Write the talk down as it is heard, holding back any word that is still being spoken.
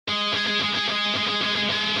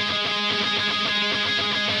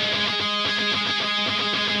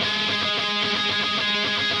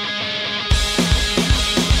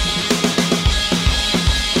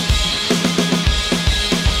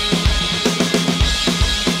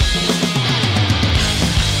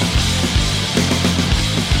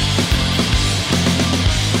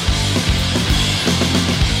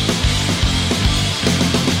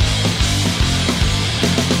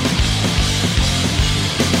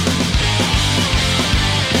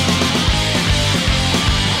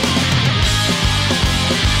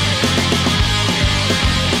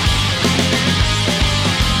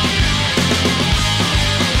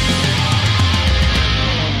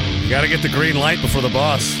Gotta get the green light before the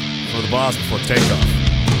boss before takeoff.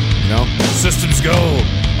 You know? Systems go.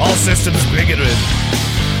 All systems bigoted.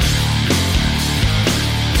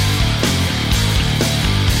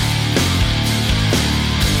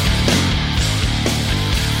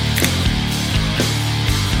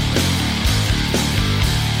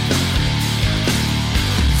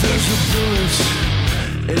 There's a bullet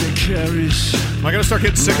and it carries. Am I gonna start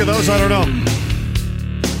getting sick of those? I don't know.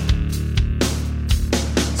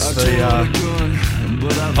 It's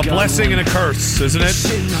a blessing and a curse, isn't it?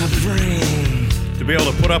 To be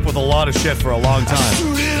able to put up with a lot of shit for a long time.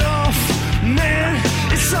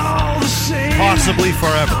 Possibly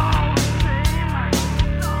forever.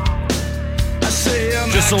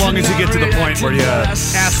 Just so long as you get to the point where you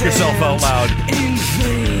ask yourself out loud,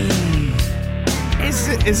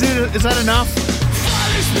 is that enough?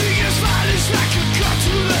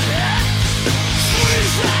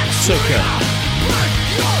 It's okay.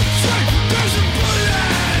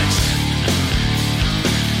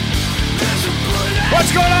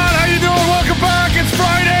 What's going on? How you doing? Welcome back. It's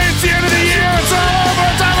Friday. It's the end of the year. It's all over.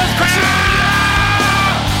 It's all over.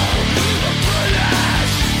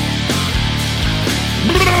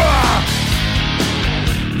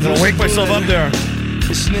 I'm gonna wake myself up there.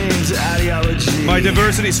 My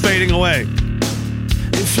diversity's fading away.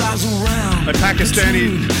 My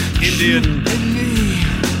Pakistani, Indian,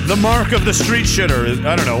 the mark of the street shitter is,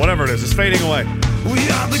 I don't know, whatever it is fading away. We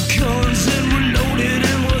are the guns and we're loaded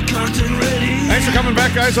and we're cocked and ready. Thanks for coming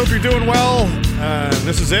back, guys. Hope you're doing well.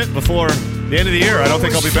 This is it before the end of the year. I don't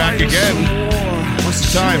think I'll be back again. What's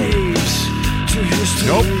the time?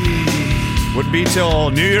 Nope. Wouldn't be till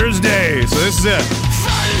New Year's Day, so this is it.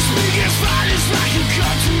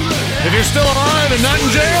 If you're still alive and not in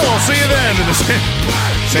jail, I'll see you then. And the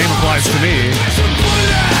same applies to me.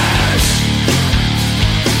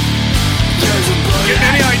 Getting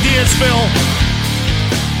any ideas, Phil?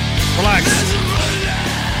 Relax.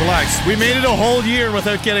 We made it a whole year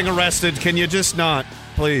without getting arrested. Can you just not,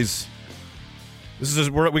 please?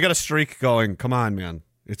 We got a streak going. Come on, man.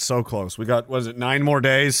 It's so close. We got, 9 more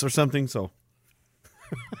days or something? So.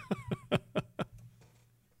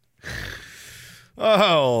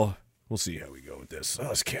 Oh, we'll see how we go with this. Oh,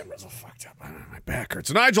 this camera's all fucked up. My back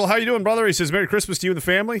hurts. Nigel, how you doing, brother? He says, Merry Christmas to you and the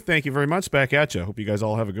family. Thank you very much. Back at you. Hope you guys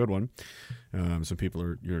all have a good one. Some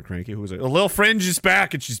people you're cranky. Who was it? A little Fringe is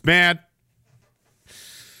back and she's mad.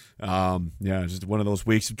 Yeah, just one of those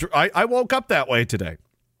weeks. I woke up that way today.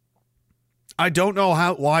 I don't know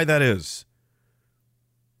why that is.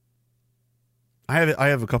 I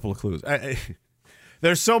have a couple of clues.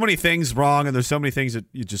 There's so many things wrong, and there's so many things that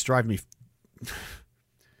you just drive me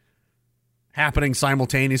happening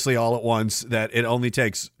simultaneously all at once that it only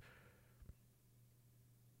takes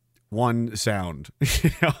one sound,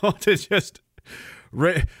 to just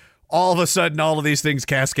all of a sudden all of these things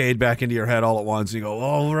cascade back into your head all at once. You go,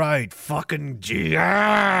 all right, fucking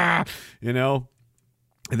and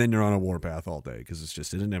then you're on a warpath all day because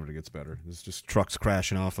it never gets better. It's just trucks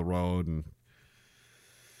crashing off the road and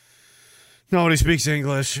nobody speaks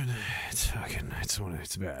English. And it's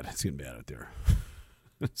bad. It's getting bad out there.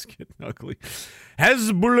 It's getting ugly.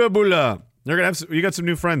 Hezbollah. They're gonna have. You got some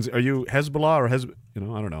new friends. Are you Hezbollah or I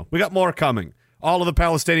don't know. We got more coming. All of the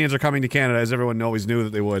Palestinians are coming to Canada, as everyone always knew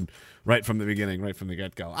that they would, right from the beginning, right from the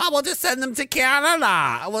get-go. We'll just send them to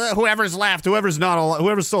Canada. Whoever's left, whoever's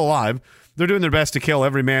still alive, they're doing their best to kill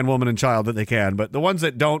every man, woman, and child that they can. But the ones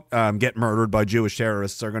that don't get murdered by Jewish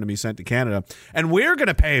terrorists are going to be sent to Canada. And we're going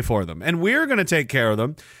to pay for them. And we're going to take care of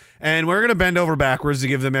them. And we're going to bend over backwards to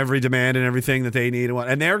give them every demand and everything that they need.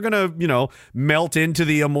 And they're going to, melt into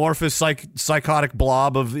the amorphous psychotic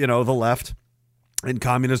blob of, the left and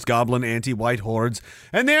communist goblin anti-white hordes.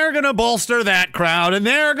 And they're going to bolster that crowd. And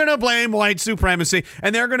they're going to blame white supremacy.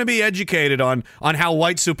 And they're going to be educated on how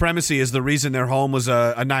white supremacy is the reason their home was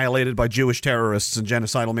annihilated by Jewish terrorists and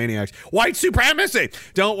genocidal maniacs. White supremacy!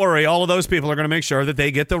 Don't worry. All of those people are going to make sure that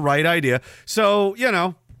they get the right idea. So,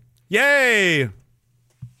 yay!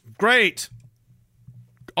 Great.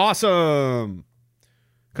 Awesome.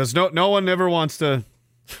 Because no one ever wants to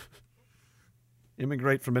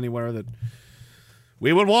immigrate from anywhere that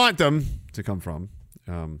we would want them to come from.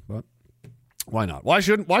 But why not? Why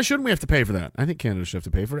shouldn't we have to pay for that? I think Canada should have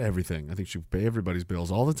to pay for everything. I think she should pay everybody's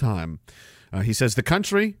bills all the time. He says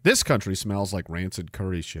this country smells like rancid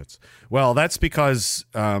curry shits. Well, that's because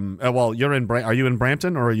you're in are you in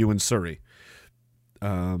Brampton or are you in Surrey?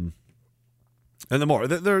 And the more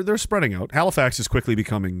they're spreading out. Halifax is quickly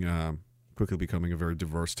becoming a very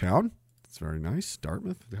diverse town. It's very nice.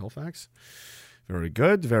 Dartmouth, Halifax, very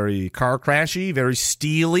good. Very car crashy. Very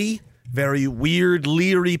steely. very weird,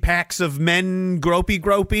 leery packs of men,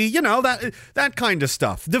 gropey, you know, that kind of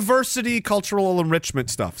stuff. Diversity, cultural enrichment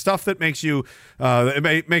stuff that makes you,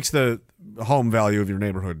 makes the home value of your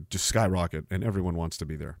neighborhood just skyrocket, and everyone wants to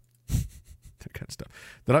be there. That kind of stuff.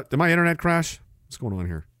 Did my internet crash? What's going on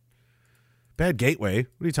here? Bad gateway?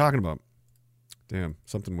 What are you talking about? Damn,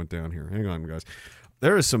 something went down here. Hang on, guys.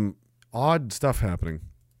 There is some odd stuff happening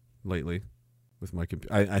lately with my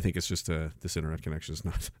computer. I think it's just this internet connection is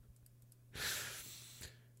not.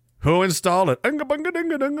 Who installed it? I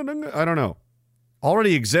don't know.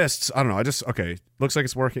 Already exists. I don't know. Okay. Looks like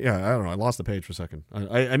it's working. Yeah, I don't know. I lost the page for a second.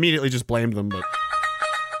 I immediately just blamed them, but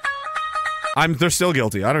they're still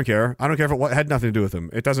guilty. I don't care. I don't care if it had nothing to do with them.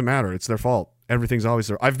 It doesn't matter. It's their fault. Everything's always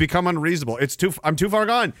there. I've become unreasonable. I'm too far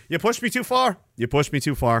gone. You pushed me too far.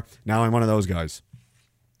 Now I'm one of those guys.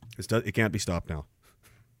 It can't be stopped now.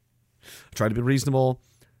 I tried to be reasonable.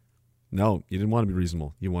 No, you didn't want to be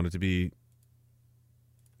reasonable. You wanted to be,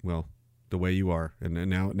 well, the way you are. And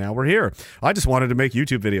now we're here. I just wanted to make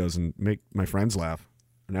YouTube videos and make my friends laugh.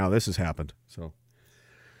 Now this has happened. So,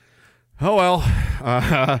 oh well.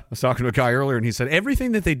 I was talking to a guy earlier and he said,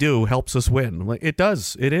 everything that they do helps us win. I'm like, it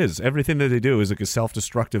does. It is. Everything that they do is like a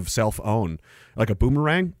self-destructive self-own. Like a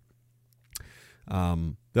boomerang.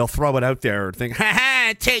 They'll throw it out there and think,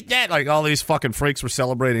 ha, take that. Like all these fucking freaks were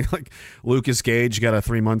celebrating. Like Lucas Gage got a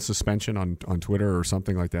 3-month suspension on Twitter or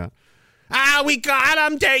something like that. We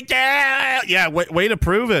got him. Take that. Yeah, way to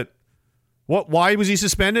prove it. Why was he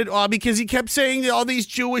suspended? Because he kept saying that all these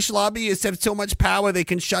Jewish lobbyists have so much power they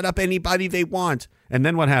can shut up anybody they want. And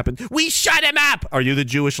then what happened? We shut him up. Are you the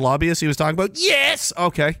Jewish lobbyist he was talking about? Yes.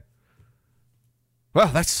 Okay. Well,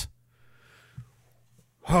 that's...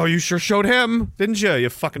 Oh, you sure showed him, didn't you? You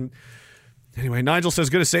fucking... Anyway, Nigel says,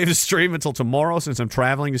 going to save the stream until tomorrow since I'm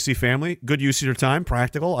traveling to see family. Good use of your time.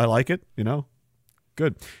 Practical. I like it, you know.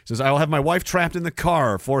 Good. He says, I'll have my wife trapped in the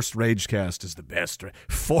car. Forced RageCast is the best.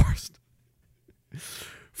 Forced.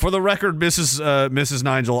 For the record, Mrs.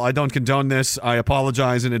 Nigel, I don't condone this. I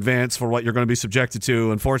apologize in advance for what you're going to be subjected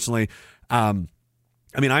to. Unfortunately, I'm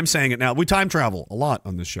saying it now. We time travel a lot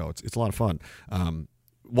on this show. It's a lot of fun.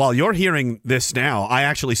 While you're hearing this now, I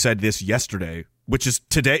actually said this yesterday, which is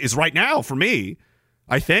today, is right now for me,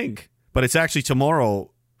 I think. But it's actually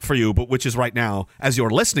tomorrow for you, but which is right now as you're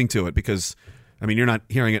listening to it. Because, you're not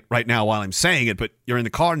hearing it right now while I'm saying it, but you're in the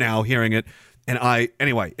car now hearing it. And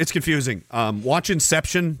anyway, it's confusing. Watch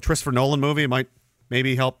Inception, Christopher Nolan movie. It might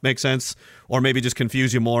maybe help make sense, or maybe just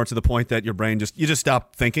confuse you more to the point that your brain you just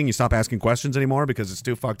stop thinking, you stop asking questions anymore because it's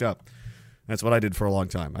too fucked up. That's what I did for a long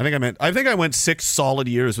time. I think I went 6 solid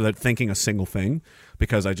years without thinking a single thing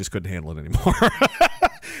because I just couldn't handle it anymore.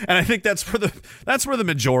 And I think that's where the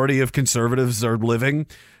majority of conservatives are living.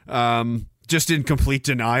 Just in complete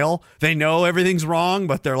denial. They know everything's wrong,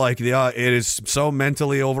 but they're like, yeah, it is so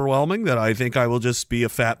mentally overwhelming that I think I will just be a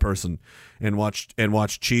fat person and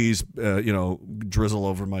watch cheese, drizzle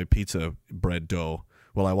over my pizza bread dough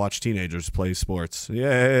while I watch teenagers play sports.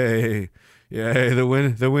 Yay!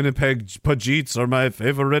 The Winnipeg Pudgeets are my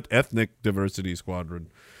favorite ethnic diversity squadron.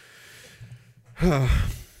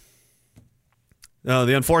 No,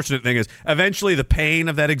 the unfortunate thing is, eventually the pain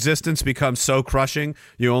of that existence becomes so crushing,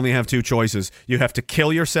 you only have 2 choices. You have to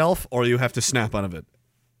kill yourself, or you have to snap out of it.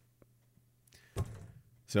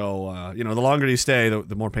 So, the longer you stay,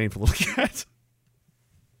 the more painful it'll get.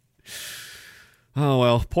 Oh,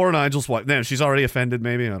 well, poor Nigel's wife. Man, she's already offended,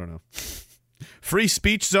 maybe? I don't know. Free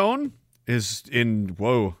speech zone is in,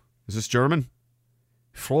 whoa, is this German?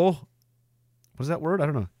 Froh? What is that word? I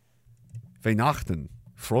don't know. Weihnachten.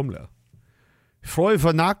 Fromle. Frohe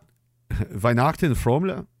Weihnachten,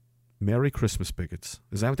 Fromle. Merry Christmas, bigots.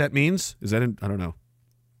 Is that what that means? Is that I don't know.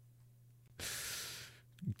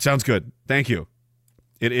 Sounds good. Thank you.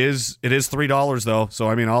 It is $3 though. So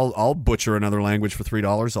I'll butcher another language for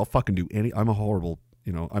 $3. I'll fucking do I'm a horrible,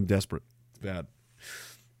 I'm desperate. It's bad.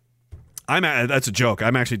 That's a joke.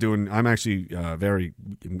 I'm good to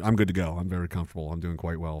go. I'm very comfortable. I'm doing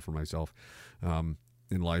quite well for myself in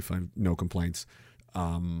life. I have no complaints.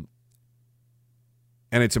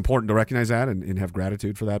 And it's important to recognize that and have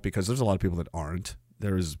gratitude for that, because there's a lot of people that aren't.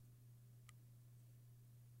 There is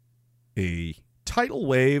a tidal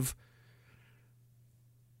wave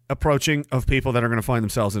approaching of people that are going to find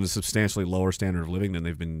themselves in a substantially lower standard of living than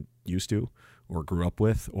they've been used to or grew up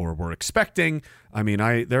with or were expecting.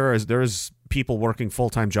 There is people working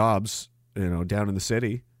full-time jobs, down in the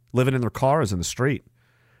city, living in their cars in the street.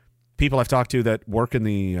 People I've talked to that work in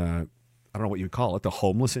the I don't know what you would call it, the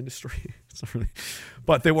homeless industry. It's not really,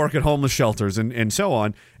 but they work at homeless shelters and so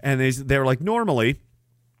on. And they're like, normally,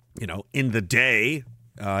 in the day,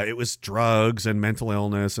 It was drugs and mental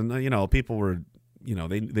illness, and people were,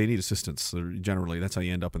 they need assistance. Generally, that's how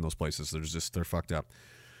you end up in those places. They're fucked up.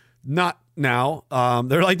 Not now.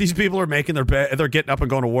 They're like, these people are making their bed. They're getting up and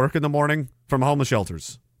going to work in the morning from homeless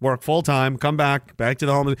shelters. Work full time, come back to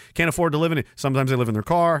the home. Can't afford to live in it. Sometimes they live in their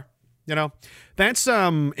car. That's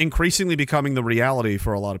increasingly becoming the reality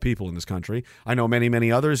for a lot of people in this country. I know many,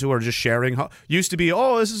 many others who are just sharing. Used to be,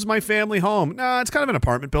 this is my family home. Nah, it's kind of an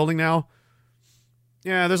apartment building now.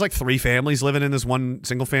 Yeah, there's like 3 families living in this one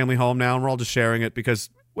single family home now, and we're all just sharing it because,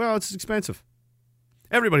 well, it's expensive.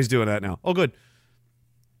 Everybody's doing that now. Oh, good.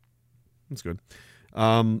 That's good.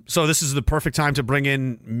 So this is the perfect time to bring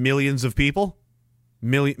in millions of people.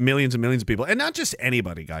 Millions and millions of people. And not just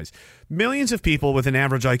anybody, guys. Millions of people with an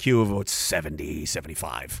average IQ of about 70,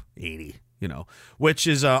 75, 80, which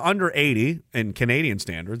is under 80 in Canadian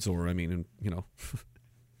standards, or,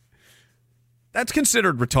 that's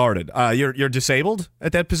considered retarded. You're disabled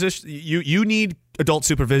at that position. You need adult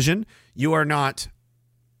supervision. You are not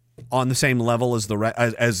on the same level as the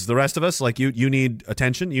rest of us. Like, you need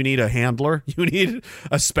attention. You need a handler. You need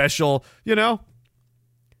a special,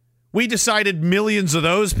 We decided millions of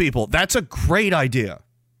those people. That's a great idea.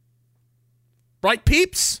 Right,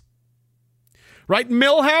 peeps? Right,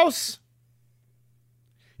 Millhouse?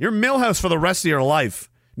 You're Millhouse for the rest of your life.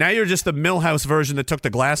 Now you're just the Millhouse version that took the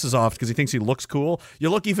glasses off because he thinks he looks cool. You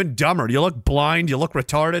look even dumber. You look blind. You look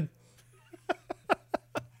retarded.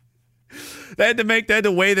 They had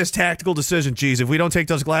to weigh this tactical decision. Geez, if we don't take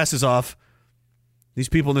those glasses off, these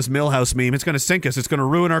people in this Millhouse meme, it's going to sink us. It's going to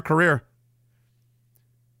ruin our career.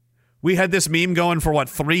 We had this meme going for,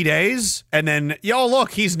 3 days? And then,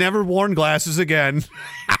 look, he's never worn glasses again.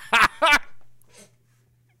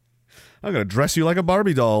 I'm going to dress you like a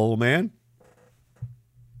Barbie doll, old man.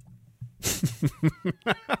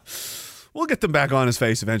 We'll get them back on his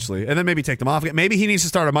face eventually. And then maybe take them off again. Maybe he needs to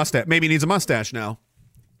start a mustache. Maybe he needs a mustache now.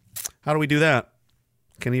 How do we do that?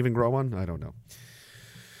 Can he even grow one? I don't know.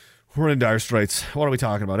 We're in dire straits. What are we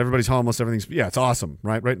talking about? Everybody's homeless. Everything's... Yeah, it's awesome,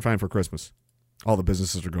 right? Right and fine for Christmas. All the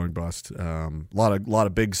businesses are going bust. A lot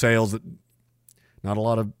of big sales. Not a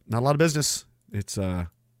lot of business. It's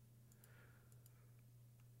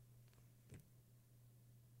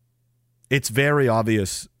very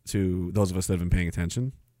obvious to those of us that have been paying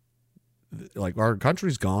attention. Like, our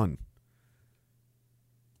country's gone.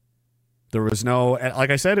 There was no, like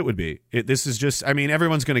I said, it would be. This is just.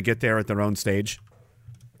 Everyone's going to get there at their own stage,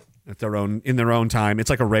 in their own time. It's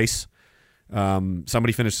like a race.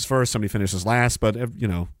 Somebody finishes first, somebody finishes last, but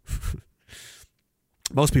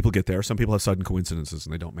most people get there. Some people have sudden coincidences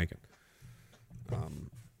and they don't make it.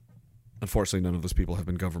 Unfortunately, none of those people have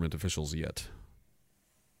been government officials yet.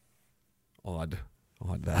 Odd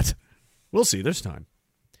that. We'll see. There's time.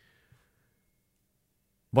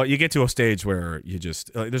 But you get to a stage where you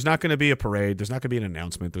just, there's not going to be a parade. There's not going to be an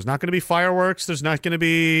announcement. There's not going to be fireworks. There's not going to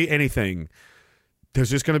be anything. There's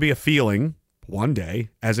just going to be a feeling one day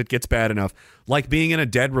as it gets bad enough, like being in a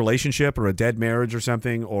dead relationship or a dead marriage or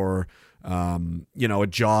something, or, a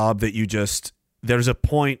job that there's a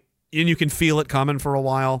point and you can feel it coming for a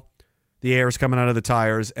while. The air's coming out of the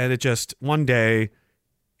tires and it just, one day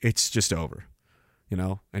it's just over,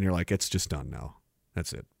 and you're like, it's just done now.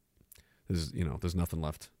 That's it. There's nothing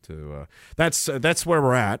left to. That's where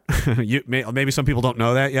we're at. Maybe some people don't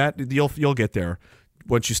know that yet. You'll get there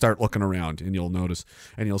once you start looking around, and you'll notice,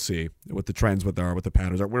 and you'll see what the trends what the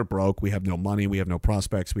patterns are. We're broke. We have no money. We have no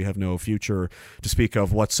prospects. We have no future to speak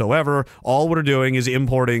of whatsoever. All we're doing is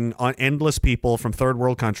importing endless people from third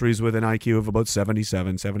world countries with an IQ of about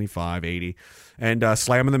 77, 75, 80, and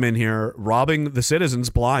slamming them in here, robbing the citizens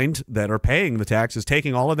blind that are paying the taxes,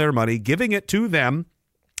 taking all of their money, giving it to them,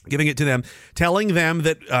 telling them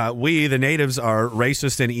that we, the natives, are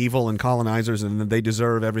racist and evil and colonizers and that they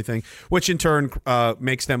deserve everything, which in turn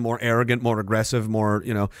makes them more arrogant, more aggressive, more,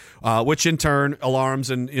 which in turn alarms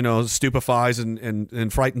and, stupefies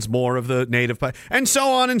and frightens more of the native, and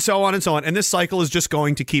so on and so on and so on. And this cycle is just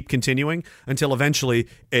going to keep continuing until eventually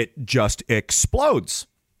it just explodes.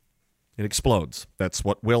 It explodes. That's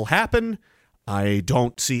what will happen. I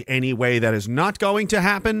don't see any way that is not going to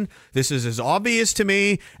happen. This is as obvious to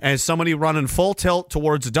me as somebody running full tilt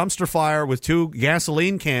towards a dumpster fire with 2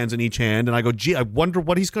 gasoline cans in each hand, and I go, gee, I wonder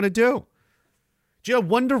what he's going to do. Gee, I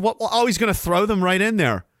wonder what... Oh, he's going to throw them right in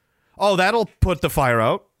there. Oh, that'll put the fire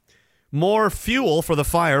out. More fuel for the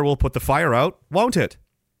fire will put the fire out, won't it?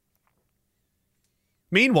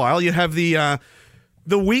 Meanwhile, you have the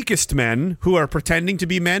weakest men who are pretending to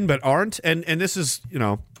be men but aren't, and this is,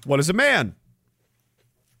 what is a man?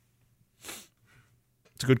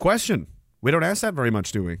 It's a good question. We don't ask that very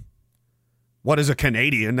much, do we? What is a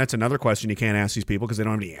Canadian? That's another question you can't ask these people because they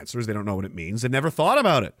don't have any answers. They don't know what it means. They've never thought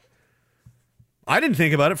about it. I didn't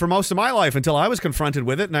think about it for most of my life until I was confronted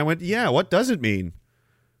with it, and I went, yeah, what does it mean?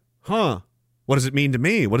 Huh. What does it mean to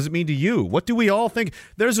me? What does it mean to you? What do we all think?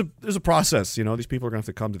 There's a process. You know, these people are going to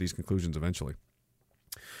have to come to these conclusions eventually.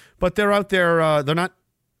 But they're out there. They're not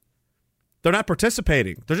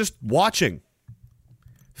participating. They're just watching.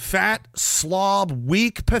 Fat, slob,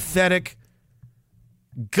 weak, pathetic,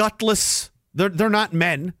 gutless. They're not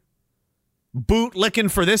men.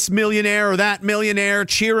 Bootlicking for this millionaire or that millionaire,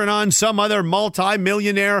 cheering on some other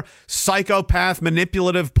multi-millionaire, psychopath,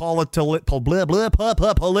 manipulative, political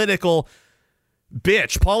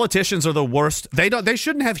bitch. Politicians are the worst. They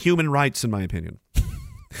shouldn't have human rights, in my opinion.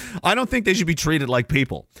 I don't think they should be treated like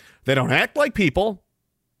people. They don't act like people.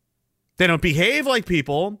 They don't behave like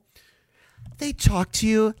people. They talk to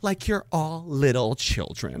you like you're all little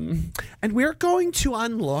children. And we're going to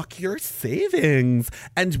unlock your savings.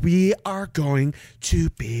 And we are going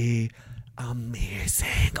to be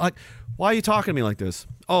amazing. Like, why are you talking to me like this?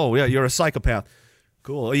 Oh, yeah, you're a psychopath.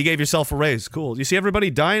 Cool. Oh, you gave yourself a raise. Cool. You see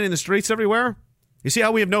everybody dying in the streets everywhere? You see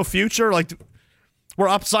how we have no future? Like, we're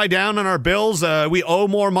upside down on our bills. We owe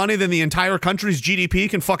more money than the entire country's GDP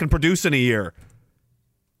can fucking produce in a year.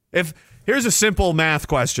 Here's a simple math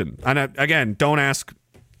question, and again, don't ask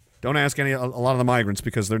a lot of the migrants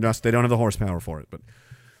because they don't have the horsepower for it. But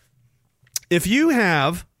if you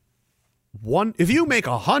make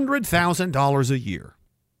 $100,000 a year,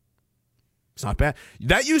 it's not bad.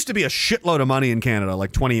 That used to be a shitload of money in Canada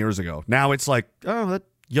like 20 years ago. Now it's like,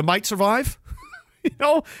 you might survive.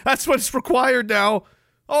 That's what's required now.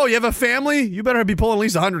 Oh, you have a family? You better be pulling at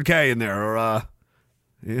least $100K in there, or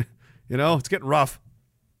it's getting rough.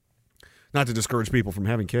 Not to discourage people from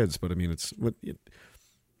having kids, but I mean,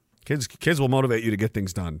 kids will motivate you to get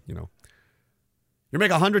things done. You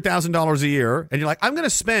make $100,000 a year, and you're like, I'm going to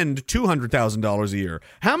spend $200,000 a year.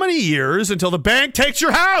 How many years until the bank takes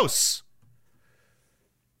your house?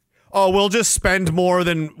 Oh, we'll just spend more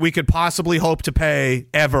than we could possibly hope to pay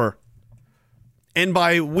ever. And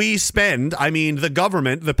by we spend, I mean the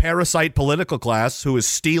government, the parasite political class who is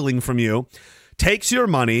stealing from you, takes your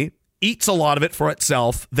money, eats a lot of it for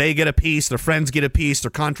itself. They get a piece. Their friends get a piece. Their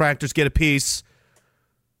contractors get a piece.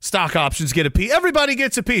 Stock options get a piece. Everybody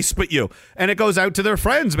gets a piece but you. And it goes out to their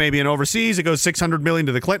friends maybe in overseas. It goes $600 million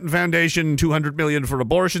to the Clinton Foundation, $200 million for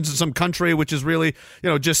abortions in some country, which is really,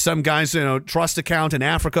 just some guy's, trust account in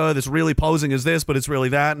Africa that's really posing as this, but it's really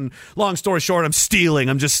that. And long story short, I'm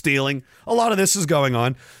just stealing. A lot of this is going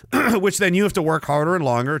on, which then you have to work harder and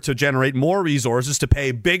longer to generate more resources to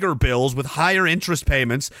pay bigger bills with higher interest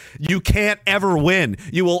payments. You can't ever win.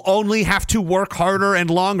 You will only have to work harder and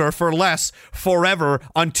longer for less forever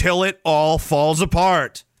until it all falls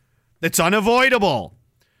apart. It's unavoidable.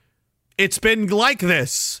 It's been like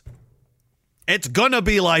this. It's gonna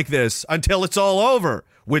be like this until it's all over,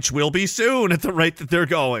 which will be soon at the rate that they're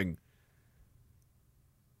going.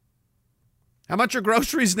 How much are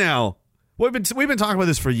groceries now? We've been talking about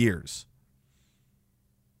this for years.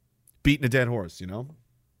 Beating a dead horse,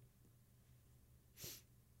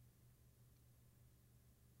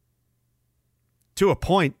 To a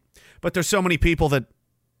point, but there's so many people that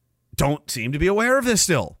don't seem to be aware of this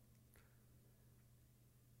still.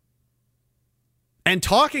 And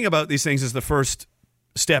talking about these things is the first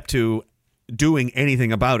step to doing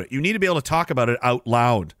anything about it. You need to be able to talk about it out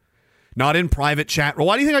loud, not in private chat. Well,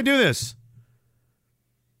 why do you think I do this?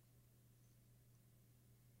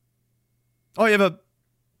 Oh, you have a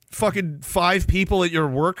fucking 5 people at your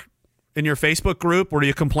work in your Facebook group where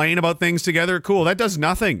you complain about things together? Cool. That does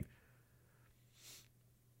nothing.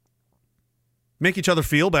 Make each other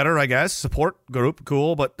feel better, I guess. Support group,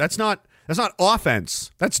 cool, but that's not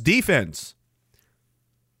offense. That's defense.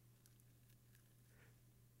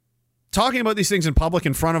 Talking about these things in public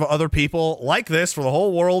in front of other people like this for the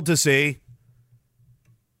whole world to see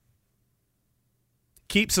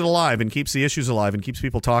keeps it alive and keeps the issues alive and keeps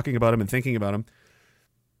people talking about them and thinking about them.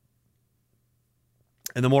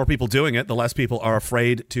 And the more people doing it, the less people are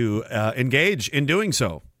afraid to engage in doing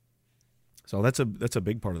so. So that's a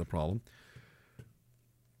big part of the problem.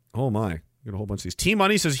 Oh my, got a whole bunch of these.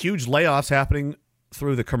 T-Money says huge layoffs happening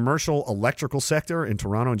through the commercial electrical sector in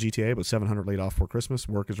Toronto and GTA, but 700 laid off for Christmas.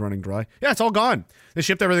 Work is running dry. Yeah, it's all gone. They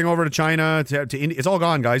shipped everything over to China, to India. It's all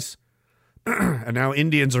gone, guys. And now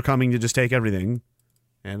Indians are coming to just take everything.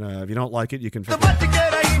 And if you don't like it, you can...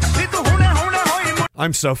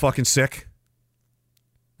 I'm so fucking sick.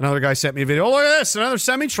 Another guy sent me a video. Oh, look at this. Another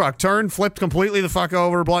semi-truck flipped completely the fuck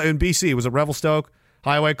over in BC. Was it Revelstoke?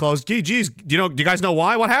 Highway closed. Geez, do you guys know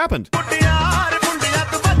why? What happened?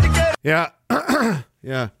 Yeah.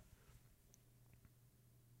 Yeah.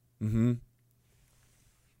 Mm-hmm.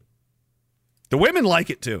 The women like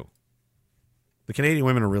it, too. The Canadian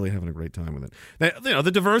women are really having a great time with it.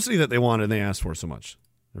 The diversity that they wanted and they asked for so much.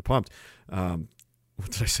 They're pumped. What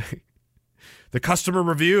did I say? The customer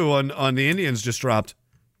review on the Indians just dropped.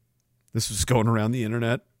 This was going around the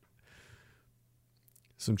internet.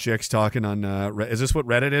 Some chicks talking on... is this what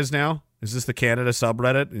Reddit is now? Is this the Canada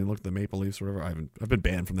subreddit? You look at the Maple Leafs or whatever. I've been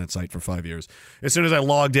banned from that site for 5 years. As soon as I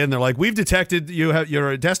logged in, they're like, we've detected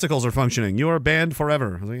your testicles are functioning. You are banned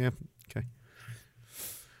forever. I was like, yeah, okay.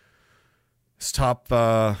 Stop.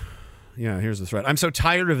 Here's the thread. I'm so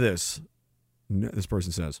tired of this. This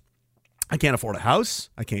person says, I can't afford a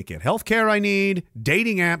house. I can't get health care I need.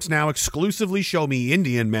 Dating apps now exclusively show me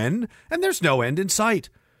Indian men, and there's no end in sight.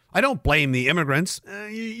 I don't blame the immigrants.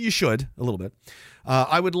 You should, a little bit.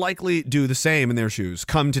 I would likely do the same in their shoes.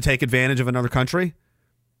 Come to take advantage of another country?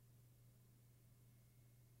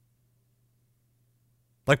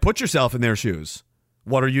 Like, put yourself in their shoes.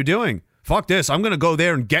 What are you doing? Fuck this. I'm going to go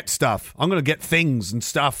there and get stuff. I'm going to get things and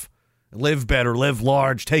stuff. Live better, live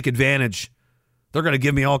large, take advantage. They're going to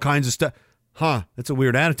give me all kinds of stuff. Huh, that's a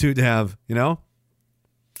weird attitude to have, you know?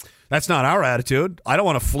 That's not our attitude. I don't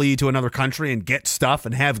want to flee to another country and get stuff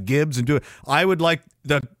and have gibs and do it. I would like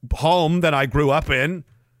the home that I grew up in,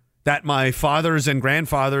 that my fathers and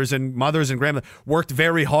grandfathers and mothers and grandmothers worked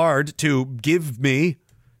very hard to give me,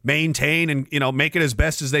 maintain, and, make it as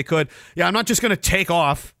best as they could. Yeah, I'm not just going to take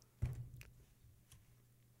off.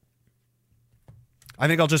 I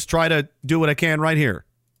think I'll just try to do what I can right here.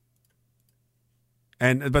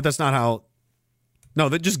 But that's not how. No,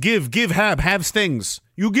 that just give, have things.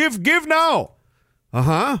 You give now.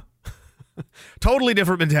 Totally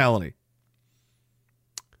different mentality.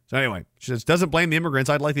 So anyway, she says, doesn't blame the immigrants.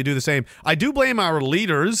 I'd like to do the same. I do blame our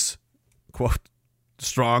leaders, quote,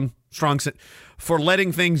 strong, for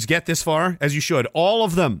letting things get this far, as you should. All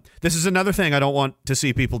of them. This is another thing I don't want to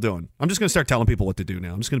see people doing. I'm just going to start telling people what to do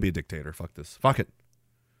now. I'm just going to be a dictator. Fuck this. Fuck it.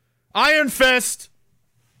 Iron Fist.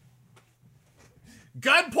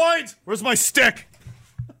 Gunpoint. Where's my stick?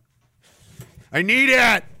 I need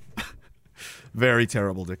it. Very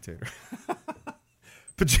terrible dictator.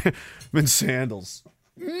 Pajama sandals.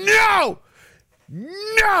 No!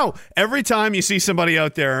 Every time you see somebody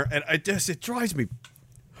out there, and it drives me.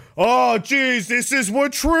 Oh, geez, this is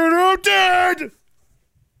what Trudeau did.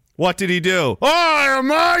 What did he do? Oh, a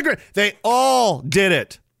migrant. They all did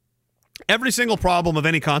it. Every single problem of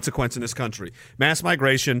any consequence in this country. Mass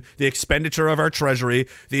migration, the expenditure of our treasury,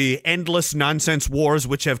 the endless nonsense wars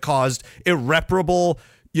which have caused irreparable,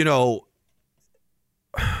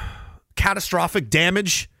 catastrophic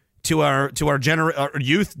damage to our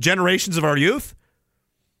youth, generations of our youth.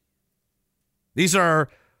 These are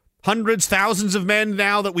hundreds, thousands of men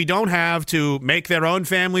now that we don't have to make their own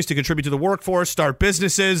families, to contribute to the workforce, start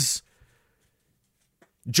businesses,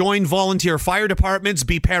 join volunteer fire departments,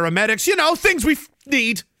 be paramedics, things we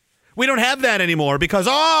need. We don't have that anymore because,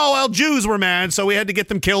 Jews were mad, so we had to get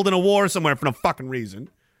them killed in a war somewhere for no fucking reason.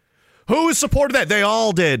 Who supported that? They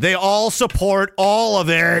all did. They all support all of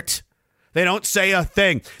it. They don't say a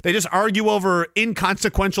thing. They just argue over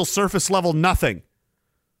inconsequential surface level nothing.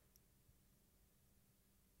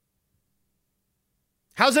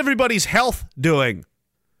 How's everybody's health doing?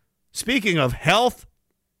 Speaking of health,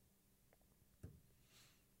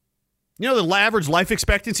 the average life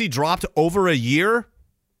expectancy dropped over a year.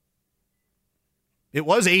 It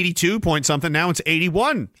was 82 point something. Now it's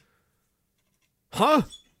 81. Huh?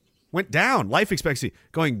 Went down. Life expectancy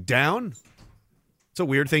going down. It's a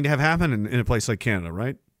weird thing to have happen in a place like Canada,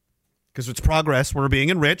 right? Because it's progress. We're being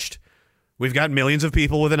enriched. We've got millions of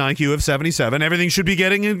people with an IQ of 77. Everything should be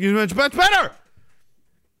getting much better.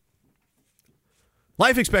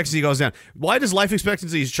 Life expectancy goes down. Why does life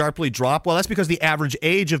expectancy sharply drop? Well, that's because the average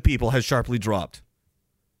age of people has sharply dropped.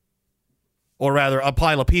 Or rather, a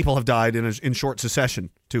pile of people have died in short succession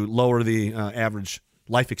to lower the average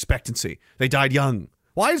life expectancy. They died young.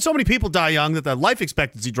 Why did so many people die young that the life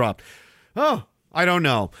expectancy dropped? Oh, I don't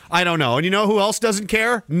know. And you know who else doesn't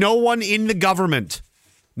care? No one in the government.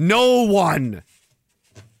 No one.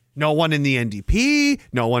 No one in the NDP,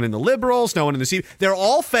 no one in the Liberals, no one in the C. They're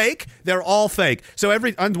all fake. So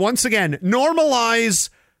once again, normalize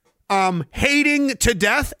hating to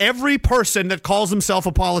death every person that calls himself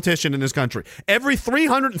a politician in this country. Every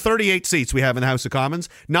 338 seats we have in the House of Commons,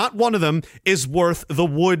 not one of them is worth the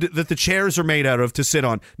wood that the chairs are made out of to sit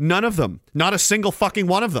on. None of them. Not a single fucking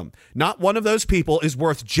one of them. Not one of those people is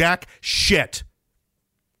worth jack shit.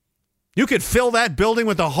 You could fill that building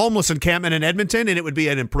with a homeless encampment in Edmonton and it would be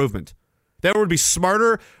an improvement. There would be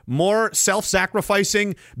smarter, more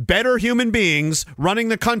self-sacrificing, better human beings running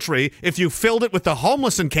the country if you filled it with the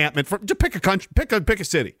homeless encampment. To pick a country, pick a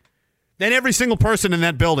city. Then every single person in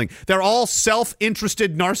that building, they're all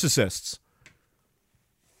self-interested narcissists.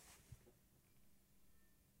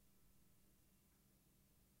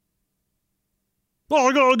 Oh,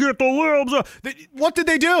 I gotta get the libs. What did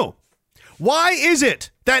they do? Why is it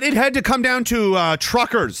that it had to come down to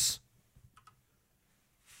truckers?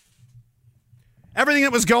 Everything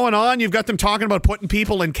that was going on, you've got them talking about putting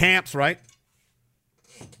people in camps, right?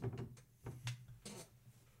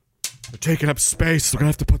 They're taking up space. They're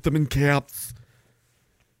going to have to put them in camps.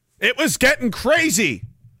 It was getting crazy.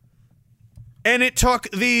 And it took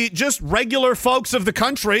the just regular folks of the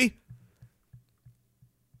country,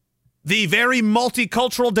 the very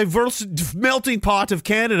multicultural, diverse melting pot of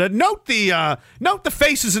Canada. Note the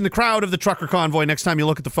faces in the crowd of the trucker convoy next time you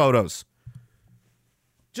look at the photos.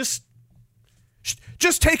 Just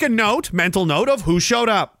take a mental note of who showed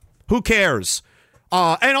up. Who cares?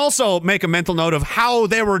 And also make a mental note of how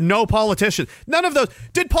there were no politicians. None of those.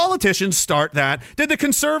 Did politicians start that? Did the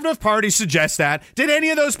Conservative Party suggest that? Did any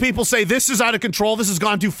of those people say, this is out of control, this has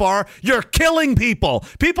gone too far? You're killing people.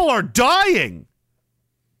 People are dying.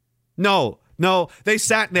 No. They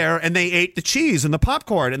sat there and they ate the cheese and the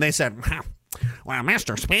popcorn and they said, well,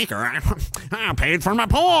 Mr. Speaker, I paid for my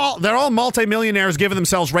pool. They're all multimillionaires giving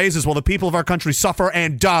themselves raises while the people of our country suffer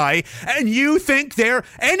and die. And you think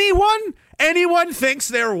anyone thinks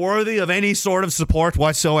they're worthy of any sort of support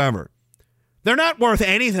whatsoever. They're not worth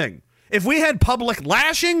anything. If we had public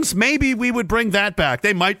lashings, maybe we would bring that back.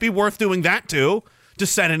 They might be worth doing that too, to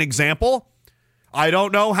set an example. I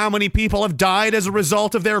don't know how many people have died as a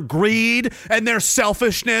result of their greed and their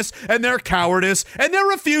selfishness and their cowardice and their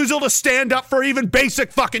refusal to stand up for even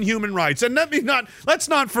basic fucking human rights. And let's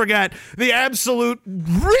not forget the absolute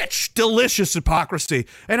rich, delicious hypocrisy.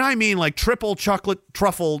 And I mean like triple chocolate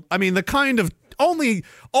truffle. I mean the kind of only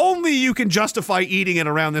you can justify eating it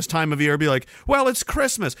around this time of year. Be like, well, it's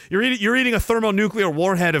Christmas. You're eating a thermonuclear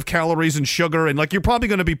warhead of calories and sugar, and like you're probably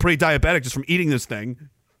going to be pre-diabetic just from eating this thing.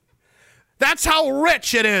 That's how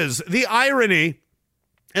rich it is. The irony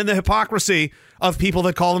and the hypocrisy of people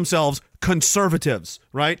that call themselves conservatives,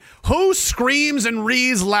 right? Who screams and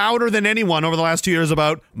rees louder than anyone over the last 2 years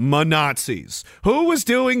about Nazis? Who was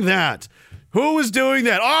doing that? Who was doing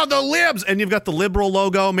that? Oh, the libs. And you've got the liberal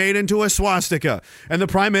logo made into a swastika. And the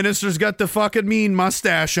prime minister's got the fucking mean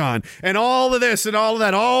mustache on. And all of this and all of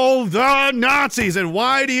that. Oh, the Nazis. And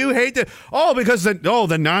why do you hate that? Oh, because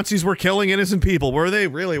the Nazis were killing innocent people. Were they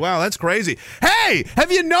really? Wow, that's crazy. Hey,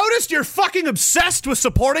 have you noticed you're fucking obsessed with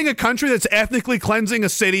supporting a country that's ethnically cleansing a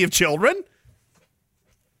city of children?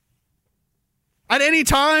 At any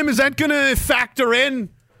time, is that going to factor in?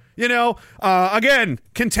 You know, again,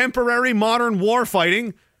 contemporary modern war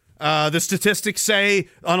fighting, the statistics say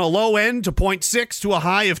on a low end to 0.6 to a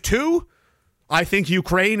high of 2. I think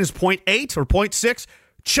Ukraine is 0.8 or 0.6.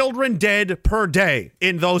 Children dead per day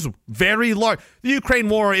in those very large. The Ukraine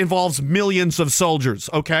war involves millions of soldiers,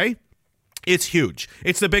 okay? It's huge.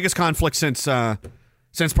 It's the biggest conflict since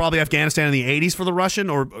probably Afghanistan in the 80s for the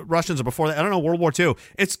Russians or before that. I don't know, World War II.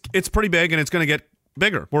 It's pretty big, and it's going to get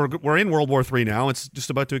bigger. We're in World War III now. It's just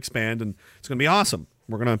about to expand, and it's going to be awesome.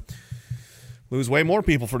 We're going to lose way more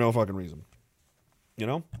people for no fucking reason. You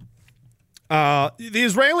know? The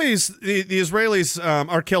Israelis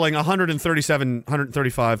are killing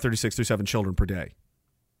 135, 36, 37 children per day.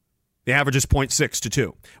 The average is 0.6 to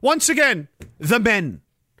 2. Once again, the men.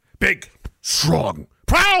 Big, strong,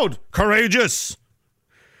 proud, courageous.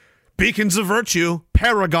 Beacons of virtue,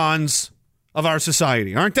 paragons of our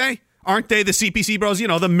society, aren't they? Aren't they the CPC bros? You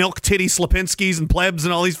know, the milk titty Slapinskis and plebs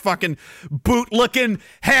and all these fucking boot-looking,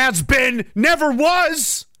 has-been, never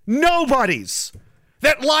was, nobodies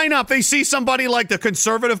that line up. They see somebody like the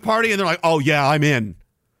Conservative Party and they're like, oh yeah, I'm in.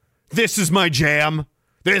 This is my jam.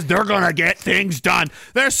 They're going to get things done.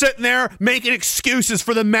 They're sitting there making excuses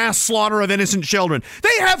for the mass slaughter of innocent children.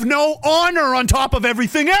 They have no honor on top of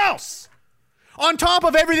everything else. On top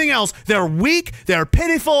of everything else, they're weak, they're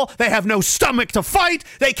pitiful, they have no stomach to fight,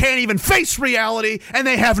 they can't even face reality, and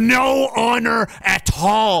they have no honor at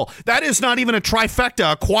all. That is not even a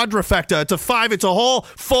trifecta, a quadrifecta. It's a 5. It's a whole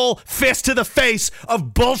full fist to the face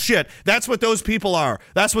of bullshit. That's what those people are.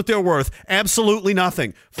 That's what they're worth. Absolutely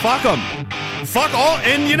nothing. Fuck them. Fuck all.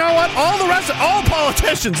 And you know what? All the rest, all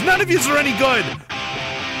politicians, none of yous are any good.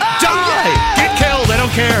 Die! Yeah. Get killed. I don't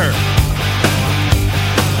care.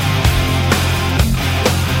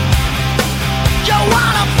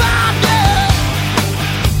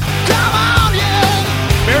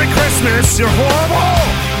 Merry Christmas, you're horrible!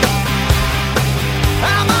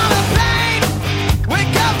 I'm on a plane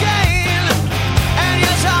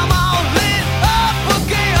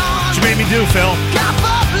Phil.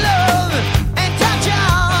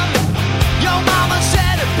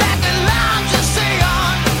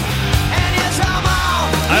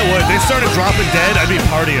 I would. They started dropping dead. I'd be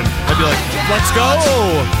partying. I'd be like, let's go.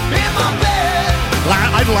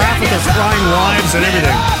 I'd laugh at their crying wives and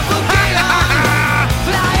everything.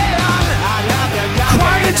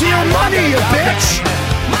 Cry into your money, you bitch.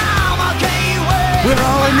 We're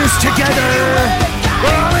all in this together.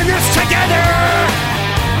 We're all in this together.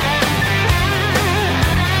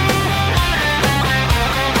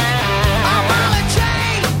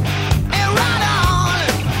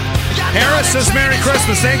 Harris says Merry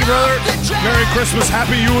Christmas. Thank you, brother. Merry Christmas.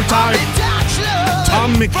 Happy Yuletide.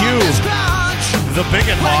 Tom McHugh, the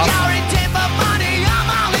bigot off,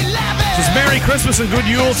 says Merry Christmas and good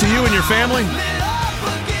Yule to you and your family.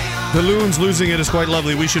 The loon's losing it is quite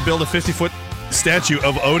lovely. We should build a 50-foot statue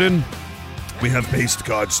of Odin. We have based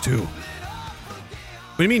gods too.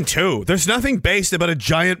 What do you mean two? There's nothing based about a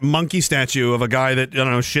giant monkey statue of a guy that, I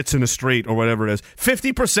don't know, shits in the street or whatever it is.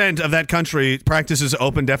 50% of that country practices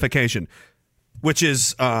open defecation, which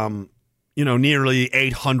is, nearly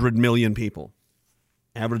 800 million people.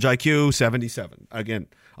 Average IQ 77. Again,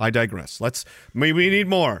 I digress. We need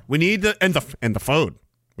more. We need the food.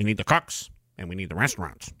 We need the cooks, and we need the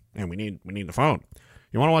restaurants, and we need the phone.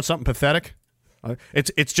 You want to watch something pathetic?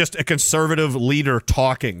 It's just a conservative leader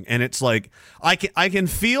talking, and it's like I can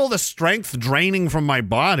feel the strength draining from my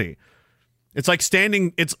body. It's like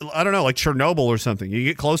standing. It's, I don't know, like Chernobyl or something. You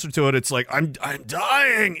get closer to it, it's like I'm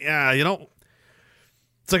dying. Yeah,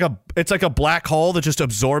 It's like a black hole that just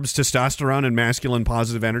absorbs testosterone and masculine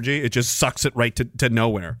positive energy. It just sucks it right to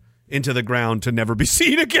nowhere, into the ground to never be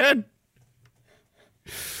seen again.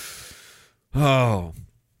 Oh.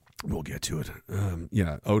 We'll get to it.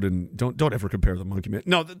 Odin. Don't ever compare the monkey man.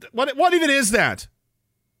 No, what even is that?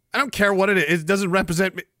 I don't care what it is. It doesn't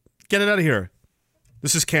represent me. Get it out of here.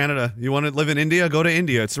 This is Canada. You want to live in India? Go to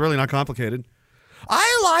India. It's really not complicated.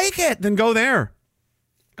 I like it. Then go there.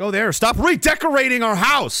 Go there. Stop redecorating our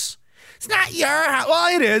house. It's not your house.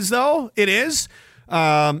 Well, it is, though. It is.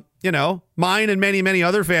 Mine and many, many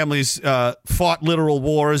other families fought literal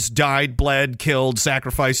wars, died, bled, killed,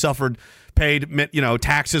 sacrificed, suffered, paid,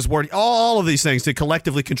 taxes, all of these things to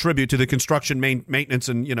collectively contribute to the construction, maintenance,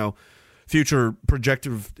 and, future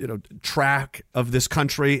projective, track of this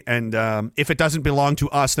country. And if it doesn't belong to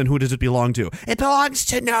us, then who does it belong to? It belongs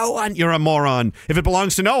to no one. You're a moron. If it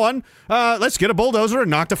belongs to no one, let's get a bulldozer and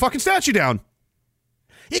knock the fucking statue down.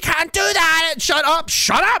 You can't do that. Shut up.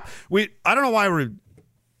 Shut up. I don't know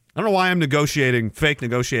why I'm fake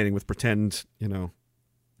negotiating with pretend,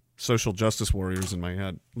 social justice warriors in my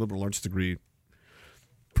head, liberal arts degree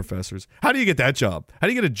professors. How do you get that job? How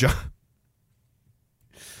do you get a job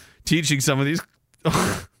teaching some of these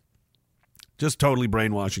just totally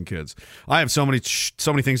brainwashing kids? I have so many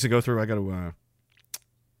things to go through. I got to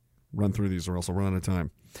run through these or else I'll run out of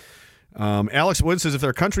time. Alex Wood says, if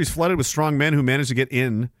their country's flooded with strong men who manage to get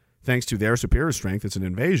in thanks to their superior strength, it's an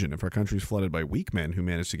invasion. If our country's flooded by weak men who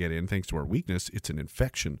manage to get in thanks to our weakness, it's an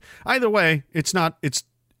infection. Either way,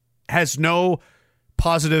 has no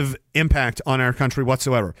positive impact on our country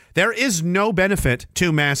whatsoever. There is no benefit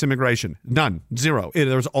to mass immigration. None. Zero.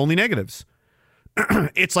 There's only negatives.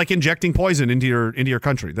 It's like injecting poison into your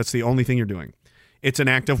country. That's the only thing you're doing. It's an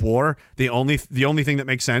act of war. The only thing that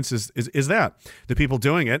makes sense is that the people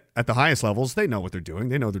doing it at the highest levels, they know what they're doing.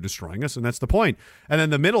 They know they're destroying us, and that's the point. And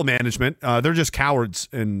then the middle management, they're just cowards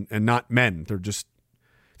and not men.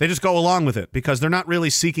 They just go along with it because they're not really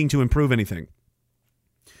seeking to improve anything.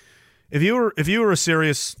 If you were a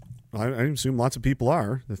serious, I assume lots of people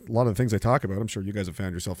are. A lot of the things I talk about, I'm sure you guys have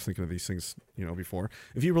found yourself thinking of these things, before.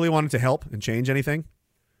 If you really wanted to help and change anything,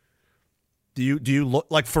 do you look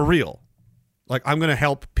like for real? Like, I'm going to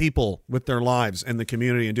help people with their lives and the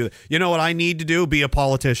community and do that. You know what I need to do? Be a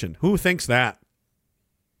politician. Who thinks that?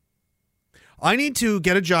 I need to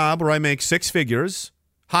get a job where I make six figures,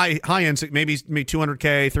 high end, maybe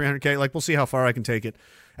 200K, 300K. Like, we'll see how far I can take it.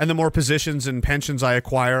 And the more positions and pensions I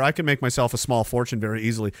acquire, I can make myself a small fortune very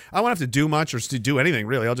easily. I won't have to do much or to do anything,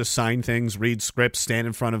 really. I'll just sign things, read scripts, stand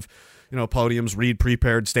in front of podiums, read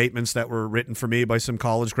prepared statements that were written for me by some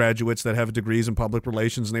college graduates that have degrees in public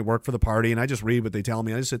relations and they work for the party, and I just read what they tell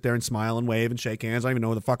me. I just sit there and smile and wave and shake hands. I don't even know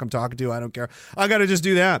who the fuck I'm talking to. I don't care. I got to just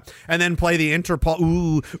do that. And then play the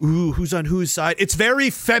ooh, who's on whose side? It's very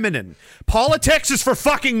feminine. Politics is for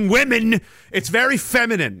fucking women. It's very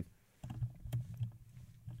feminine.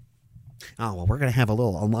 Oh, well, we're going to have a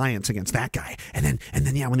little alliance against that guy. And then,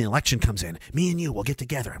 when the election comes in, me and you will get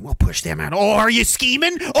together and we'll push them out. Oh, are you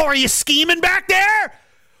scheming? Oh, are you scheming back there?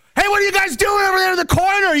 Hey, what are you guys doing over there in the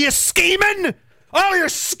corner? Are you scheming? Oh, you're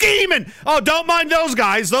scheming. Oh, don't mind those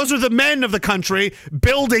guys. Those are the men of the country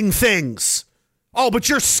building things. Oh, but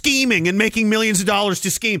you're scheming and making millions of dollars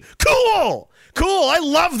to scheme. Cool. Cool. I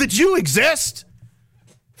love that you exist.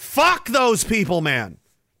 Fuck those people, man.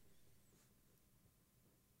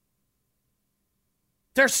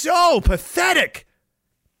 They're so pathetic.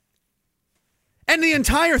 And the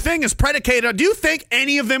entire thing is predicated on, do you think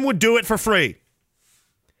any of them would do it for free?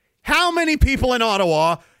 How many people in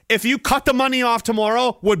Ottawa, if you cut the money off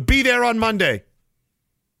tomorrow, would be there on Monday?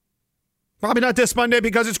 Probably not this Monday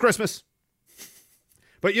because it's Christmas.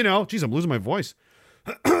 But, you know, geez, I'm losing my voice.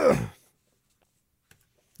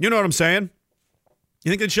 You know what I'm saying?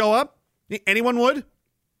 You think they'd show up? Anyone would?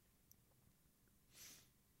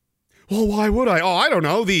 Well, why would I? Oh, I don't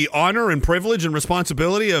know. The honor and privilege and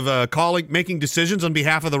responsibility of making decisions on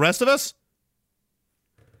behalf of the rest of us?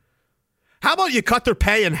 How about you cut their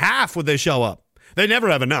pay in half when they show up? They never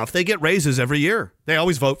have enough. They get raises every year. They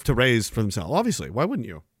always vote to raise for themselves. Obviously. Why wouldn't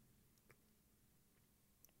you?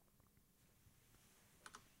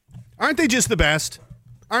 Aren't they just the best?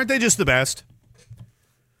 Aren't they just the best?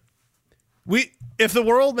 If the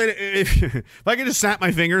world made it, if I could just snap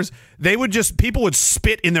my fingers, people would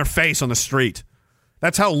spit in their face on the street.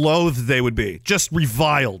 That's how loathed they would be. Just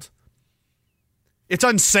reviled. It's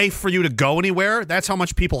unsafe for you to go anywhere. That's how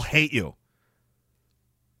much people hate you.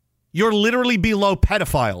 You're literally below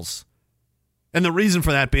pedophiles. And the reason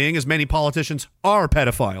for that being is many politicians are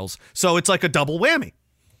pedophiles. So it's like a double whammy.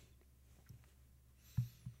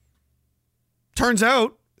 Turns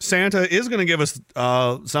out Santa is going to give us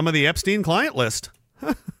some of the Epstein client list.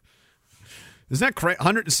 Isn't that crazy?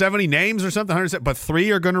 170 names or something, but 3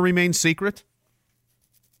 are going to remain secret.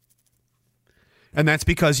 And that's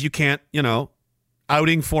because you can't,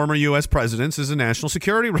 outing former U.S. presidents is a national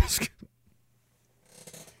security risk.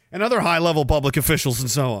 And other high-level public officials and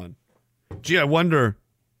so on. Gee, I wonder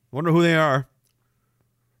who they are.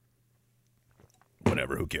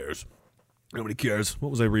 Whatever, who cares? Nobody cares. What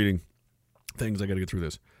was I reading? Things, I got to get through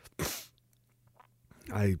this.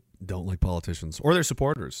 I don't like politicians or their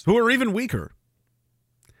supporters, who are even weaker.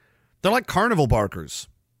 They're like carnival barkers.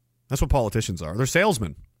 That's what politicians are. They're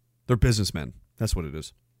salesmen. They're businessmen. That's what it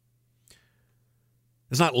is.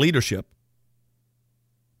 It's not leadership.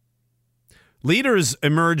 Leaders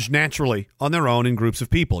emerge naturally on their own in groups of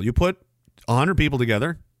people. You put 100 people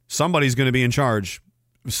together, somebody's going to be in charge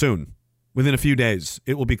soon. Within a few days,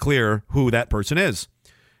 it will be clear who that person is.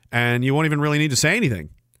 And you won't even really need to say anything.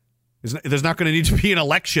 There's not going to need to be an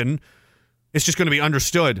election. It's just going to be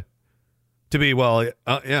understood to be,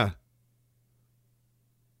 yeah.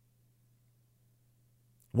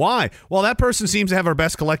 Why? Well, that person seems to have our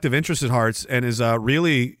best collective interest at heart and is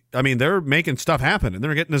really, they're making stuff happen and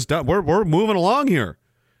they're getting this done. We're moving along here.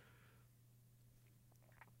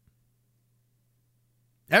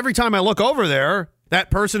 Every time I look over there, that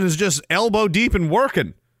person is just elbow deep and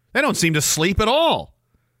working. They don't seem to sleep at all.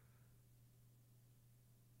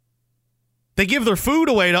 They give their food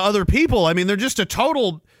away to other people. They're just a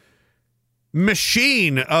total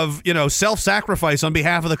machine of, self-sacrifice on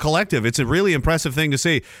behalf of the collective. It's a really impressive thing to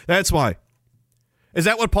see. That's why. Is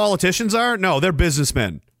that what politicians are? No, they're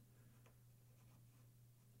businessmen.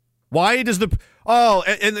 Why does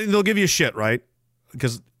and they'll give you shit, right?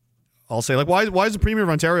 Because I'll say, why is the Premier of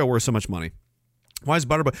Ontario worth so much money? Why is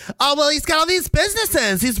Butterball? Oh, well, he's got all these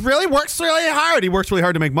businesses. He really works really hard. He works really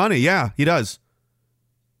hard to make money. Yeah, he does.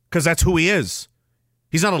 Because that's who he is.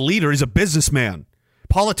 He's not a leader. He's a businessman.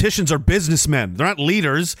 Politicians are businessmen. They're not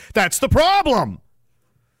leaders. That's the problem.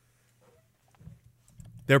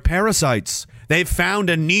 They're parasites. They've found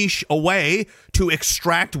a niche, a way to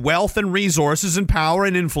extract wealth and resources and power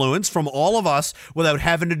and influence from all of us without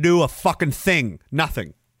having to do a fucking thing.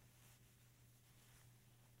 Nothing.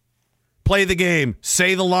 Play the game.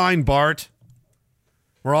 Say the line, Bart.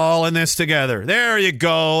 We're all in this together. There you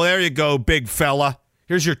go. There you go, big fella.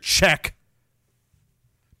 Here's your check.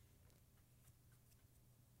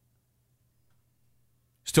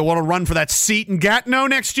 Still want to run for that seat in Gatineau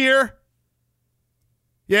next year?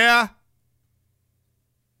 Yeah.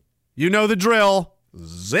 You know the drill.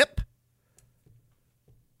 Zip.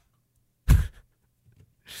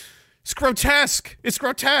 It's grotesque. It's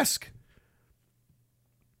grotesque.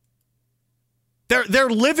 They're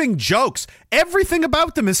living jokes. Everything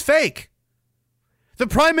about them is fake. The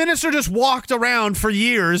Prime Minister just walked around for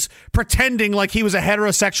years pretending like he was a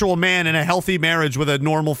heterosexual man in a healthy marriage with a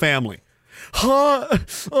normal family.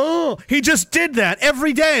 He just did that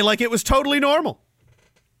every day like it was totally normal.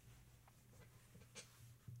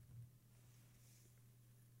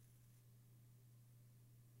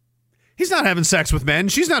 He's not having sex with men.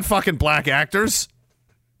 She's not fucking black actors.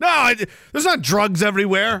 No, there's not drugs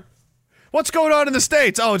everywhere. What's going on in the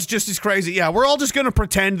States? Oh, it's just as crazy. Yeah, we're all just going to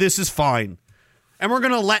pretend this is fine. And we're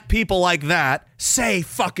going to let people like that say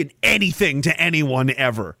fucking anything to anyone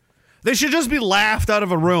ever. They should just be laughed out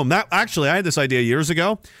of a room. Actually, I had this idea years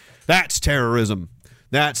ago. That's terrorism.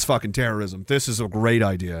 That's fucking terrorism. This is a great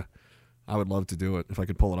idea. I would love to do it if I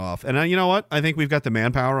could pull it off. And you know what? I think we've got the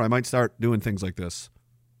manpower. I might start doing things like this.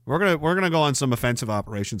 We're gonna go on some offensive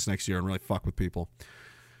operations next year and really fuck with people.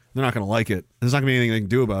 They're not gonna like it. There's not gonna be anything they can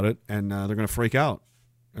do about it, and they're gonna freak out.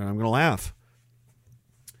 And I'm gonna laugh.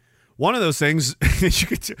 One of those things,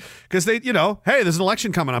 because they, hey, there's an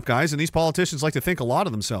election coming up, guys, and these politicians like to think a lot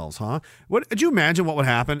of themselves, huh? Could you imagine what would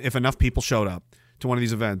happen if enough people showed up to one of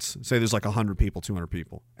these events? Say there's like 100 people, 200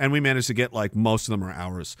 people, and we managed to get like most of them are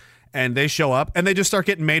ours. And they show up, and they just start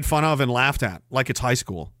getting made fun of and laughed at like it's high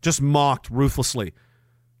school. Just mocked ruthlessly.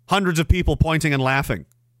 Hundreds of people pointing and laughing,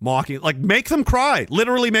 mocking. Like, make them cry.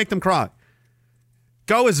 Literally make them cry.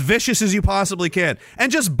 Go as vicious as you possibly can.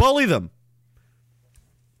 And just bully them.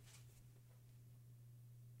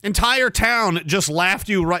 Entire town just laughed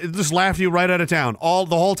you right out of town.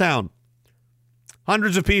 The whole town.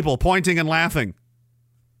 Hundreds of people pointing and laughing.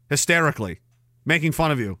 Hysterically. Making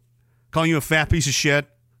fun of you. Calling you a fat piece of shit.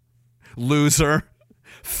 Loser.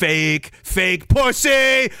 Fake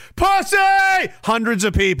pussy. Hundreds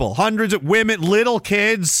of people. Hundreds of women. Little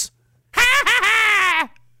kids.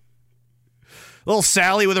 Little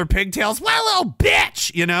Sally with her pigtails. What a little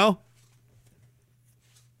bitch,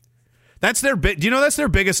 That's their do you know that's their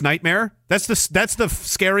biggest nightmare? That's the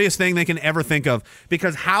scariest thing they can ever think of,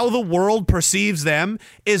 because how the world perceives them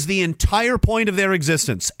is the entire point of their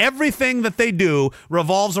existence. Everything that they do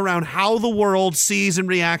revolves around how the world sees and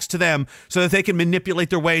reacts to them so that they can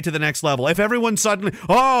manipulate their way to the next level. If everyone suddenly,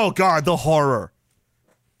 oh God, the horror.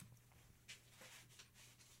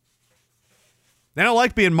 They don't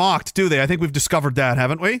like being mocked, do they? I think we've discovered that,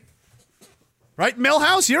 haven't we? Right,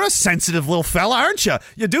 Millhouse? You're a sensitive little fella, aren't you?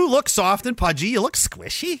 You do look soft and pudgy. You look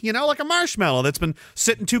squishy, like a marshmallow that's been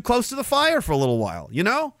sitting too close to the fire for a little while,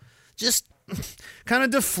 Just kind of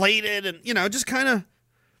deflated and, just kind of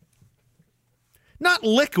not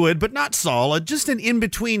liquid, but not solid. Just an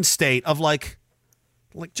in-between state of like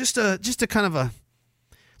just a kind of a,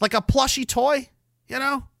 like a plushy toy,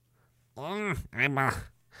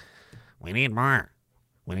 We need more.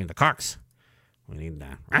 We need the cooks. We need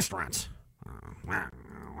the restaurants.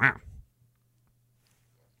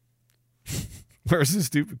 Where's this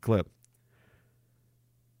stupid clip?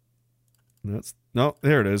 No,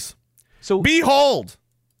 there it is. So behold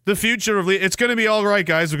the future of it's going to be all right,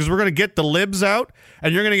 guys, because we're going to get the libs out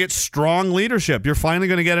and you're going to get strong leadership. You're finally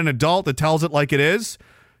going to get an adult that tells it like it is,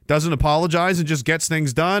 doesn't apologize, and just gets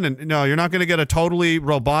things done. And no, you're not going to get a totally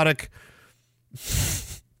robotic.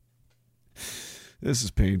 This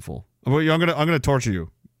is painful. I'm going to torture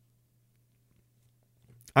you.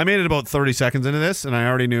 I made it about 30 seconds into this, and I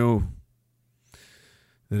already knew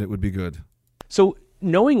that it would be good. So,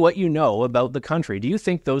 knowing what you know about the country, do you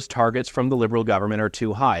think those targets from the Liberal government are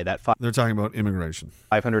too high? They're talking about immigration.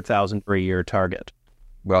 500,000 per year target.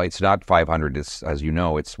 Well, it's not 500. As you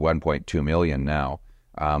know, it's 1.2 million now.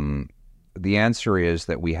 The answer is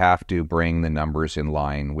that we have to bring the numbers in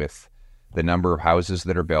line with the number of houses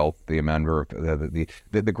that are built, the amount of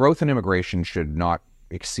the growth in immigration should not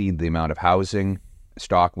exceed the amount of housing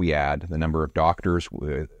stock we add, the number of doctors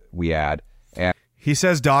we add. And he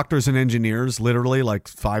says doctors and engineers literally like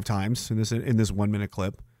 5 times in this 1 minute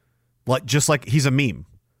clip, just like he's a meme.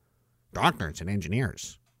 Doctors and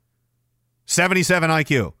engineers. 77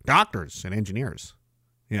 IQ. Doctors and engineers.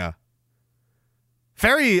 Yeah.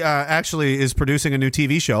 Ferry actually is producing a new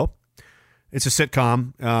TV show. It's a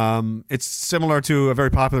sitcom. It's similar to a very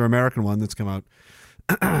popular American one that's come out.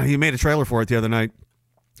 He made a trailer for it the other night,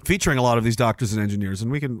 featuring a lot of these doctors and engineers,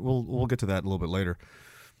 and we'll get to that a little bit later.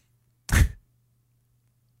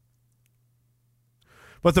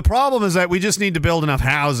 But the problem is that we just need to build enough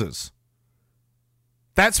houses.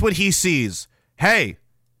 That's what he sees. Hey,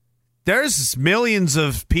 there's millions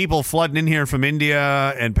of people flooding in here from India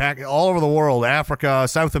and all over the world, Africa,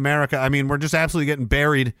 South America. I mean, we're just absolutely getting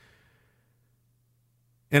buried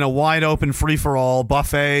in a wide open free-for-all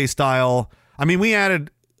buffet style. I mean, we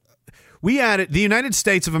added the United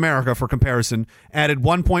States of America, for comparison, added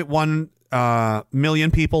 1.1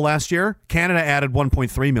 million people last year. Canada added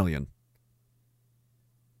 1.3 million.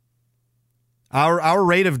 Our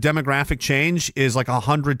rate of demographic change is like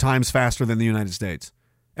 100 times faster than the United States.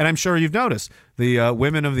 And I'm sure you've noticed. The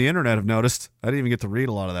women of the internet have noticed. I didn't even get to read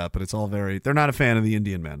a lot of that, but it's all they're not a fan of the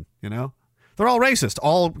Indian men, They're all racist.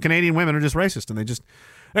 All Canadian women are just racist, and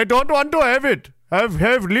they don't want to have it.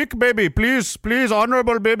 Have lick, baby, please,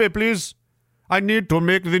 honorable baby, please. I need to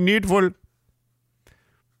make the needful.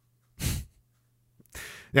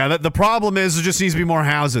 Yeah, the problem is there just needs to be more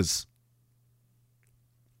houses.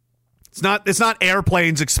 It's not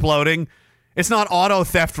airplanes exploding. It's not auto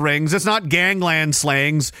theft rings. It's not gangland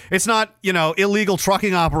slayings. It's not, illegal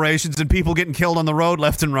trucking operations and people getting killed on the road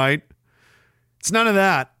left and right. It's none of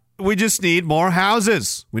that. We just need more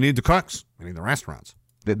houses. We need the cooks. We need the restaurants.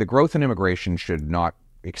 The growth in immigration should not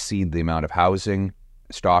exceed the amount of housing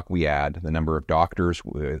stock we add, the number of doctors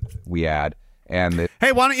we add, and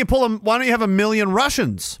hey, why don't you have 1 million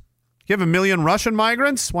Russians? You have 1 million Russian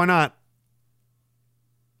migrants? Why not?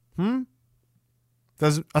 I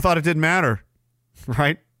thought it didn't matter,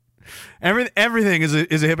 right? Everything is a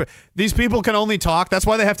hypocrite. These people can only talk. That's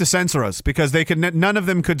why they have to censor us, because none of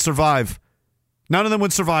them could survive. None of them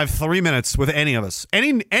would survive 3 minutes with any of us.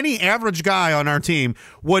 Any average guy on our team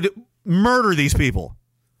would murder these people.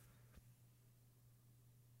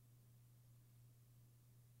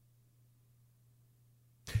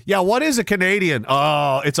 Yeah, what is a Canadian?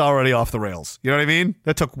 Oh, it's already off the rails. You know what I mean?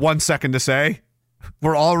 That took 1 second to say.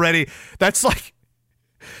 We're already... That's like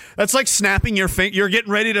snapping your finger. You're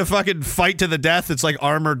getting ready to fucking fight to the death. It's like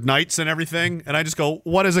armored knights and everything. And I just go,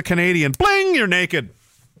 what is a Canadian? Bling! You're naked.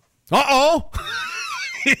 Uh-oh!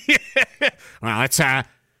 Well, it's a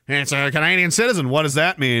Canadian citizen. What does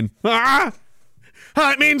that mean?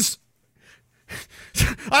 It means...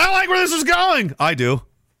 I don't like where this is going. I do.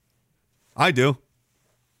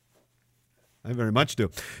 I very much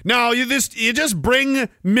do. No, you just bring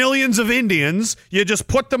millions of Indians, you just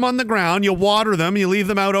put them on the ground, you water them, you leave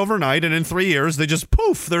them out overnight, and in 3 years, they just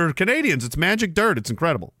poof, they're Canadians. It's magic dirt. It's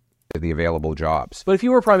incredible. The available jobs. But if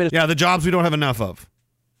you were Prime Minister... Yeah, the jobs we don't have enough of.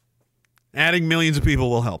 Adding millions of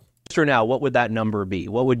people will help. Now, what would that number be?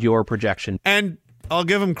 What would your projection? And I'll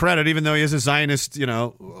give him credit, even though he is a Zionist,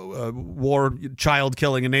 war,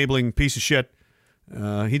 child-killing, enabling piece of shit.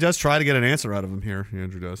 He does try to get an answer out of him here.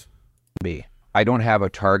 Andrew does. Be. I don't have a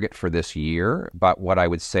target for this year, but what I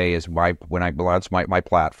would say is when I launch my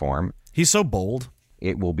platform, he's so bold.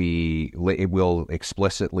 It will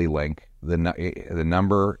explicitly link the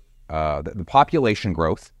number, the population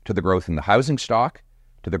growth to the growth in the housing stock,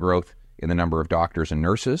 to the growth in the number of doctors and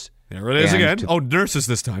nurses. There it is again. Oh, nurses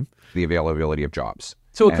this time. The availability of jobs.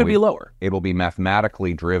 So it could be lower. It'll be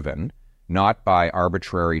mathematically driven, not by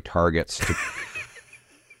arbitrary targets to.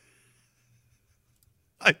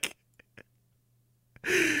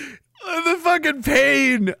 The fucking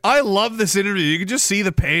pain. I love this interview. You can just see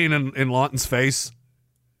the pain in Lawton's face.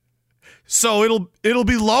 So it'll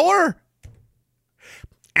be lower?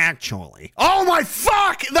 Actually. Oh my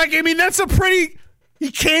fuck! That's a pretty... He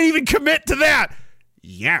can't even commit to that.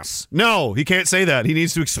 Yes. No, he can't say that. He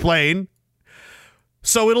needs to explain.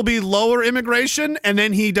 So it'll be lower immigration, and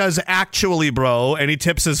then he does actually, bro, and he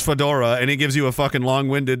tips his fedora, and he gives you a fucking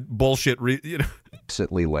long-winded bullshit...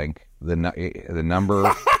 Explicitly link the number,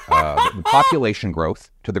 the population growth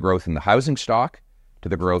to the growth in the housing stock, to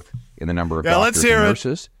the growth in the number of doctors and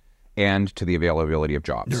nurses, and to the availability of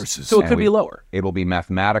jobs. Nurses. So it could be lower. It'll be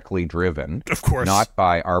mathematically driven, of course, not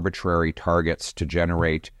by arbitrary targets to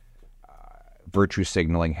generate virtue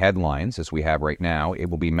signaling headlines as we have right now. It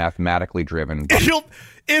will be mathematically driven.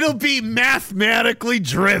 It'll be mathematically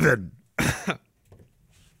driven.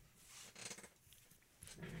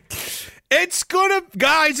 It's gonna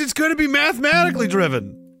be mathematically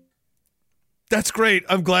driven. That's great.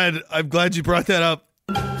 I'm glad you brought that up.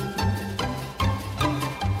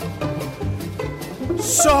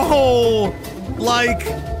 So, like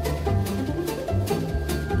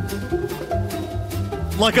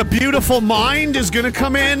a beautiful mind is gonna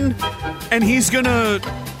come in, and he's gonna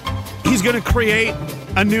create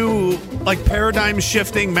a new, like, paradigm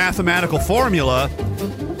shifting mathematical formula.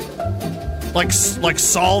 Like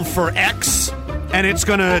solve for X, and it's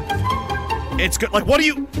gonna like, what do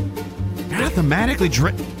you mathematically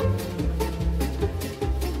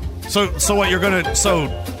so what you're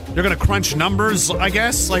gonna crunch numbers, I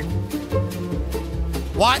guess? Like,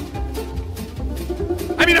 what?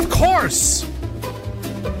 I mean, of course.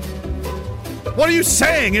 What are you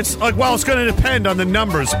saying? It's like, well, it's gonna depend on the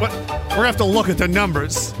numbers, but we're gonna have to look at the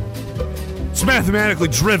numbers. It's mathematically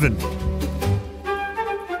driven.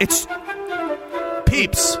 It's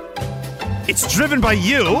peeps. It's driven by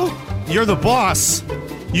you. You're the boss.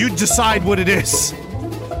 You decide what it is.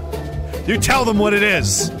 You tell them what it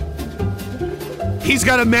is. He's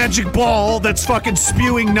got a magic ball that's fucking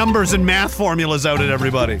spewing numbers and math formulas out at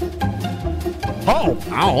everybody. Oh,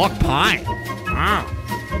 look, pi.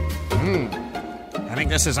 I think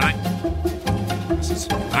this is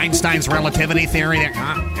Einstein's relativity theory.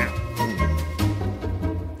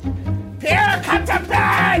 come to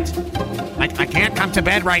bed! I can't come to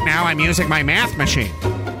bed right now. I'm using my math machine.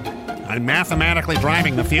 I'm mathematically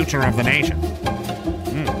driving the future of the nation.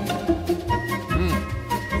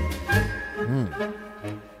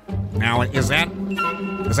 Now, is that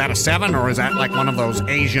a 7 or is that like one of those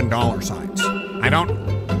Asian dollar signs? We're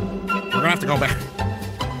gonna have to go back.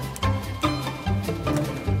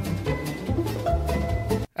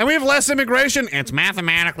 And we have less immigration. It's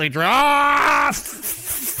mathematically fuck!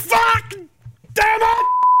 Damn it!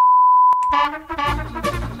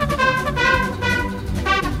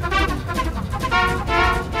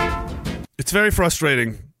 It's very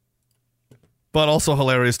frustrating, but also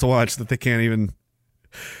hilarious to watch that they can't even...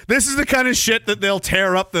 This is the kind of shit that they'll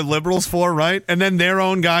tear up the liberals for, right? And then their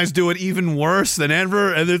own guys do it even worse than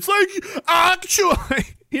ever. And it's like,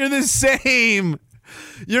 actually, you're the same.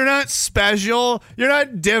 You're not special. You're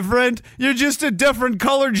not different. You're just a different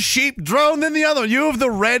colored sheep drone than the other. You have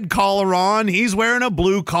the red collar on. He's wearing a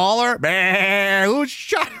blue collar.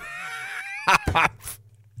 Shut up.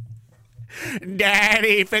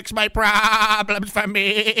 Daddy, fix my problems for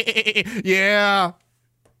me. Yeah.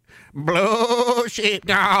 Blue sheep,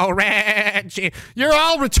 no red sheep. You're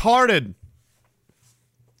all retarded.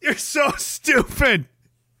 You're so stupid.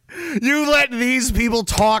 You let these people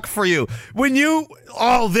talk for you. When you,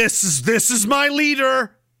 this is my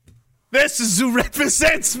leader. This is who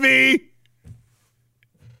represents me.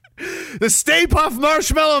 The Stay Puft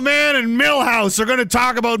Marshmallow Man and Millhouse are going to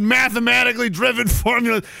talk about mathematically driven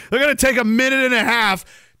formulas. They're going to take a minute and a half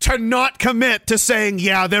to not commit to saying,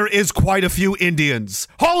 yeah, there is quite a few Indians.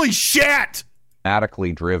 Holy shit!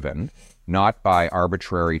 Mathematically driven, not by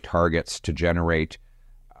arbitrary targets to generate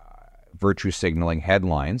virtue signaling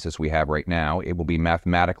headlines as we have right now. It will be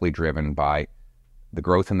mathematically driven by the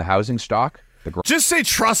growth in the housing stock. Just say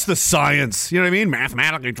trust the science. You know what I mean?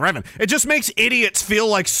 Mathematically driven. It just makes idiots feel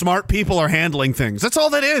like smart people are handling things. That's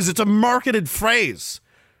all that is. It's a marketed phrase.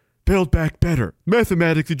 Build back better.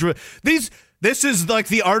 Mathematically driven. This is like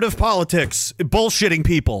the art of politics, bullshitting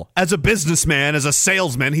people. As a businessman, as a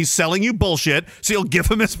salesman, he's selling you bullshit, so you'll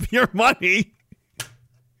give him your money.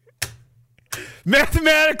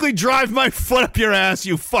 Mathematically drive my foot up your ass,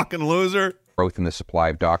 you fucking loser. Growth in the supply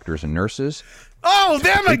of doctors and nurses. Oh,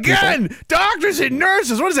 them again! Doctors and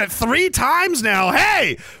nurses, what is that, 3 times now?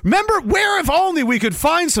 Hey, remember, where if only we could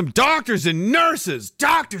find some doctors and nurses.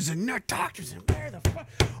 Doctors and where the fuck?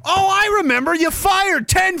 Oh, I remember, you fired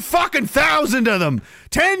 10,000 of them.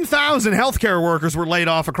 10,000 healthcare workers were laid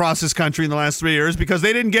off across this country in the last 3 years because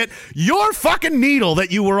they didn't get your fucking needle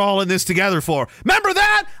that you were all in this together for. Remember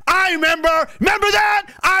that? I remember. Remember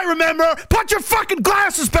that? I remember. Put your fucking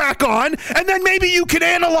glasses back on, and then maybe you can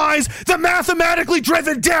analyze the mathematically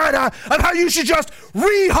driven data of how you should just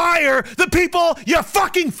rehire the people you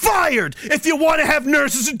fucking fired if you want to have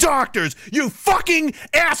nurses and doctors. You fucking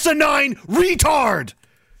asinine retard.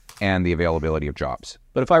 And the availability of jobs.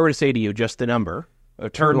 But if I were to say to you just the number,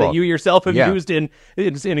 a term that you yourself have used in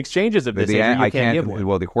exchanges of this, you can't give one.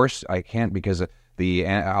 Well, of course I can't, because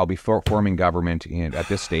I'll be forming government at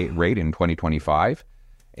this rate in 2025,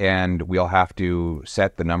 and we'll have to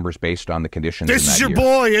set the numbers based on the conditions. This is your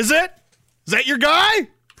boy, is it? Is that your guy?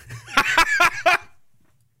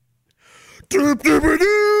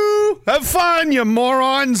 Have fun, you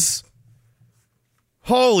morons.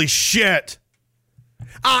 Holy shit.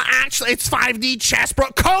 Actually, it's 5D chess, bro.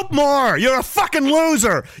 Cope more. You're a fucking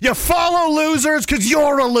loser. You follow losers because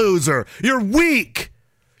you're a loser. You're weak.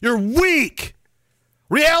 You're weak.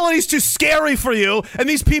 Reality's too scary for you, and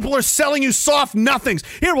these people are selling you soft nothings.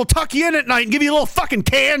 Here, we'll tuck you in at night and give you a little fucking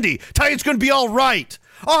candy. Tell you it's going to be all right.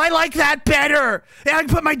 Oh, I like that better. Yeah, I can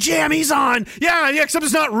put my jammies on. Yeah, except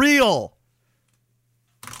it's not real.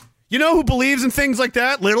 You know who believes in things like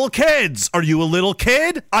that? Little kids. Are you a little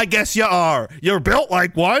kid? I guess you are. You're built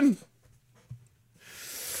like one.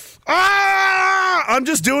 I'm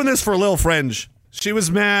just doing this for a little fringe. She was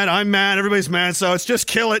mad. I'm mad. Everybody's mad. So it's just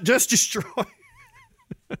kill it. Just destroy.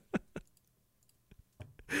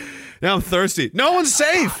 Now I'm thirsty. No one's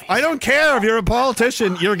safe. I don't care if you're a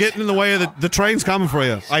politician. You're getting in the way of the train's coming for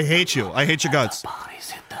you. I hate you. I hate your guts.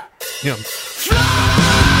 Yeah.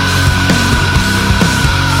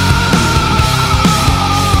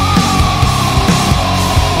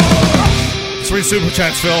 3 super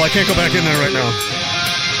chats, Phil. I can't go back in there right now.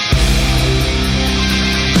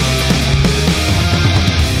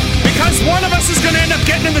 Because one of us is going to end up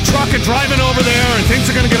getting in the truck and driving over there, and things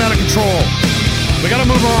are going to get out of control. We got to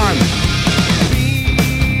move on.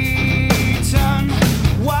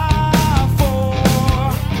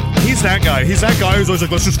 He's that guy. He's that guy who's always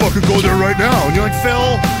like, let's just fucking go there right now. And you're like,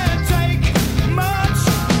 Phil,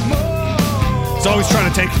 He's always trying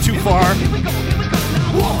to take it too far.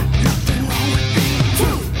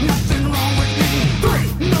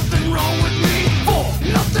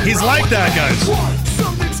 He's like that, guys.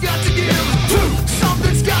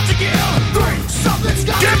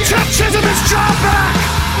 Get Chuck Chisholm's job back!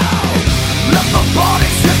 Let the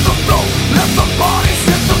bodies hit the floor. Let the bodies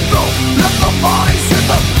hit the floor. Let the bodies hit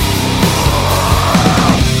the floor.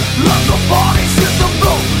 Let the bodies hit the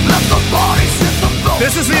floor. Let the bodies hit the floor.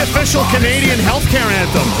 This is the official Canadian healthcare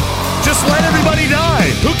anthem. Just let everybody die.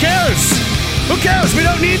 Who cares? Who cares? We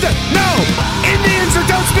don't need to. No! Indians who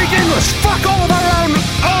don't speak English. Fuck all of our own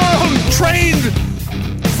trained.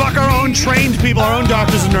 Fuck our own trained people, our own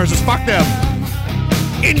doctors and nurses. Fuck them.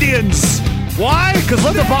 Indians. Why? Because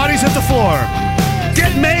let the bodies hit the floor.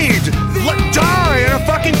 Get made. Die in a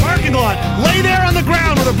fucking parking lot. Lay there on the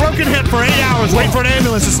ground with a broken hip for 8 hours. Wait for an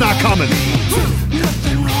ambulance. It's not coming.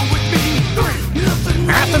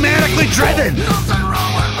 Mathematically driven.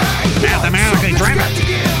 Mathematically driven.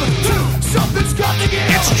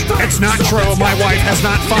 It's not true. My wife has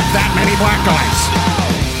not fucked that many black guys.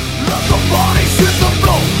 Let the bodies hit the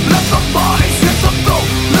floor. Let the bodies hit the floor.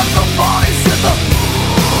 Let the bodies hit the floor.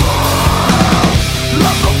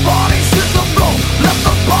 Let the bodies hit the floor. Let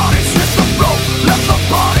the bodies hit the floor. Let the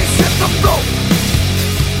bodies hit the floor.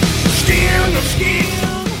 Skin to skin.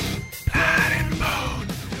 Blood and bone.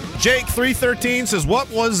 Jake 313 says, "What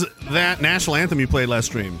was that national anthem you played last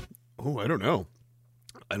stream?" Oh, I don't know.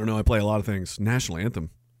 I play a lot of things. National anthem.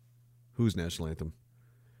 Whose national anthem?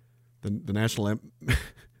 The national anthem.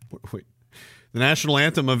 Wait. The national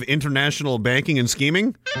anthem of international banking and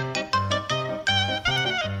scheming?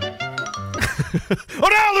 Oh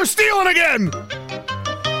no, they're stealing again!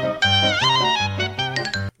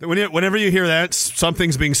 Whenever you hear that,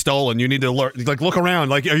 something's being stolen. You need to look around.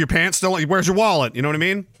 Like, are your pants stolen? Where's your wallet? You know what I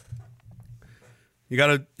mean? You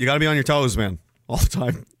gotta be on your toes, man, all the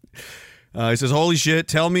time. He says, "Holy shit!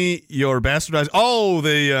 Tell me your bastardized." Oh,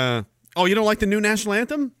 you don't like the new national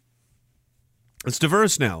anthem? It's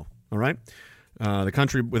diverse now. All right. The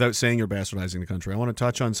country, without saying you're bastardizing the country. I want to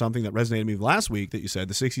touch on something that resonated with me last week that you said.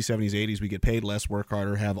 The 60s, 70s, 80s, we get paid less, work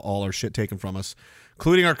harder, have all our shit taken from us,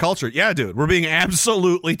 including our culture. Yeah, dude, we're being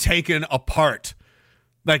absolutely taken apart.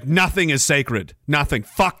 Like, nothing is sacred. Nothing.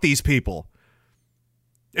 Fuck these people.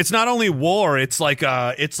 It's not only war. It's like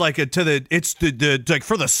for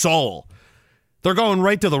the soul. They're going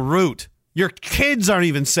right to the root. Your kids aren't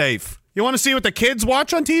even safe. You want to see what the kids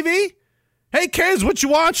watch on TV? Hey, kids, what you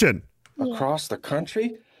watching? Across the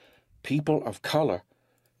country, people of color,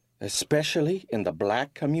 especially in the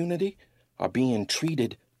black community, are being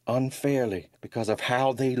treated unfairly because of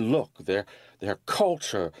how they look, their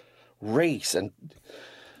culture, race, and...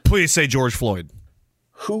 Please say George Floyd.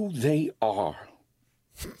 Who they are.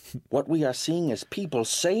 What we are seeing is people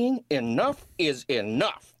saying enough is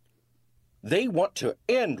enough. They want to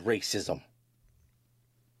end racism.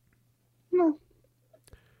 No.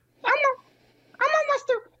 Elmo must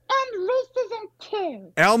end racism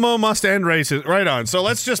too. Elmo must end racism. Right on. So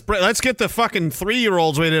let's get the fucking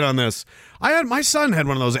 3-year-olds weighed in on this. My son had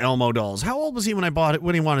one of those Elmo dolls. How old was he when I bought it?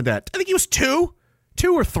 When he wanted that? I think he was 2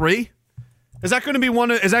 or 3. Is that going to be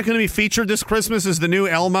Is that going to be featured this Christmas as the new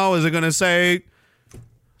Elmo? Is it going to say,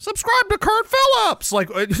 "Subscribe to Kurt Phillips"? Like,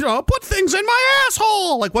 put things in my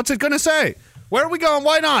asshole. Like, what's it going to say? Where are we going?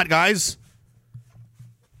 Why not, guys?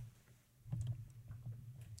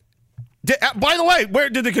 By the way, where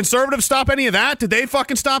did the conservatives stop any of that? Did they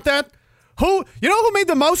fucking stop that? Who made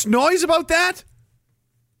the most noise about that?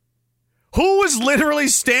 Who was literally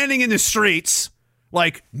standing in the streets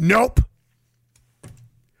like, nope?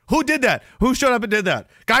 Who did that? Who showed up and did that?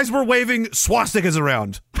 Guys were waving swastikas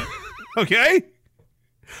around. Okay?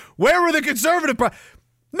 Where were the conservative...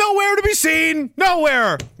 Nowhere to be seen.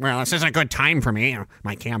 Nowhere. Well, this isn't a good time for me,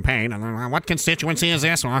 my campaign. What constituency is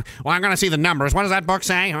this? Well, I'm going to see the numbers. What does that book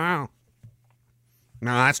say? Oh.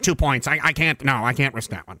 No, that's 2 points. I can't risk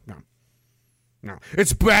that one. No.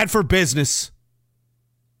 It's bad for business.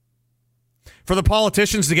 For the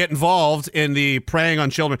politicians to get involved in the preying on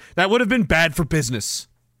children, that would have been bad for business.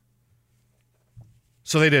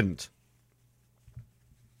 So they didn't.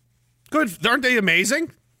 Good. Aren't they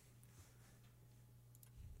amazing?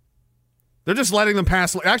 They're just letting them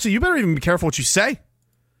pass. Actually, you better even be careful what you say.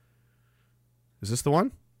 Is this the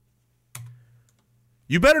one?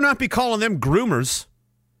 You better not be calling them groomers,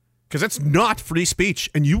 because that's not free speech,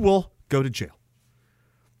 and you will go to jail.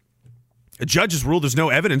 A judge has ruled there's no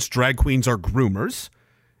evidence drag queens are groomers,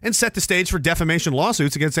 and set the stage for defamation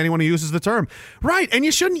lawsuits against anyone who uses the term. Right, and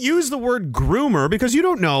you shouldn't use the word groomer because you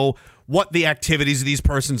don't know what the activities of these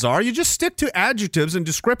persons are. You just stick to adjectives and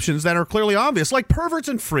descriptions that are clearly obvious, like perverts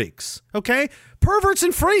and freaks, okay? Perverts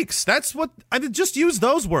and freaks. That's what, I just use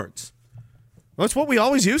those words. That's what we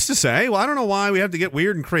always used to say. Well, I don't know why we have to get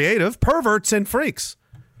weird and creative. Perverts and freaks.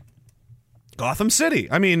 Gotham City.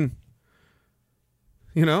 I mean,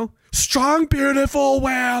 you know, strong, beautiful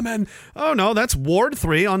women. Oh, no, that's Ward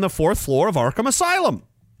 3 on the 4th floor of Arkham Asylum.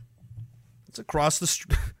 It's across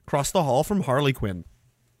the hall from Harley Quinn.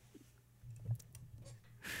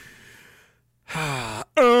 How's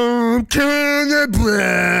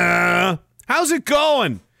it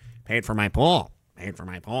going? Paid for my pool.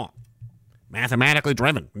 Mathematically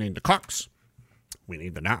driven. We need the cooks. We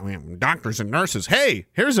need the doctors and nurses. Hey,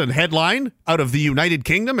 here's a headline out of the United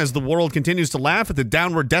Kingdom as the world continues to laugh at the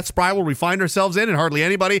downward death spiral we find ourselves in, and hardly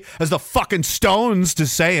anybody has the fucking stones to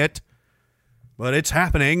say it. But it's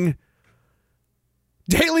happening.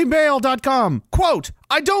 DailyMail.com. Quote,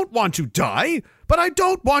 I don't want to die, but I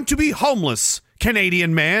don't want to be homeless.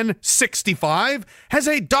 Canadian man, 65, has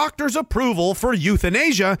a doctor's approval for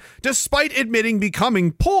euthanasia, despite admitting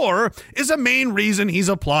becoming poor is a main reason he's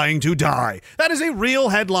applying to die. That is a real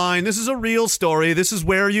headline. This is a real story. This is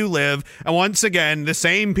where you live. And once again, the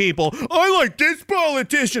same people. I like this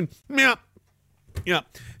politician. Yeah.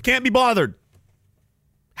 Can't be bothered.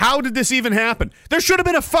 How did this even happen? There should have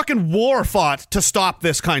been a fucking war fought to stop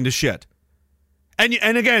this kind of shit.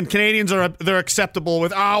 And again, Canadians they're acceptable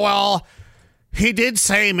with, oh, well, he did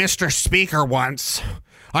say Mr. Speaker once.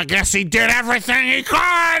 I guess he did everything he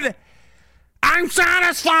could. I'm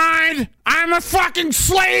satisfied. I'm a fucking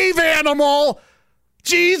slave animal.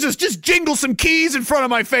 Jesus, just jingle some keys in front of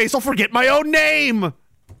my face. I'll forget my own name.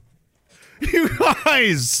 You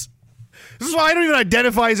guys. This is why I don't even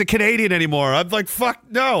identify as a Canadian anymore. I'm like, fuck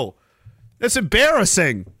no. That's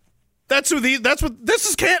embarrassing. Are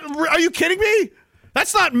you kidding me?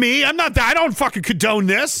 That's not me. I don't fucking condone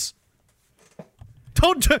this.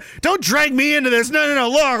 Don't drag me into this. No.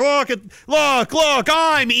 Look.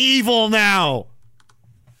 I'm evil now.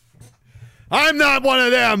 I'm not one of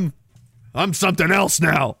them. I'm something else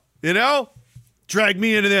now. You know? Drag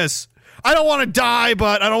me into this. I don't want to die,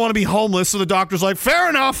 but I don't want to be homeless. So the doctor's like, fair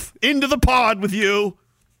enough. Into the pod with you.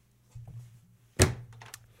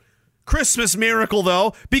 Christmas miracle,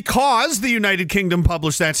 though, because the United Kingdom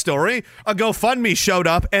published that story, a GoFundMe showed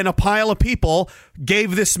up and a pile of people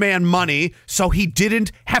gave this man money so he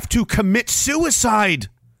didn't have to commit suicide.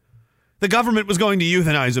 The government was going to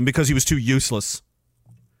euthanize him because he was too useless.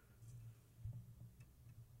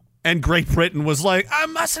 And Great Britain was like,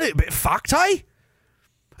 that's a little bit fucked, eh?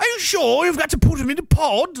 Are you sure you've got to put him in a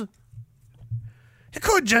pod? You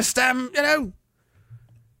could just,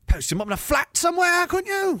 post him up in a flat somewhere, couldn't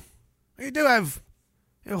you? You do have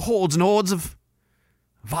hordes and hordes of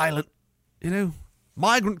violent,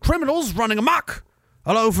 migrant criminals running amok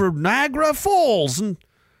all over Niagara Falls, and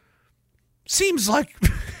seems like...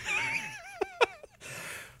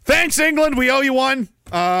 Thanks, England. We owe you one.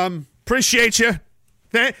 Appreciate you.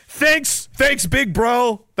 Thanks, big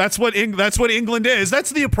bro. That's what England is.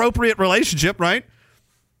 That's the appropriate relationship, right?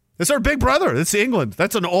 It's our big brother. It's England.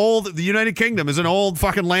 The United Kingdom is an old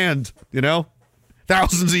fucking land,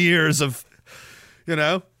 Thousands of years of,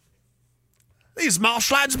 these marsh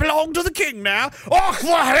lands belong to the king now. Oh,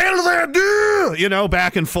 the hell they do!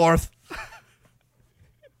 Back and forth.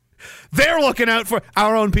 They're looking out for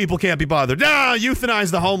our own people. Can't be bothered. No,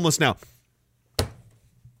 euthanize the homeless now.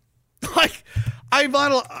 Like, I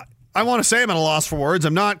want to say I'm at a loss for words.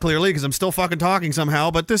 I'm not, clearly, because I'm still fucking talking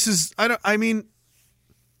somehow. But this is,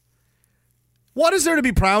 what is there to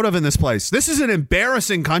be proud of in this place? This is an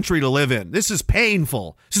embarrassing country to live in. This is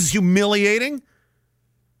painful. This is humiliating.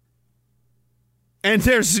 And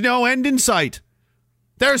there's no end in sight.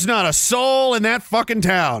 There's not a soul in that fucking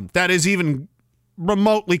town that is even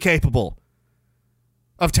remotely capable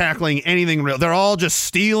of tackling anything real. They're all just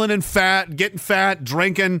stealing and getting fat,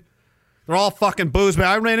 drinking. They're all fucking booze. But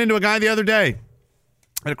I ran into a guy the other day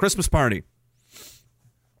at a Christmas party.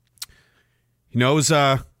 He knows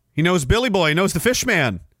Billy Boy. He knows the Fish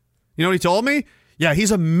Man. You know what he told me? Yeah,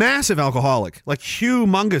 he's a massive alcoholic. Like,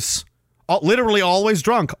 humongous. Literally always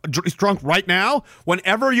drunk. He's drunk right now.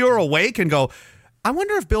 Whenever you're awake and go, I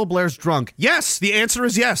wonder if Bill Blair's drunk. Yes, the answer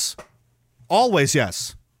is yes. Always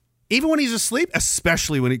yes. Even when he's asleep,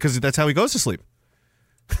 especially because that's how he goes to sleep.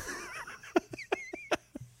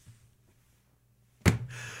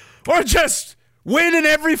 We're just winning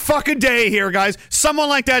every fucking day here, guys. Someone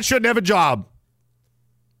like that shouldn't have a job.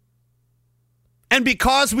 And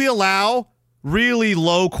because we allow really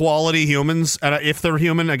low quality humans, and if they're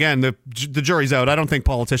human, again, the jury's out. I don't think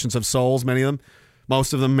politicians have souls, many of them.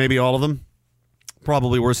 Most of them, maybe all of them.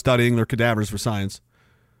 Probably worth studying their cadavers for science.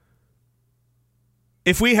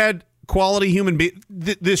 If we had quality human beings,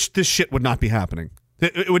 this shit would not be happening.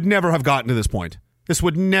 It would never have gotten to this point. This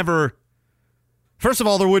would never... First of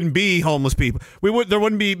all, there wouldn't be homeless people. There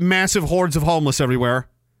wouldn't be massive hordes of homeless everywhere.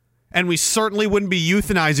 And we certainly wouldn't be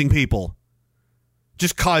euthanizing people.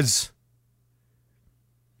 Just 'cause.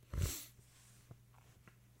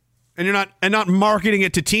 And not marketing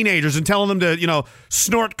it to teenagers and telling them to,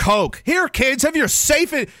 snort coke. Here, kids, have your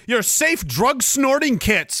safe drug snorting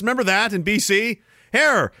kits. Remember that in BC?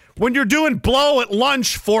 Here, when you're doing blow at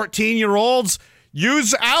lunch, 14-year-olds,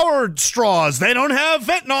 use our straws. They don't have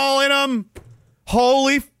fentanyl in them.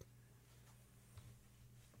 Holy...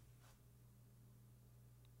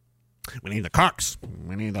 We need the cocks.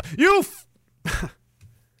 We need the...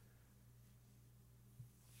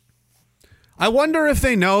 I wonder if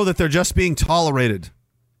they know that they're just being tolerated.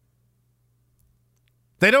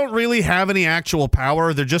 They don't really have any actual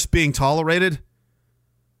power. They're just being tolerated.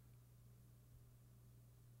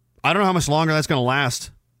 I don't know how much longer that's going to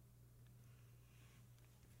last.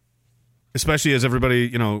 Especially as everybody,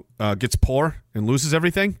 gets poor and loses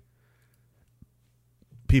everything.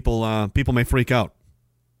 People may freak out.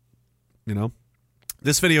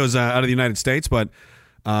 This video is out of the United States, but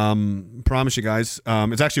promise you guys,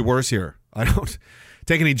 it's actually worse here. I don't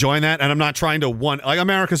take any joy in that, and I'm not trying to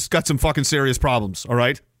America's got some fucking serious problems, all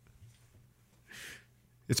right?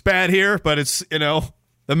 It's bad here, but it's, the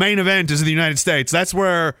main event is in the United States. That's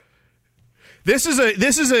where this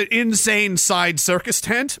is an insane side circus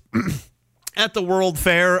tent at the World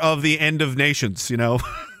Fair of the End of Nations,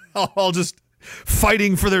 all just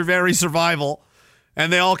fighting for their very survival.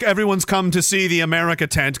 And everyone's come to see the America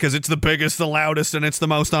tent because it's the biggest, the loudest, and it's the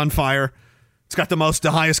most on fire. It's got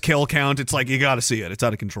the highest kill count. It's like, you got to see it. It's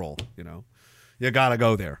out of control, You got to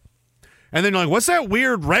go there. And then you're like, what's that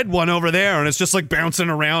weird red one over there? And it's just like bouncing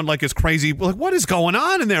around like it's crazy. Like, what is going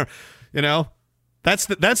on in there? That's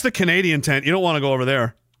the Canadian tent. You don't want to go over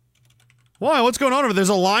there. Why? What's going on over there? There's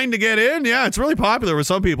a line to get in? Yeah, it's really popular with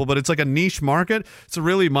some people, but it's like a niche market. It's a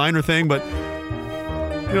really minor thing, but,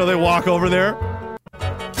 they walk over there.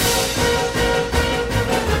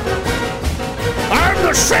 I'm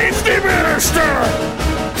the safety minister!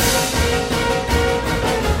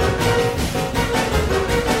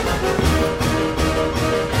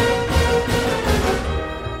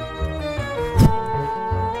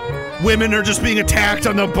 Women are just being attacked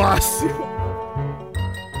on the bus.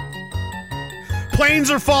 Planes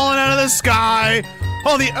are falling out of the sky.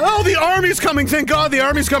 Oh, the army's coming. Thank God the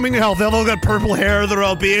army's coming to help. They've all got purple hair. They're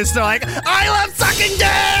obese. They're like, I love sucking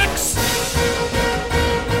dicks!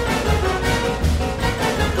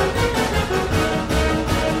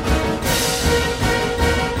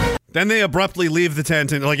 Then they abruptly leave the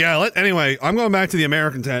tent and they're like, anyway, I'm going back to the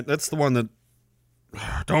American tent. That's the one that...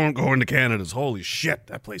 Don't go into Canada's. Holy shit,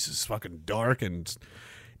 that place is fucking dark and...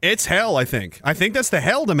 It's hell, I think. I think that's the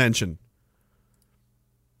hell dimension.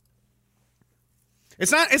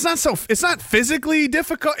 It's not physically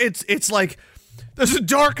difficult. It's like there's a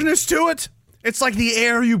darkness to it. It's like the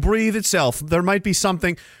air you breathe itself. There might be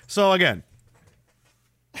something. So again,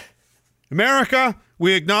 America,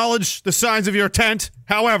 we acknowledge the size of your tent.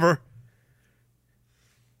 However,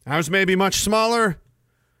 ours may be much smaller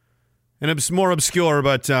and it's more obscure,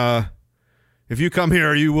 but if you come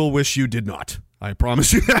here, you will wish you did not. I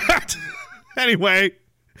promise you that. Anyway,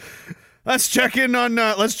 let's check in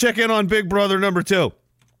on Big Brother number 2.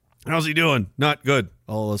 How's he doing? Not good.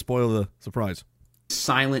 I'll spoil the surprise.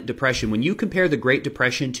 Silent depression. When you compare the Great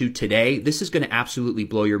Depression to today, this is going to absolutely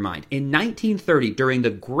blow your mind. In 1930, during the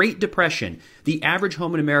Great Depression, the average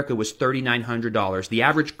home in America was $3,900. The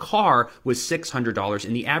average car was $600,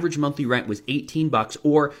 and the average monthly rent was $18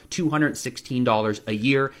 or $216 a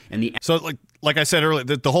year. And so like I said earlier,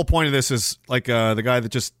 the whole point of this is like the guy that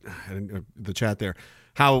just the chat there,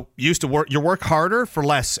 how you used to work harder for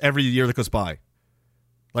less every year that goes by.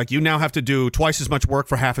 Like, you now have to do twice as much work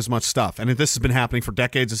for half as much stuff. And this has been happening for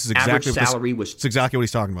decades. This is exactly it's exactly what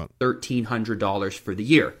he's talking about. $1,300 for the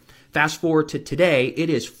year. Fast forward to today, it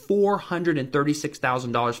is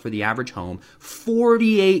 $436,000 for the average home,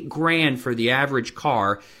 $48,000 for the average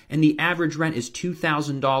car, and the average rent is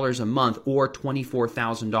 $2,000 a month or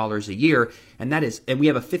 $24,000 a year. And we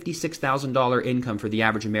have a $56,000 income for the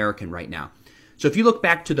average American right now. So if you look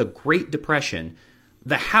back to the Great Depression,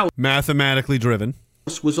 the house mathematically driven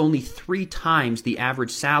was only 3 times the average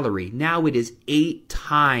salary. Now it is 8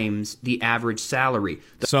 times the average salary.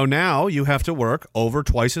 So now you have to work over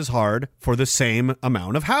twice as hard for the same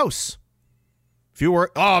amount of house. If you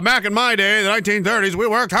work, back in my day, the 1930s, we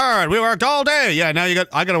worked hard. We worked all day. Yeah, now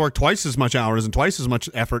I got to work twice as much hours and twice as much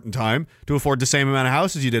effort and time to afford the same amount of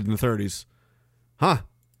houses you did in the 30s. Huh.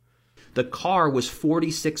 The car was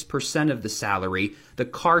 46% of the salary. The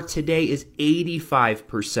car today is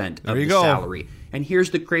 85% of the salary. And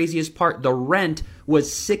here's the craziest part. The rent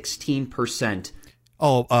was 16%.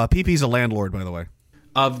 Oh, PP's a landlord, by the way.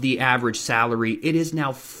 Of the average salary. It is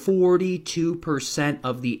now 42%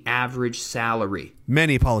 of the average salary.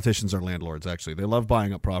 Many politicians are landlords, actually. They love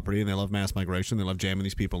buying up property, and they love mass migration. They love jamming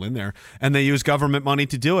these people in there. And they use government money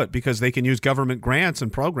to do it because they can use government grants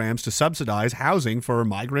and programs to subsidize housing for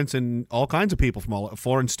migrants and all kinds of people, from all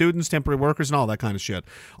foreign students, temporary workers, and all that kind of shit.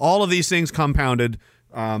 All of these things compounded.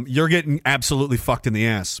 You're getting absolutely fucked in the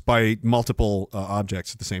ass by multiple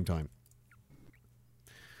objects at the same time.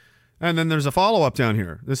 And then there's a follow-up down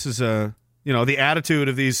here. This is, the attitude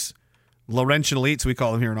of these Laurentian elites, we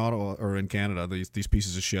call them here in Ottawa or in Canada, these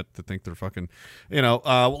pieces of shit that think they're fucking,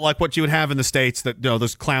 like what you would have in the States, that,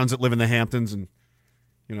 those clowns that live in the Hamptons and,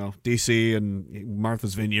 D.C. and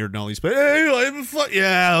Martha's Vineyard and all these,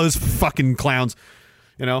 those fucking clowns,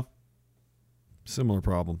 Similar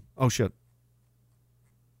problem. Oh, shit.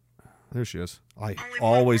 There she is. I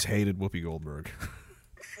always hated Whoopi Goldberg.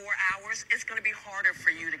 It's going to be harder for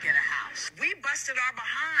you to get a house. We busted our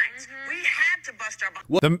behinds. We had to bust our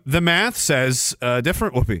behinds. The math says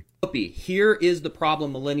different, Whoopi. Whoopi, here is the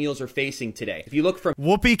problem millennials are facing today. If you look from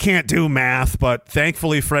Whoopi can't do math, but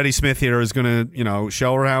thankfully Freddie Smith here is going to,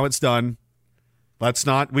 show her how it's done.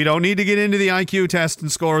 We don't need to get into the IQ test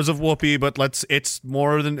and scores of Whoopi, but it's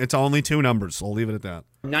only two numbers. I'll leave it at that.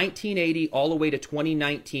 1980 all the way to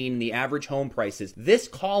 2019, the average home prices. This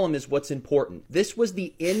column is what's important. This was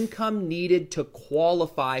the income needed to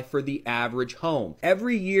qualify for the average home.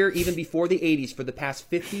 Every year, even before the 80s, for the past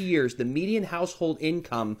 50 years, the median household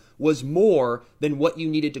income was more than what you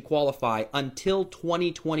needed to qualify until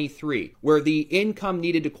 2023, where the income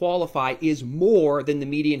needed to qualify is more than the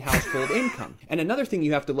median household income. And another thing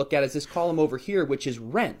you have to look at is this column over here, which is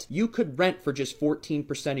rent. You could rent for just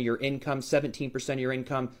 14% of your income, 17% of your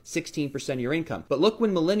income, 16% of your income. But look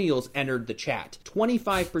when millennials entered the chat.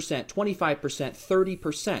 25%, 25%,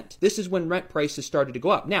 30%. This is when rent prices started to go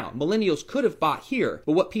up. Now, millennials could have bought here,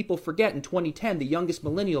 but what people forget, in 2010, the youngest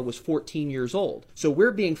millennial was 14 years old. So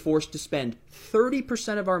we're being forced to spend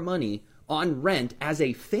 30% of our money on rent as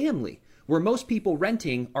a family, where most people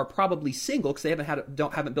renting are probably single because they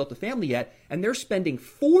haven't built a family yet, and they're spending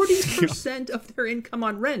 40% of their income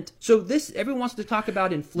on rent. So everyone wants to talk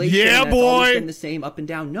about inflation. Yeah, and boy. It's been the same up and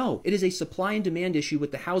down. No, it is a supply and demand issue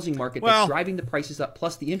with the housing market that's driving the prices up.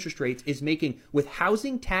 Plus, the interest rates is making, with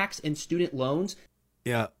housing tax and student loans.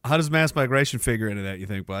 Yeah, how does mass migration figure into that, you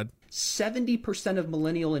think, bud? 70% of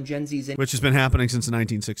millennial and Gen Z's, which has been happening since the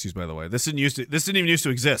 1960s, by the way. This didn't even used to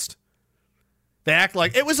exist. They act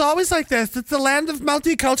like it was always like this. It's the land of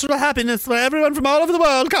multicultural happiness where everyone from all over the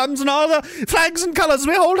world comes and all the flags and colours.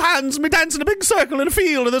 We hold hands and we dance in a big circle in a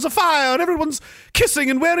field and there's a fire and everyone's kissing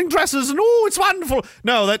and wearing dresses and it's wonderful.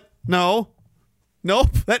 Nope,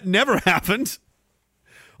 that never happened.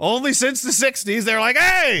 Only since the 60s they're like,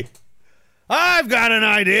 hey, I've got an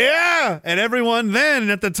idea. And everyone then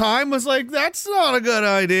at the time was like, that's not a good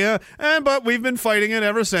idea. But we've been fighting it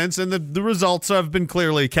ever since and the results have been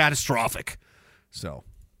clearly catastrophic. So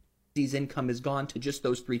income has gone to just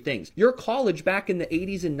those three things. Your college back in the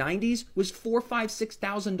 80s and 90s was $4,000, $5,000,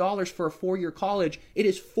 $6,000 for a 4-year college. It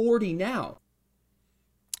is $40,000 now.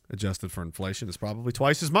 Adjusted for inflation is probably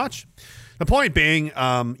twice as much. The point being,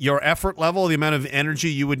 your effort level, the amount of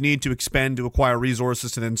energy you would need to expend to acquire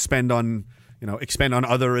resources to then expend on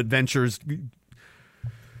other adventures,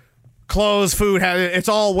 clothes, food, it's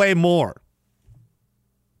all way more.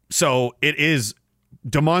 So it is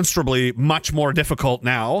demonstrably much more difficult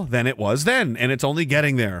now than it was then, and it's only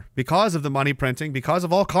getting there because of the money printing, because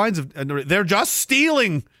of all kinds of, they're just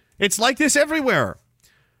stealing. It's like this everywhere.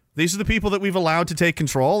 These are the people that we've allowed to take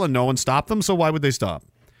control and no one stopped them, so why would they stop?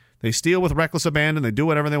 They steal with reckless abandon, they do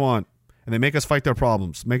whatever they want, and they make us fight their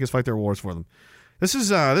problems, make us fight their wars for them. This is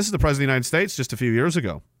the President of the United States just a few years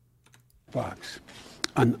ago. Fox,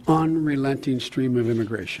 an unrelenting stream of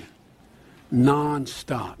immigration,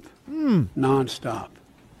 non-stop. Non-stop.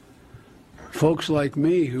 Folks like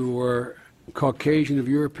me who were Caucasian of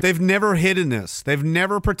Europe. They've never hidden this. They've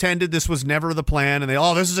never pretended this was never the plan, and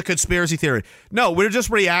this is a conspiracy theory. No, we're just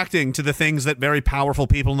reacting to the things that very powerful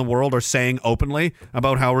people in the world are saying openly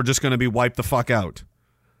about how we're just going to be wiped the fuck out.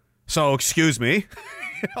 So, excuse me.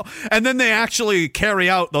 And then they actually carry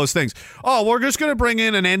out those things. We're just going to bring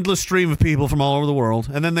in an endless stream of people from all over the world,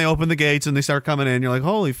 and then they open the gates and they start coming in. You're like,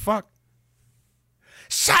 holy fuck.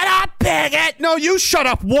 Shut up, bigot! No, you shut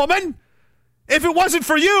up, woman! If it wasn't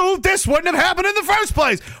for you, this wouldn't have happened in the first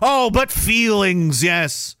place. Oh, but feelings,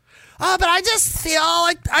 yes. Oh, but I just feel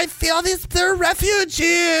like they're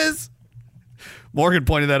refugees. Morgan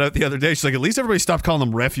pointed that out the other day. She's like, at least everybody stopped calling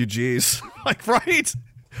them refugees. Like, right?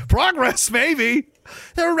 Progress, maybe.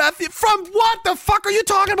 They're from what the fuck are you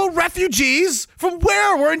talking about? Refugees? From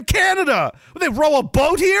where? We're in Canada. Would they row a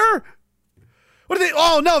boat here? What did they?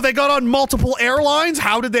 Oh no, they got on multiple airlines.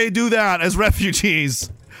 How did they do that as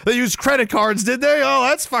refugees? They used credit cards, did they? Oh,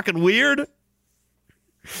 that's fucking weird.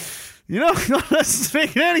 You know, that's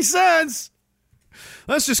making any sense.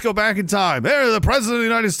 Let's just go back in time. There's the president of the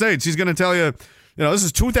United States. He's going to tell you, this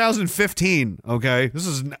is 2015. Okay, this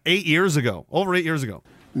is 8 years ago, over 8 years ago.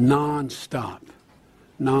 Non-stop.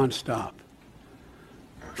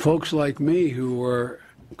 Folks like me who were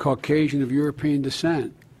Caucasian of European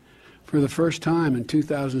descent, for the first time in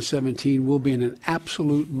 2017, will be in an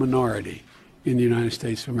absolute minority in the United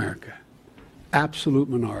States of America. Absolute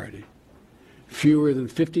minority. Fewer than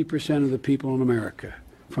 50% of the people in America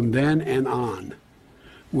from then and on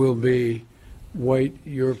will be white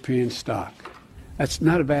European stock. That's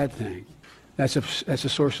not a bad thing. That's a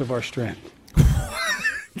source of our strength.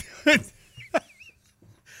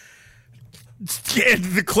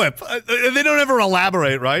 The clip. They don't ever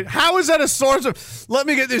elaborate, right? How is that a source of... Let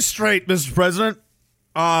me get this straight, Mr. President.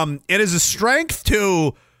 It is a strength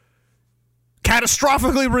to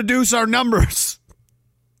catastrophically reduce our numbers.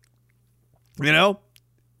 It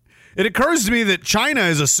occurs to me that China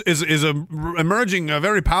is emerging a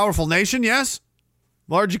very powerful nation. Yes,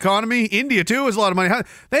 large economy. India too has a lot of money.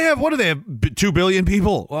 They have, what do they have? 2 billion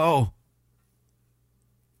people. Whoa.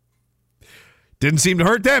 Didn't seem to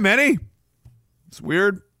hurt them any. It's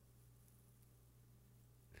weird.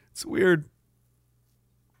 It's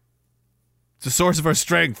a source of our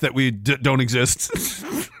strength that we don't exist.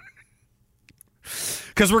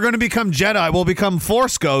 Because we're going to become Jedi. We'll become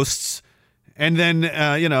Force ghosts. And then, It's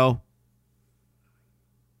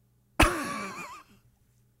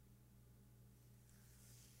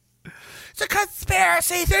a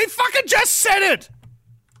conspiracy. They fucking just said it.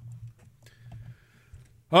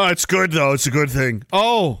 Oh, it's good, though. It's a good thing.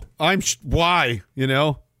 Oh, why?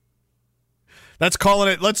 That's calling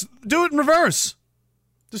it. Let's do it in reverse.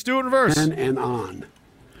 Just do it in reverse. And on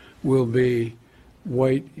will be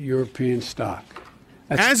white European stock.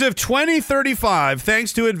 As of 2035,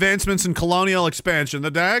 thanks to advancements in colonial expansion,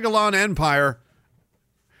 the Daguelan Empire,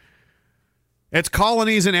 its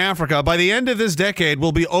colonies in Africa, by the end of this decade,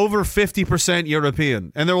 will be over 50%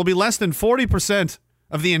 European. And there will be less than 40%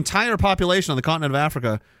 of the entire population on the continent of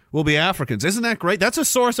Africa will be Africans. Isn't that great? That's a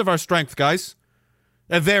source of our strength, guys.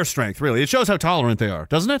 Their strength, really. It shows how tolerant they are,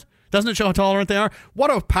 doesn't it? Doesn't it show how tolerant they are?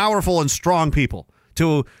 What a powerful and strong people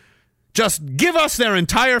to just give us their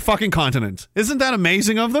entire fucking continent. Isn't that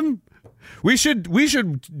amazing of them? We should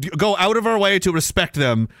go out of our way to respect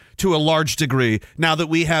them to a large degree now that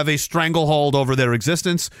we have a stranglehold over their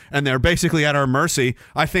existence and they're basically at our mercy.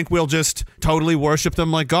 I think we'll just totally worship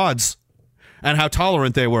them like gods and how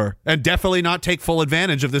tolerant they were and definitely not take full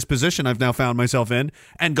advantage of this position I've now found myself in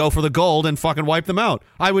and go for the gold and fucking wipe them out.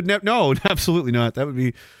 I would no, absolutely not.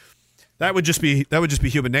 That would just be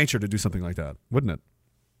human nature to do something like that, wouldn't it?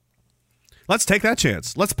 Let's take that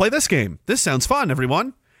chance. Let's play this game. This sounds fun,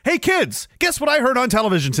 everyone. Hey, kids, guess what I heard on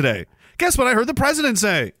television today? Guess what I heard the president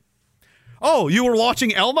say? Oh, you were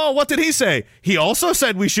watching Elmo? What did he say? He also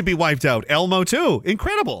said we should be wiped out. Elmo, too.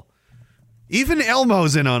 Incredible. Even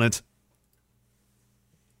Elmo's in on it.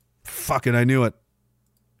 Fucking, I knew it.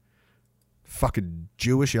 Fucking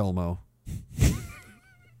Jewish Elmo.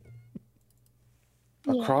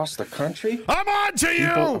 Across the country? I'm on to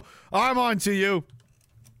you! I'm on to you.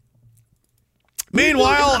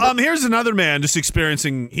 Meanwhile, here's another man just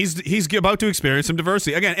experiencing, he's about to experience some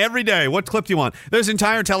diversity. Again, every day, what clip do you want? There's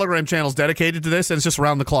entire Telegram channels dedicated to this, and it's just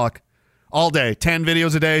around the clock. All day. 10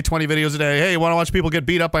 videos a day, 20 videos a day. Hey, you want to watch people get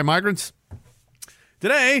beat up by migrants?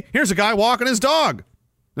 Today, here's a guy walking his dog.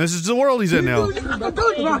 This is the world he's in now.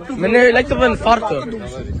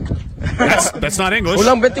 That's not English.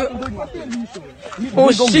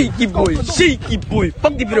 Oh, shaky boy,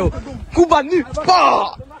 fuck the bro.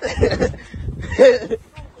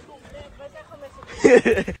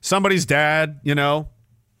 Somebody's dad, you know.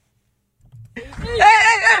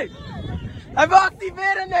 Hey! I've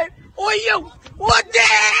activated it. Oh, you! What the?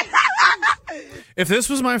 If this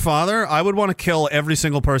was my father, I would want to kill every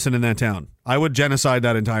single person in that town. I would genocide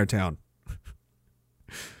that entire town.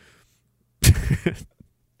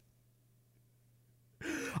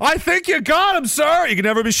 I think you got him, sir. You can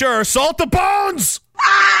never be sure. Salt the bones.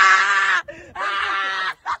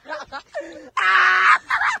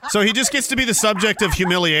 So he just gets to be the subject of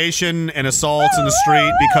humiliation and assaults in the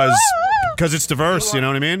street because it's diverse, you know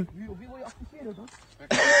what I mean?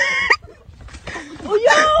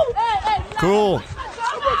 Cool.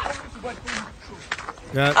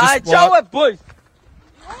 Yeah, show it, boys.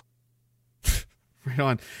 Right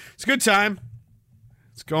on. It's a good time.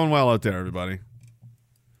 It's going well out there, everybody.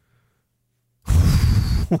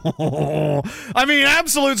 I mean,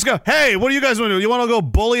 absolute scum. Hey, what do you guys want to do? You want to go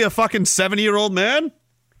bully a fucking 70-year-old man?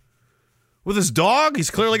 With his dog? He's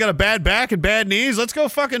clearly got a bad back and bad knees. Let's go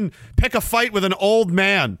fucking pick a fight with an old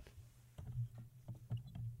man.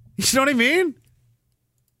 You know what I mean?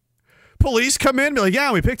 Police come in and be like,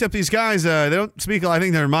 yeah, we picked up these guys. They don't speak, I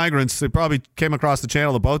think they're migrants. They probably came across the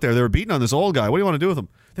channel of the boat there. They were beating on this old guy. What do you want to do with them?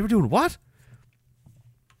 They were doing what?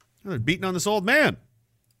 They're beating on this old man.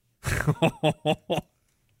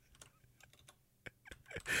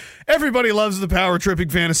 Everybody loves the power tripping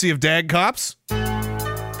fantasy of dag cops.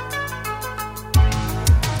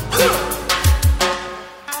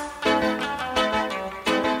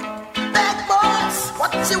 Bad boys,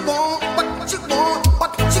 what you want, what you want,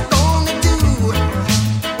 what you gonna do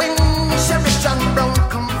when Sheriff John Brown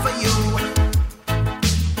come for you?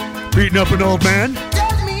 Beating up an old man?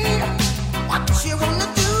 Tell me what you wanna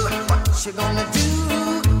do, what you gonna do.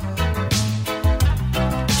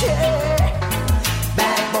 Yeah.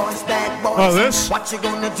 Bad boys, oh, this? What you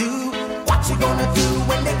gonna do, what you gonna do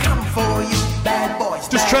when they come for you? Bad boys.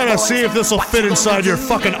 Just trying to see if this will fit inside your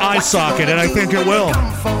fucking eye socket, and I think it will.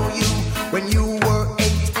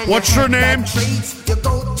 What's your name? It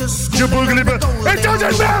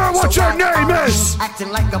doesn't matter what your name is!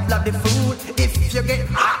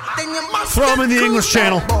 Throw him in the English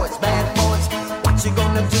channel.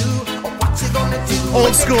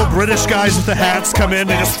 Old school British guys with the hats come in,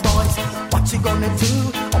 they just... What you gonna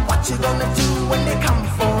do, or what you gonna do when they come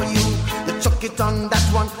for you? You chuck it on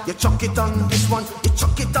that one, you chuck it on this one, you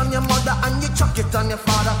chuck it on your mother and you chuck it on your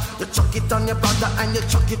father, you chuck it on your brother and you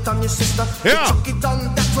chuck it on your sister, yeah. You chuck it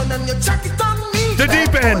on that one and you chuck it on me. The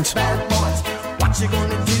deep end. Bad boys, what you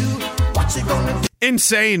gonna do, what you gonna do?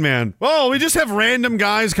 Insane, man. Oh, we just have random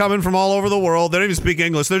guys coming from all over the world. They don't even speak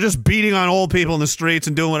English. They're just beating on old people in the streets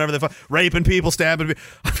and doing whatever they raping people, stabbing people.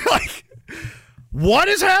 I feel like... What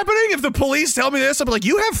is happening? If the police tell me this, I'm like,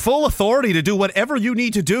 you have full authority to do whatever you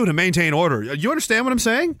need to do to maintain order. You understand what I'm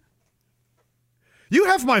saying? You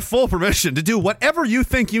have my full permission to do whatever you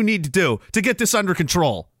think you need to do to get this under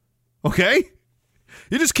control. Okay?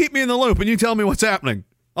 You just keep me in the loop and you tell me what's happening.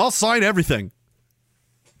 I'll sign everything.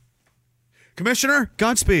 Commissioner,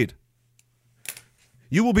 Godspeed.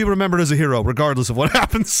 You will be remembered as a hero regardless of what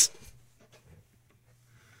happens.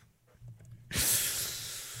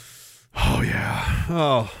 Oh, yeah.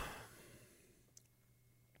 Oh.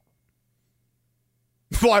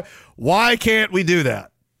 Why can't we do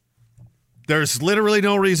that? There's literally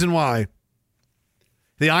no reason why.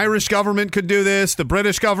 The Irish government could do this. The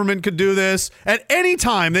British government could do this. At any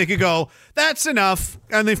time, they could go, that's enough.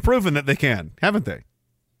 And they've proven that they can, haven't they?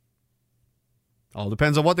 All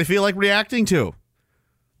depends on what they feel like reacting to.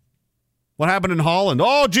 What happened in Holland?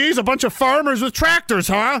 Oh, geez, a bunch of farmers with tractors,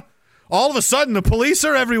 huh? All of a sudden, the police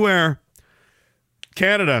are everywhere.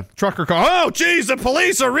 Canada, trucker car. Oh, geez, the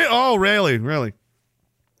police are oh, really?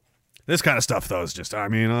 This kind of stuff, though, is just, I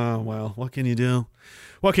mean, well, what can you do?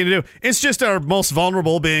 What can you do? It's just our most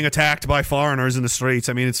vulnerable being attacked by foreigners in the streets.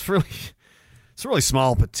 I mean, it's really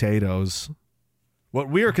small potatoes. What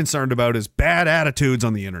we are concerned about is bad attitudes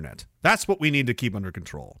on the internet. That's what we need to keep under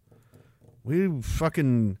control.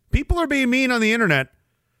 People are being mean on the internet.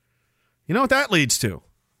 You know what that leads to?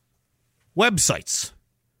 Websites.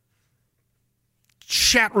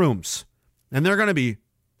 Chat rooms. And they're going to be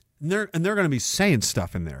saying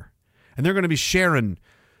stuff in there. And they're going to be sharing,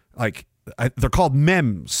 like, they're called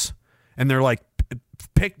memes. And they're like,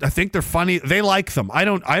 I think they're funny. They like them. I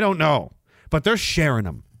don't know. But they're sharing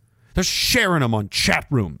them. They're sharing them on chat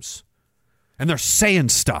rooms. And they're saying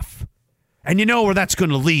stuff. And you know where that's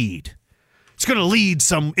going to lead. It's going to lead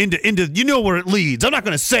into you know where it leads. I'm not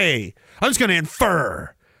going to say. I'm just going to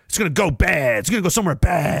infer. It's going to go bad. It's going to go somewhere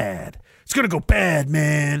bad. It's going to go bad,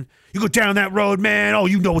 man. You go down that road, man. Oh,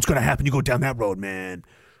 you know what's going to happen. You go down that road, man.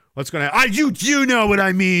 What's going to happen? You know what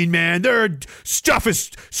I mean, man. Stuff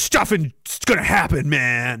is going to happen,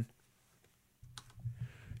 man.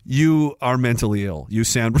 You are mentally ill. You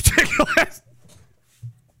sound ridiculous.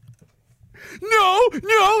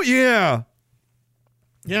 No, yeah.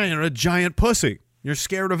 Yeah, you're a giant pussy. You're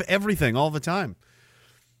scared of everything all the time.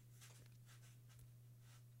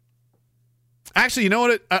 Actually, you know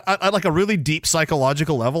what? At like a really deep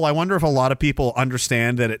psychological level, I wonder if a lot of people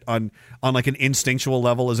understand that it on like an instinctual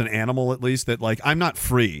level as an animal, at least, that like I'm not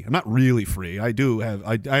free. I'm not really free. I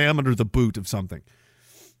am under the boot of something.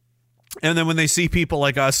 And then when they see people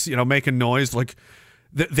like us, making noise, like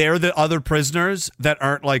they're the other prisoners that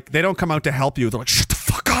aren't like, they don't come out to help you. They're like, shut the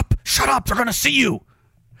fuck up. Shut up. They're going to see you.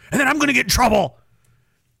 And then I'm going to get in trouble.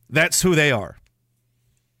 That's who they are.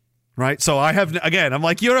 Right? So I'm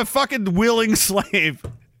like, you're a fucking willing slave.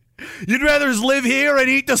 You'd rather live here and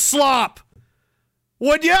eat the slop.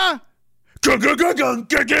 Would ya? Eat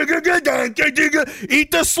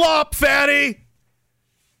the slop, fatty.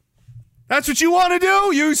 That's what you want to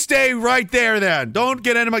do? You stay right there then. Don't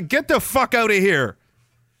get into get the fuck out of here.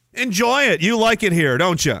 Enjoy it. You like it here,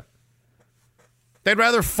 don't you? They'd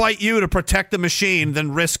rather fight you to protect the machine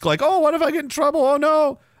than risk like, oh, what if I get in trouble? Oh,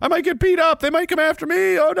 no. I might get beat up. They might come after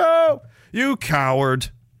me. Oh, no. You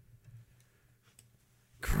coward.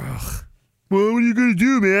 Ugh. Well, what are you going to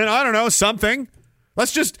do, man? I don't know. Something.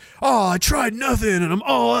 Let's just, I tried nothing and I'm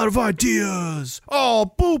all out of ideas. Oh,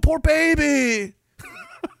 boo, poor baby.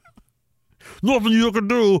 Nothing you can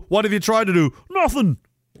do. What have you tried to do? Nothing.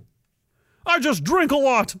 I just drink a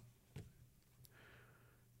lot.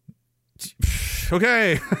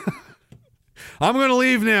 Okay. I'm going to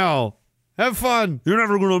leave now. Have fun. You're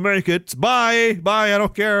never going to make it. Bye. Bye. I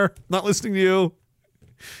don't care. Not listening to you.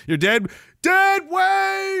 You're dead. Dead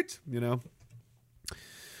weight.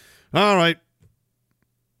 All right.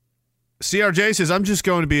 CRJ says, I'm just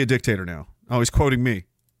going to be a dictator now. Oh, he's quoting me.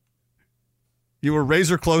 You were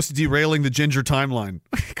razor close to derailing the Ginger timeline.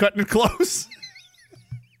 Cutting it close.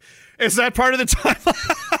 Is that part of the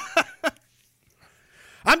timeline?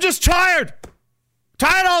 I'm just tired.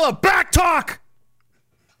 Tired of all the back talk.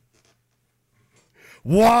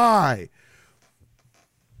 Why?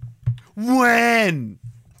 When?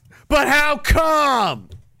 But how come?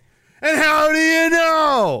 And how do you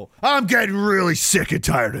know? I'm getting really sick and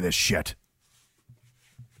tired of this shit.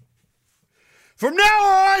 From now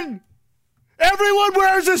on, everyone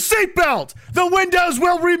wears a seatbelt. The windows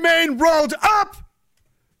will remain rolled up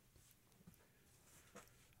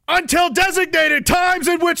until designated times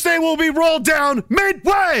in which they will be rolled down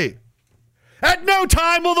midway. At no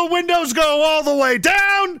time will the windows go all the way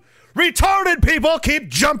down. Retarded people keep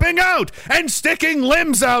jumping out and sticking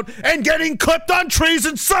limbs out and getting clipped on trees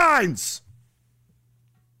and signs.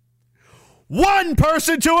 One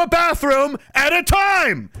person to a bathroom at a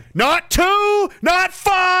time. Not 2, not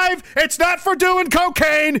 5. It's not for doing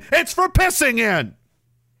cocaine. It's for pissing in.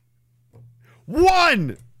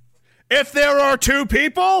 1. If there are 2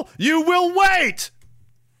 people, you will wait.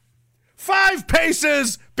 5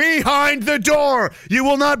 paces behind the door. You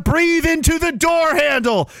will not breathe into the door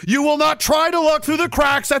handle. You will not try to look through the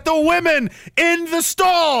cracks at the women in the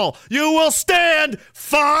stall. You will stand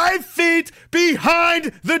 5 feet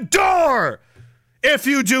behind the door. If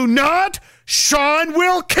you do not, Sean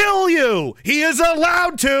will kill you. He is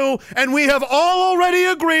allowed to, and we have all already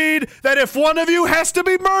agreed that if one of you has to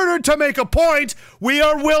be murdered to make a point, we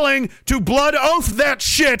are willing to blood oath that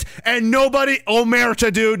shit, and nobody,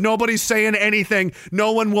 omerta, dude, nobody's saying anything.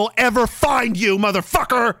 No one will ever find you,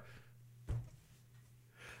 motherfucker.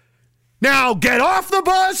 Now, get off the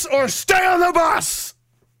bus or stay on the bus.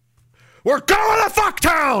 We're going to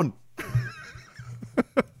fucktown.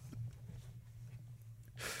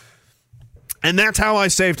 And that's how I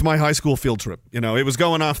saved my high school field trip. It was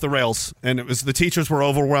going off the rails, and it was the teachers were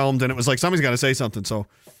overwhelmed, and it was like, somebody's got to say something, so.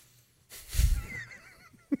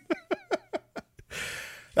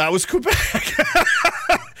 That was Quebec.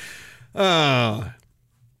 That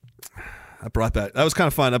was kind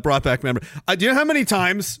of fun. That brought back memory. Do you know how many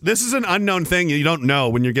times, this is an unknown thing you don't know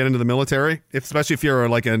when you get into the military, especially if you're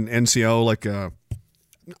like an NCO,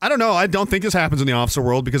 I don't know, I don't think this happens in the officer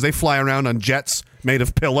world because they fly around on jets made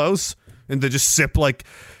of pillows. And they just sip like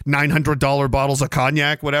 $900 bottles of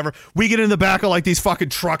cognac, whatever. We get in the back of like these fucking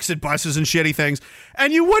trucks and buses and shitty things.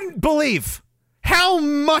 And you wouldn't believe how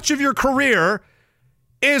much of your career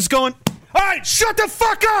is going, all right, shut the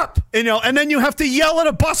fuck up. And then you have to yell at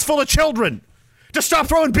a bus full of children to stop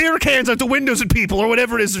throwing beer cans at the windows at people or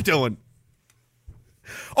whatever it is they're doing.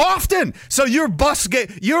 Often. So your bus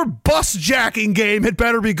jacking game had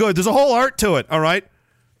better be good. There's a whole art to it, all right?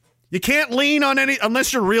 You can't lean on any,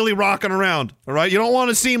 unless you're really rocking around, all right? You don't want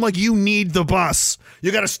to seem like you need the bus.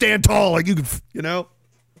 You got to stand tall, like you can, You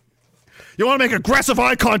want to make aggressive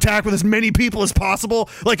eye contact with as many people as possible,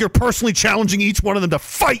 like you're personally challenging each one of them to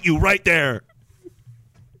fight you right there.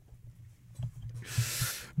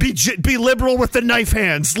 Be liberal with the knife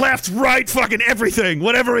hands. Left, right, fucking everything,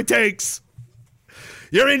 whatever it takes.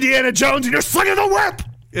 You're Indiana Jones and you're slinging the whip,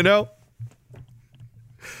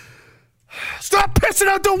 Stop pissing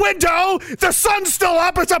out the window. The sun's still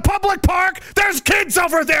up. It's a public park. There's kids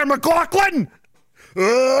over there, McLaughlin.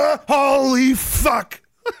 Holy fuck.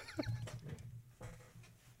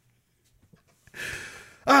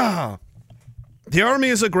 The army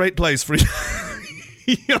is a great place for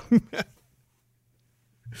young men.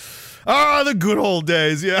 The good old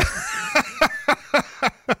days, yeah.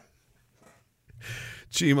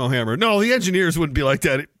 Chemo Hammer. No, the engineers wouldn't be like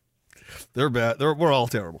that. They're bad. We're all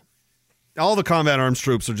terrible. All the combat arms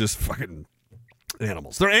troops are just fucking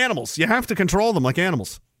animals. They're animals. You have to control them like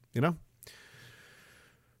animals, you know?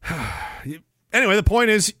 Anyway, the point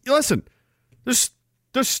is, listen, there's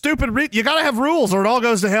stupid... you gotta have rules or it all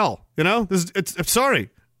goes to hell, you know? I'm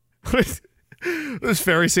sorry. This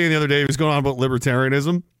Pharisee the other day, he was going on about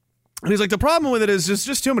libertarianism. And he's like, the problem with it is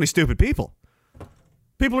just too many stupid people.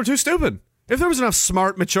 People are too stupid. If there was enough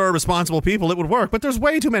smart, mature, responsible people, it would work. But there's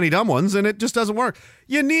way too many dumb ones, and it just doesn't work.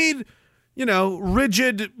 You need,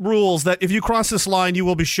 rigid rules that if you cross this line, you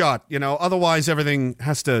will be shot. Otherwise everything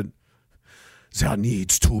has to... There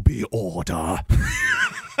needs to be order.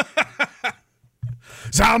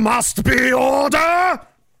 There must be order!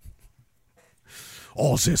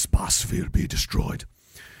 Or this bus will be destroyed.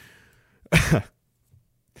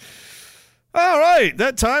 All right,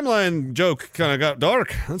 that timeline joke kind of got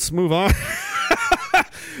dark. Let's move on.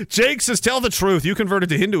 Jake says, tell the truth. You converted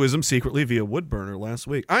to Hinduism secretly via wood burner last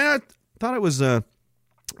week. I thought it was a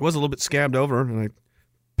little bit scabbed over, and I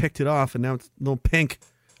picked it off, and now it's a little pink.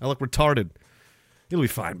 I look retarded. It'll be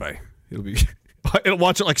fine, It'll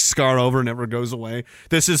watch it like scar over and never goes away.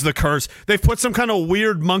 This is the curse. They've put some kind of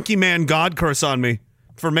weird monkey man god curse on me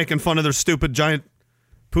for making fun of their stupid giant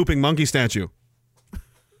pooping monkey statue.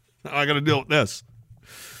 I gotta deal with this.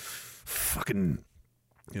 Fucking,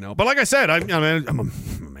 But like I said, I'm a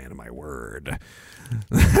man of my word.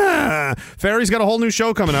 Fairy's got a whole new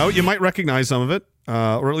show coming out. You might recognize some of it,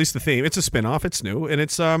 or at least the theme. It's a spin-off. It's new, and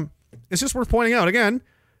it's just worth pointing out. Again,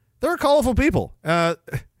 they're colorful people.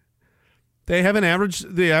 They have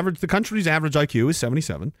the country's average IQ is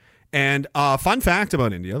 77. And fun fact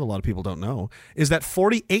about India, that a lot of people don't know, is that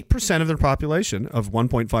 48% of their population, of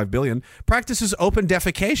 1.5 billion, practices open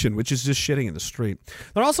defecation, which is just shitting in the street.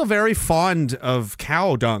 They're also very fond of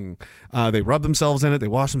cow dung. They rub themselves in it. They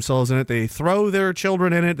wash themselves in it. They throw their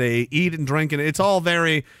children in it. They eat and drink in it. It's all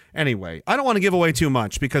very... Anyway, I don't want to give away too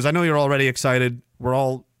much because I know you're already excited. We're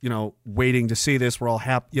all, waiting to see this. We're all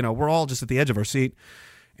happy. We're all just at the edge of our seat.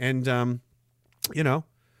 And,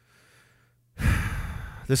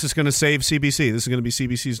 this is going to save CBC. This is going to be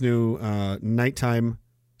CBC's new nighttime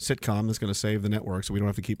sitcom that's going to save the network so we don't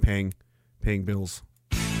have to keep paying bills.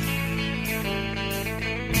 No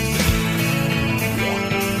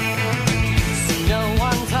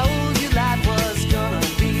one told you life was going to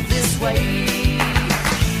be this way.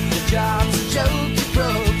 The job's a joke you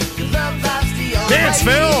broke. Your love life's the only Dance,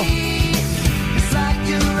 Phil! It's like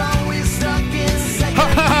you're always stuck in second. Ha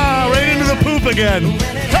ha ha! Right into the poop again.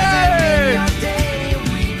 Hey!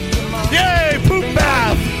 Yay, poop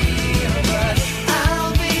bath!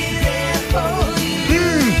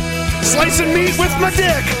 Slicing meat with my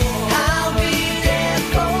dick!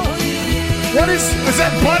 What is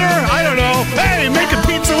that butter? I don't know. Hey, making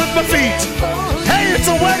pizza with my feet! Hey, it's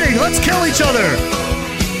a wedding! Let's kill each other!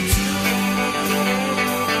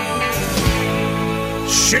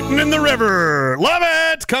 Shitting in the river! Love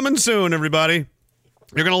it! Coming soon, everybody.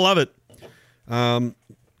 You're gonna love it.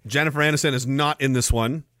 Jennifer Aniston is not in this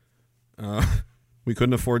one. We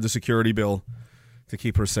couldn't afford the security bill to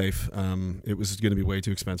keep her safe. It was going to be way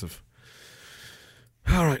too expensive.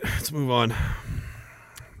 All right, let's move on.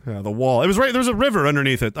 The wall. It was right. There was a river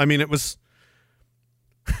underneath it. I mean, it was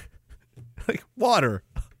like water.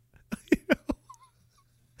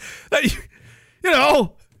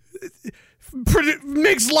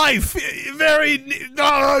 Makes life very.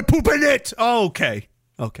 I poop in it. Oh, okay,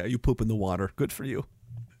 you poop in the water. Good for you.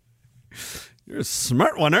 You're a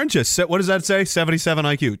smart one, aren't you? What does that say? 77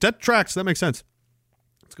 IQ. That tracks. That makes sense.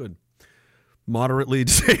 That's good. Moderately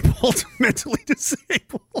disabled. Mentally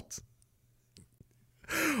disabled.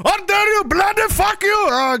 How dare you, bloody fuck you!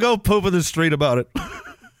 Oh, go poop in the street about it.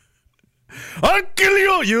 I'll kill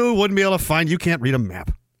you! You wouldn't be able to find... You can't read a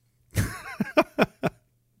map.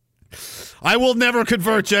 I will never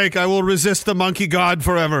convert, Jake. I will resist the monkey god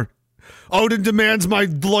forever. Odin demands my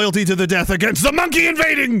loyalty to the death against the monkey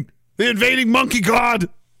invading! The invading monkey god.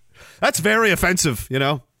 That's very offensive,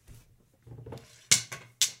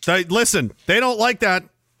 Listen, they don't like that.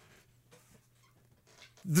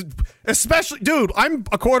 Especially, dude, I'm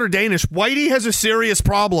a quarter Danish. Whitey has a serious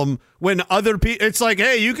problem when other people... It's like,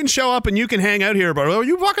 hey, you can show up and you can hang out here, but are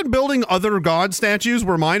you fucking building other god statues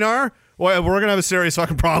where mine are? Well, we're going to have a serious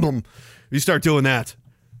fucking problem if you start doing that.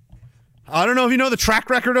 I don't know if you know the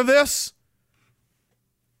track record of this.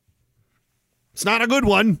 It's not a good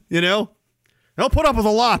one, you know. They'll put up with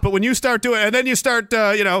a lot, but when you start doing it, and then you start,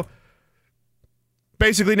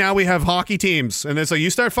 basically now we have hockey teams, and it's like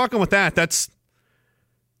you start fucking with that. That's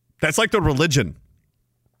like the religion.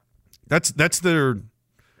 That's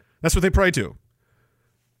what they pray to.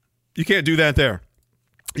 You can't do that there.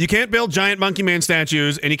 You can't build giant Monkey Man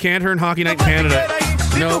statues, and you can't earn Hockey Night in Canada.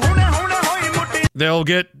 No. They'll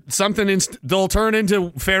get something. They'll turn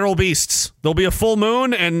into feral beasts. There'll be a full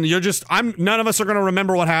moon, and none of us are going to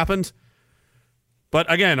remember what happened. But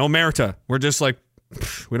again, omerta. We're just like,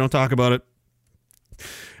 we don't talk about it.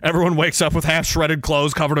 Everyone wakes up with half shredded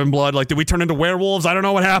clothes covered in blood. Like, did we turn into werewolves? I don't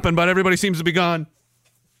know what happened, but everybody seems to be gone.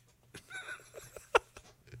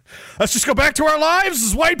 Let's just go back to our lives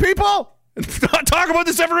as white people and not talk about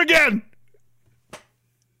this ever again.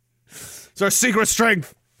 It's our secret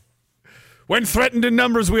strength. When threatened in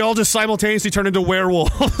numbers, we all just simultaneously turn into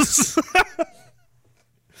werewolves.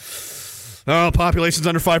 Oh, population's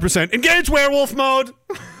under 5%. Engage werewolf mode.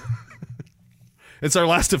 It's our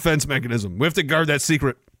last defense mechanism. We have to guard that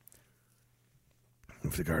secret. We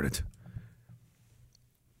have to guard it.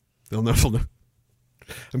 They'll know.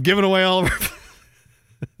 I'm giving away all of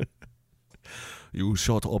our... You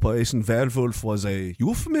shot Operation Werewolf was a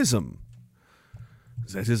euphemism.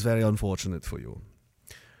 That is very unfortunate for you.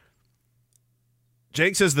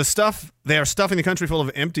 Jake says they are stuffing the country full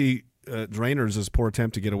of empty drainers as a poor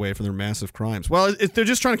attempt to get away from their massive crimes. Well, they're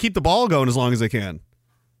just trying to keep the ball going as long as they can.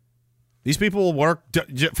 These people will work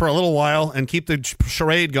for a little while and keep the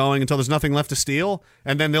charade going until there's nothing left to steal,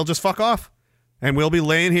 and then they'll just fuck off. And we'll be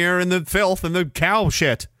laying here in the filth and the cow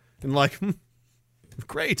shit. And like,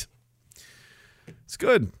 great. It's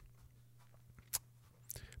good.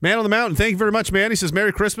 Man on the Mountain, thank you very much, man. He says,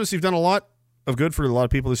 Merry Christmas. You've done a lot of good for a lot of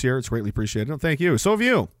people this year. It's greatly appreciated. No, thank you. So have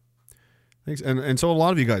you. Thanks. And so a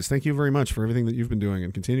lot of you guys. Thank you very much for everything that you've been doing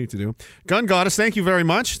and continue to do. Gun Goddess, thank you very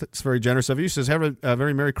much. That's very generous of you. He says, have a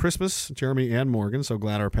very Merry Christmas, Jeremy and Morgan. So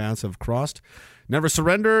glad our paths have crossed. Never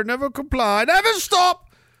surrender, never comply, never stop.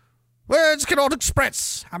 Words cannot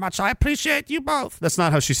express how much I appreciate you both. That's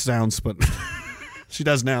not how she sounds, but she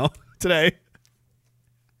does now, today.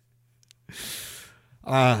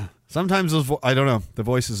 Sometimes those I don't know. The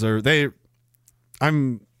voices are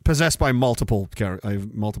I'm possessed by I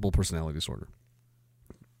have multiple personality disorder.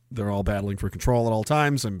 They're all battling for control at all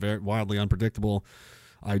times. I'm very wildly unpredictable.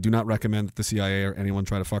 I do not recommend that the CIA or anyone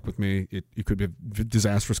try to fuck with me. It could be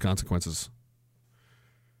disastrous consequences.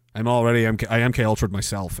 I am MK Ultra'd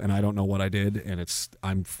myself, and I don't know what I did, and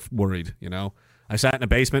I'm worried. You know, I sat in a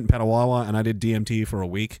basement in Petawawa, and I did DMT for a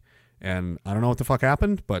week, and I don't know what the fuck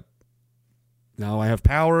happened, but now I have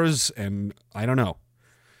powers, and I don't know.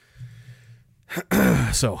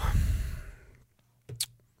 So,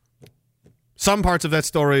 some parts of that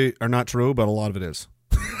story are not true, but a lot of it is.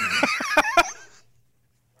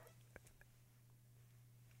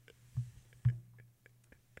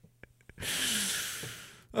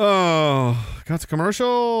 Oh, got the commercial,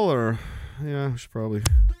 or yeah, we should probably.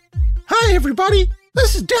 Hi, everybody.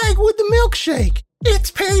 This is Dag with the milkshake.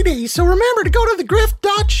 It's payday, so remember to go to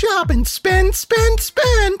thegrift.shop and spend.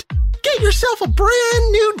 Get yourself a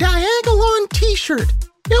brand new Diagolon t-shirt.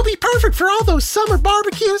 It'll be perfect for all those summer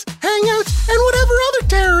barbecues, hangouts, and whatever other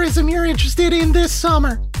terrorism you're interested in this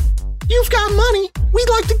summer. You've got money. We'd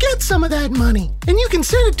like to get some of that money, and you can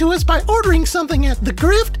send it to us by ordering something at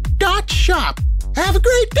thegrift.shop. Have a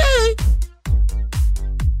great day!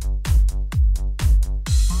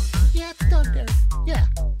 Yeah, it's done, Derek.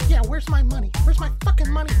 Yeah, where's my money? Where's my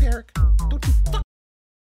fucking money, Derek? Don't you fuck...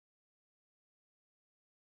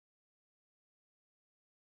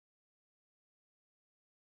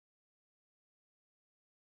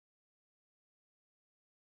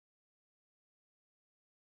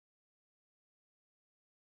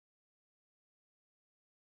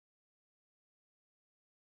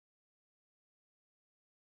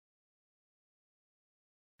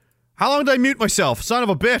 How long did I mute myself? Son of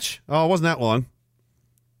a bitch. Oh, it wasn't that long.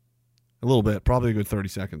 A little bit. Probably a good 30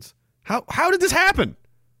 seconds. How did this happen?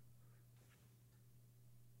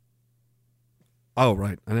 Oh,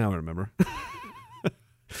 right. Now I remember.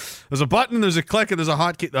 There's a button, there's a click, and there's a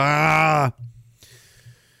hotkey. I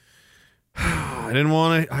didn't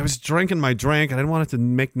want to. I was drinking my drink. I didn't want it to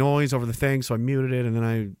make noise over the thing, so I muted it, and then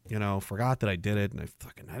I, forgot that I did it, and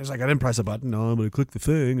I was like, I didn't press a button. No, I'm going to click the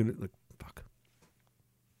thing, and fuck.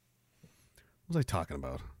 What was I talking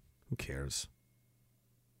about? Who cares?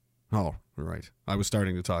 Oh, right. I was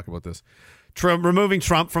starting to talk about this. Removing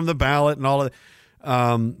Trump from the ballot and all of that.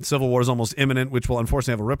 Civil war is almost imminent, which will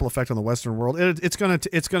unfortunately have a ripple effect on the Western world. It's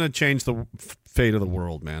gonna change the fate of the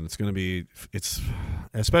world, man. It's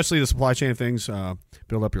especially the supply chain of things.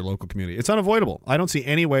 Build up your local community. It's unavoidable. I don't see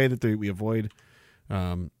any way that we avoid,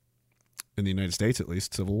 in the United States at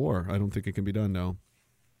least, civil war. I don't think it can be done. No,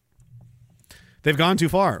 they've gone too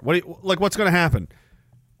far. What's going to happen?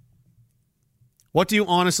 What do you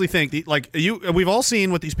honestly think? We've all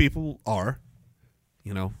seen what these people are.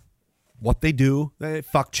 You know. What they do, they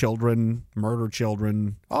fuck children, murder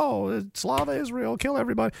children. Oh, Slava Israel, kill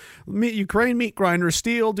everybody. Ukraine meat grinders,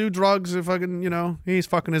 steal, do drugs. If fucking, he's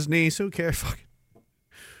fucking his niece. Who cares? Fucking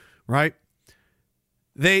right.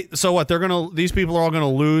 So what? These people are all gonna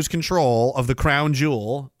lose control of the crown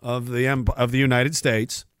jewel of the United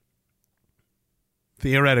States.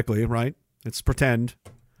 Theoretically, right? It's pretend.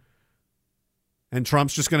 And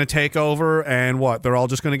Trump's just going to take over, and what? They're all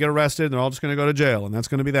just going to get arrested, and they're all just going to go to jail, and that's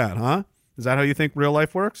going to be that, huh? Is that how you think real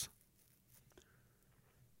life works?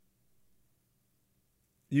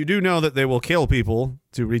 You do know that they will kill people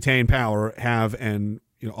to retain power,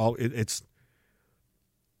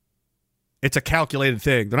 it's a calculated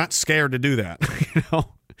thing. They're not scared to do that.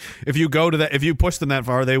 If you go to that, if you push them that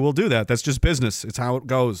far, they will do that. That's just business. It's how it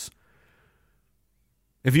goes.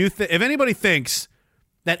 If anybody thinks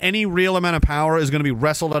that any real amount of power is going to be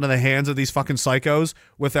wrestled out of the hands of these fucking psychos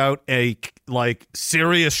without a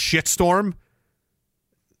serious shitstorm,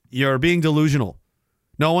 you're being delusional.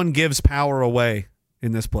 No one gives power away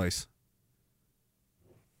in this place.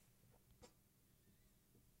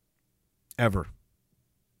 Ever.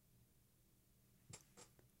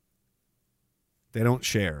 They don't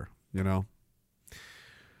share,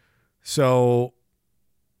 So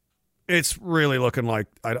it's really looking like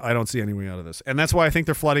I don't see any way out of this. And that's why I think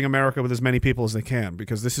they're flooding America with as many people as they can,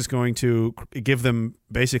 because this is going to give them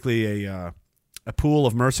basically a pool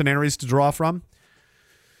of mercenaries to draw from.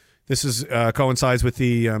 This coincides with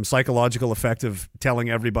the psychological effect of telling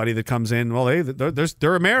everybody that comes in, well,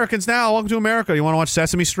 they're Americans now. Welcome to America. You want to watch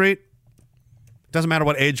Sesame Street? Doesn't matter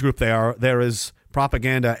what age group they are. There is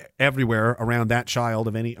propaganda everywhere around that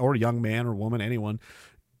child or young man or woman, anyone,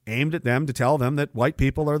 aimed at them to tell them that white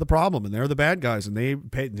people are the problem and they're the bad guys and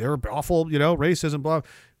they're awful, racism, blah.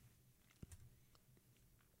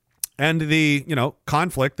 And the,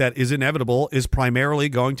 conflict that is inevitable is primarily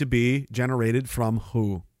going to be generated from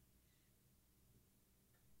who?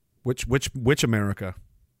 Which America?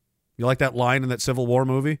 You like that line in that Civil War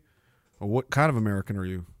movie? Or what kind of American are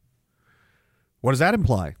you? What does that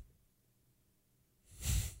imply?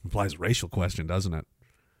 Implies a racial question, doesn't it?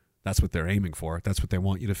 That's what they're aiming for. That's what they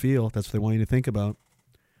want you to feel. That's what they want you to think about.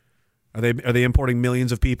 Are they importing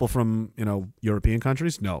millions of people from, European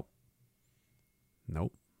countries? No.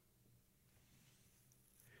 Nope.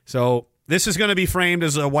 So this is going to be framed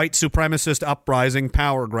as a white supremacist uprising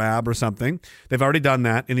power grab or something. They've already done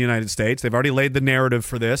that in the United States. They've already laid the narrative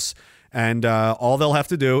for this. And all they'll have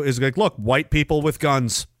to do is look, white people with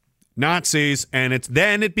guns. Nazis, and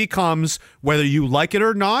it becomes, whether you like it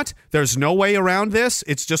or not, there's no way around this.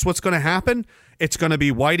 It's just what's going to happen. It's going to be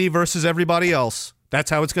whitey versus everybody else. That's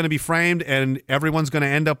how it's going to be framed, and everyone's going to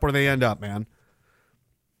end up where they end up, man.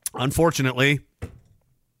 Unfortunately,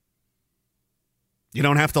 you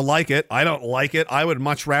don't have to like it. I don't like it. I would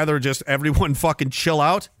much rather just everyone fucking chill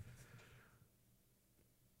out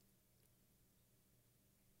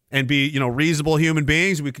and be, reasonable human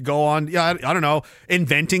beings. We could go on, I don't know,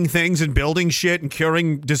 inventing things and building shit and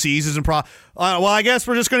curing diseases and well, I guess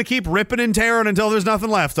we're just going to keep ripping and tearing until there's nothing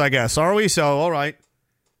left, I guess. Are we? So, all right.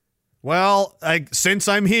 Well, since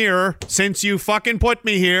I'm here, since you fucking put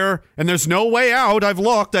me here, and there's no way out, I've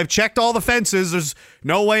looked, I've checked all the fences, there's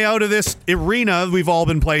no way out of this arena we've all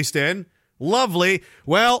been placed in. Lovely.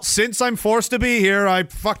 Well, since I'm forced to be here, I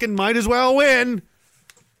fucking might as well win.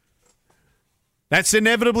 That's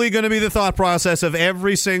inevitably going to be the thought process of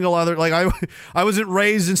every single other. I wasn't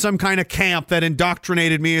raised in some kind of camp that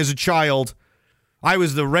indoctrinated me as a child. I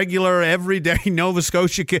was the regular, everyday Nova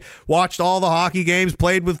Scotia kid. Watched all the hockey games,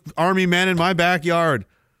 played with Army men in my backyard.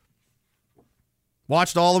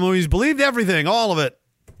 Watched all the movies, believed everything, all of it.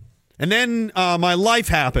 And then my life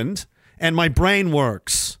happened, and my brain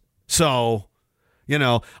works. So,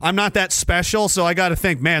 I'm not that special, so I got to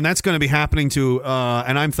think, man, that's going to be happening to,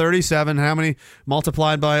 and I'm 37, how many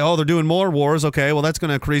multiplied by, they're doing more wars, okay, well, that's going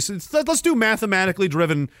to increase. Let's do mathematically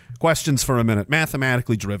driven questions for a minute,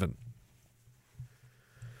 mathematically driven.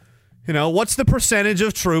 What's the percentage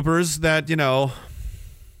of troopers that,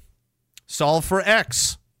 solve for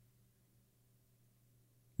X?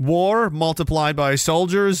 War multiplied by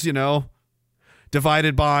soldiers,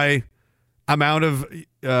 divided by amount of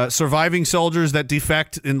surviving soldiers that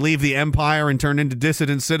defect and leave the empire and turn into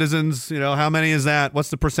dissident citizens. How many is that? What's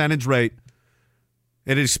the percentage rate?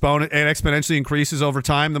 It exponentially increases over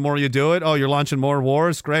time the more you do it. Oh, you're launching more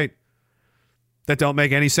wars? Great. That don't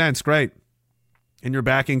make any sense. Great. And you're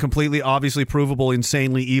backing completely, obviously provable,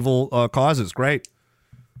 insanely evil causes. Great.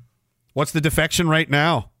 What's the defection rate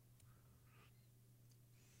now?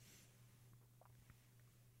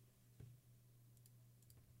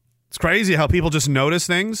 It's crazy how people just notice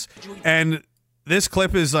things. And this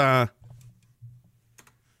clip is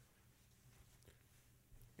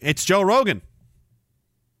it's Joe Rogan.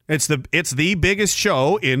 It's the biggest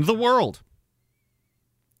show in the world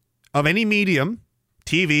of any medium,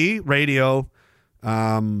 TV, radio,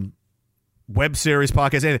 web series,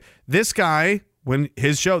 podcast. Anything. This guy, when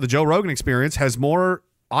his show, The Joe Rogan Experience, has more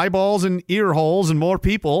eyeballs and ear holes and more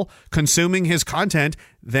people consuming his content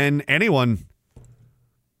than anyone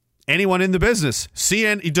in the business.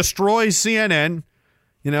 He destroys CNN,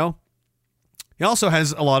 He also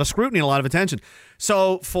has a lot of scrutiny and a lot of attention.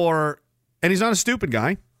 And he's not a stupid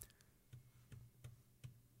guy.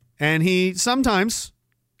 And he sometimes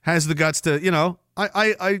has the guts to,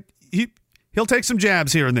 he'll take some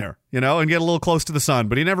jabs here and there, and get a little close to the sun,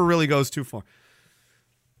 but he never really goes too far.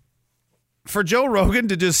 For Joe Rogan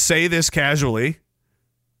to just say this casually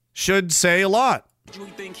should say a lot.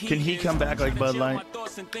 Can he come back like Bud Light?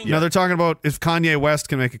 Yeah. They're talking about if Kanye West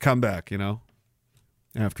can make a comeback,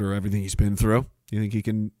 after everything he's been through. You think he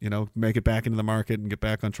can, make it back into the market and get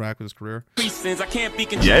back on track with his career? Yeah. It's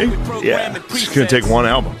going to take one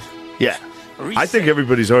album. Yeah. I think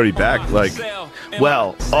everybody's already back.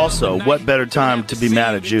 Well, also, what better time to be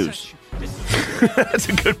mad at Jews? That's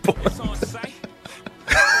a good point.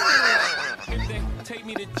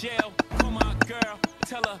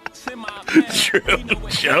 True.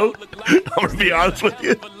 Joe, I'm going to be honest with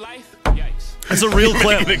you. It's a real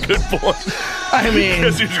clip. A good point. I mean,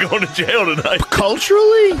 because he's going to jail tonight.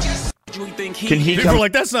 Culturally, can he? People are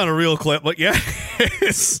like, that's not a real clip, but yeah,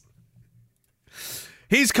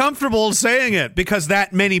 he's comfortable saying it because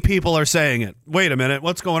that many people are saying it. Wait a minute,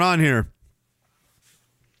 what's going on here?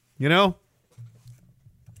 And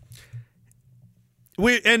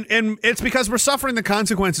it's because we're suffering the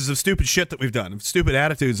consequences of stupid shit that we've done, of stupid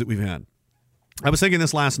attitudes that we've had. I was thinking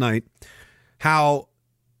this last night, how.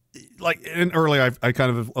 And earlier I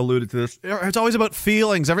kind of alluded to this. It's always about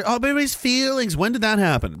feelings. Everybody's feelings. When did that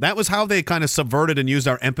happen? That was how they kind of subverted and used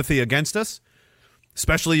our empathy against us,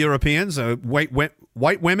 especially Europeans. White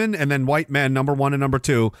women and then white men, number one and number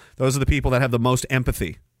two. Those are the people that have the most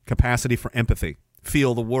empathy, capacity for empathy,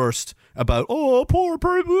 feel the worst about, poor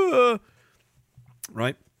people.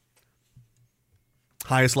 Right?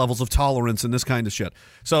 Highest levels of tolerance and this kind of shit.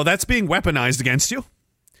 So that's being weaponized against you.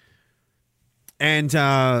 And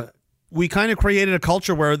we kind of created a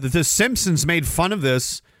culture where The Simpsons made fun of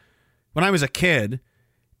this when I was a kid.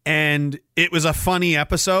 And it was a funny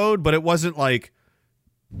episode, but it wasn't like,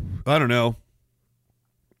 I don't know,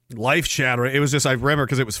 life-shattering. It was just, I remember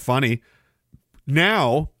because it was funny.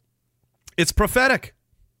 Now, it's prophetic.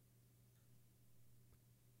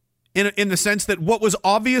 In the sense that what was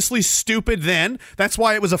obviously stupid then, that's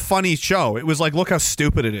why it was a funny show. It was like, look how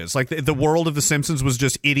stupid it is. Like the world of The Simpsons was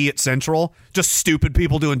just idiot central, just stupid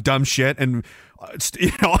people doing dumb shit, and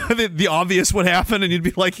the obvious would happen, and you'd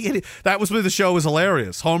be like, that was when the show was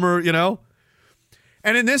hilarious. Homer,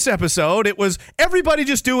 And in this episode, it was everybody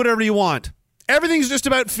just do whatever you want. Everything's just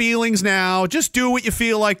about feelings now. Just do what you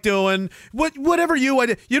feel like doing. Whatever you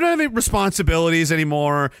don't have any responsibilities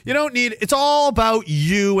anymore. You don't need. It's all about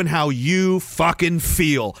you and how you fucking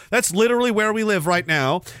feel. That's literally where we live right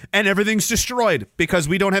now, and everything's destroyed because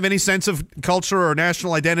we don't have any sense of culture or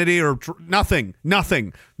national identity or nothing.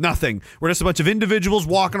 We're just a bunch of individuals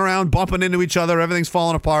walking around, bumping into each other. Everything's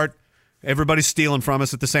falling apart. Everybody's stealing from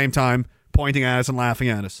us at the same time, pointing at us and laughing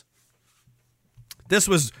at us. This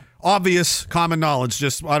was obvious common knowledge,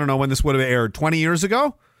 just, I don't know when this would have aired, 20 years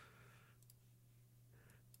ago?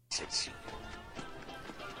 This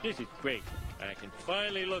is great. I can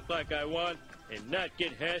finally look like I want and not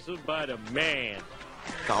get hassled by the man.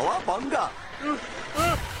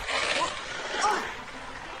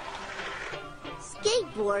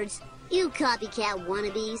 Skateboards? You copycat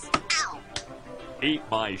wannabes. Ow! Eat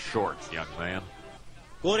my shorts, young man.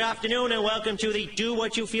 Good afternoon and welcome to the Do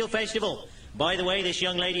What You Feel Festival. By the way, this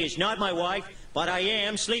young lady is not my wife, but I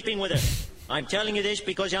am sleeping with her. I'm telling you this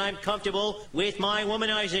because I'm comfortable with my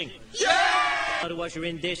womanizing. Yeah! How to usher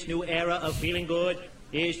in this new era of feeling good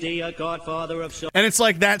is the godfather of soul. And it's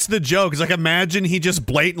like, that's the joke. It's like, imagine he just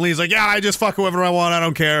blatantly is like, yeah, I just fuck whoever I want, I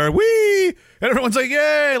don't care. Whee! And everyone's like,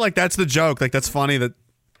 yay! Like, that's the joke. Like, that's funny that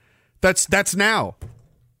That's now.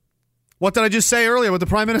 What did I just say earlier with the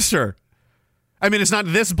Prime Minister? I mean, it's not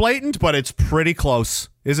this blatant, but it's pretty close,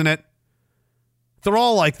 isn't it? They're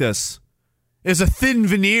all like this. There's a thin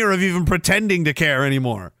veneer of even pretending to care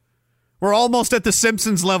anymore. We're almost at the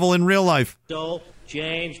Simpsons level in real life. So,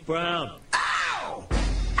 James Brown. Ow!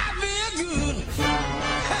 I feel good.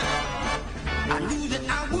 I knew that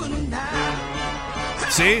I wouldn't die.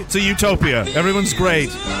 See? It's a utopia. Everyone's great.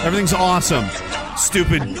 Everything's awesome.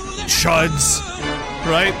 Stupid chuds.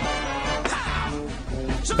 Right?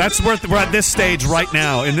 That's where we're at this stage right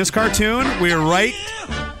now. In this cartoon, we're right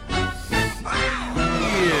here.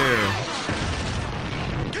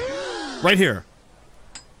 Right here.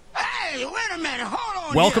 Hey, wait a minute.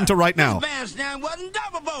 Hold on. Welcome to right now. This bandstand wasn't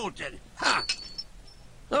double bolted. Huh.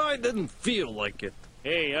 I didn't feel like it.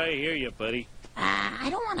 Hey, I hear you, buddy. I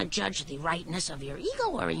don't want to judge the rightness of your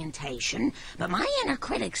ego orientation, but my inner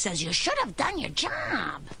critic says you should have done your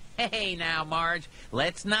job. Hey now, Marge,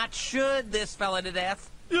 let's not should this fella to death.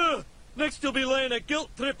 Yeah, next you'll be laying a guilt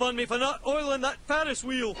trip on me for not oiling that Ferris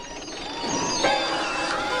wheel.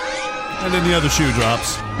 And then the other shoe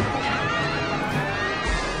drops.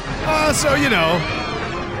 So, you know,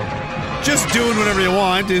 just doing whatever you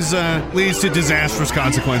want leads to disastrous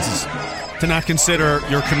consequences. To not consider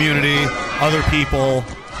your community, other people,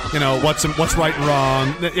 you know, what's right and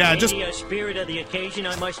wrong. Yeah, just... In the spirit of the occasion,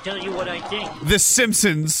 I must tell you what I think. The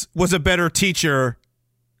Simpsons was a better teacher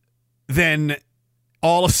than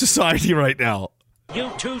all of society right now. You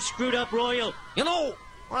two screwed up royal. You know,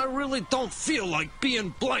 I really don't feel like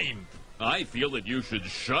being blamed. I feel that you should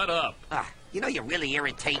shut up. You know, you really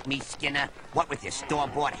irritate me, Skinner. What with your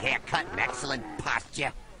store-bought haircut and excellent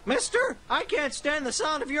posture. Mister, I can't stand the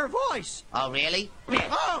sound of your voice. Oh, really?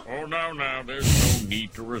 Oh, now, there's no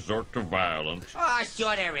need to resort to violence. Oh,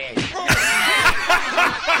 sure there is.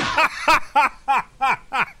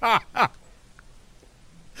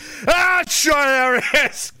 Sure there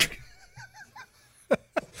is.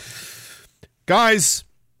 Guys,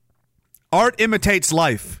 art imitates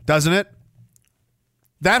life, doesn't it?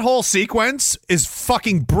 That whole sequence is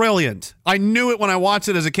fucking brilliant. I knew it when I watched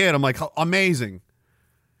it as a kid. I'm like, amazing.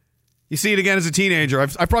 You see it again as a teenager.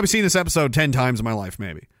 I've probably seen this episode 10 times in my life,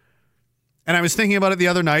 maybe. And I was thinking about it the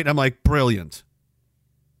other night, and I'm like, brilliant.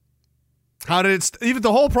 How did it... even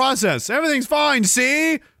the whole process. Everything's fine,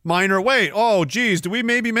 see? Minor, wait. Oh, geez, do we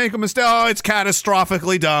maybe make a mistake? Oh, it's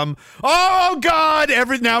catastrophically dumb. Oh, God!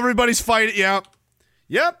 Now everybody's fighting. Yeah.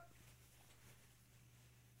 Yep.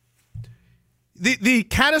 The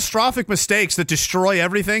catastrophic mistakes that destroy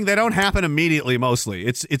everything, they don't happen immediately, mostly.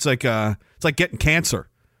 It's like getting cancer.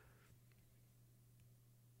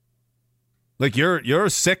 Like you're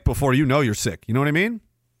sick before you know you're sick. You know what I mean?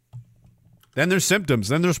 Then there's symptoms.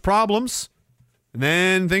 Then there's problems. And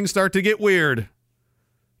then things start to get weird.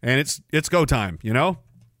 And it's go time, you know?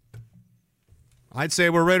 I'd say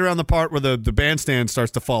we're right around the part where the bandstand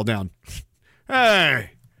starts to fall down.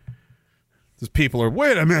 Hey! These people are,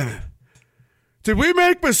 wait a minute. Did we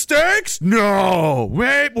make mistakes? No.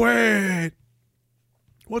 Wait.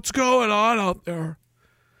 What's going on out there?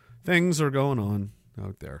 Things are going on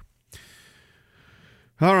out there.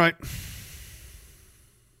 All right.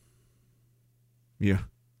 Yeah.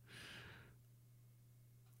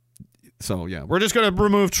 So, yeah. We're just going to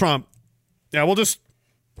remove Trump. Yeah, we'll just...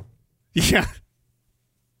 Yeah.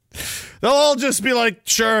 They'll all just be like,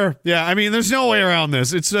 sure. Yeah, I mean, there's no way around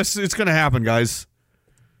this. It's going to happen, guys.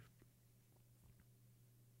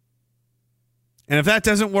 And if that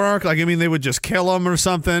doesn't work, like, I mean, they would just kill him or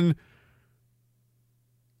something.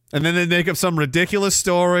 And then they'd make up some ridiculous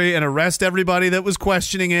story and arrest everybody that was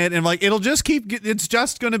questioning it. And, like, it'll just it's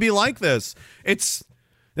just going to be like this.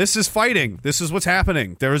 This is fighting. This is what's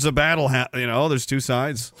happening. There's a battle, there's two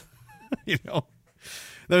sides.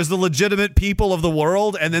 There's the legitimate people of the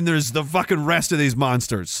world, and then there's the fucking rest of these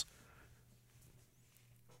monsters.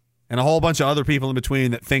 And a whole bunch of other people in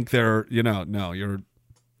between that think they're, no, you're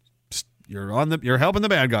helping the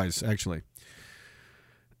bad guys, actually.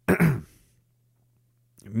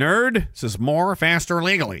 Nerd says more, faster,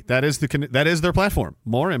 legally. That is their platform.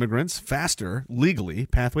 More immigrants, faster, legally,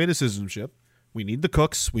 pathway to citizenship. We need the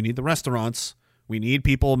cooks. We need the restaurants. We need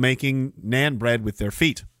people making naan bread with their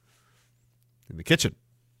feet in the kitchen.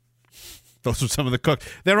 Those are some of the cooks.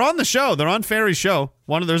 They're on the show. They're on Fairy's show.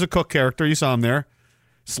 There's a cook character. You saw him there,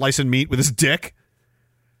 slicing meat with his dick.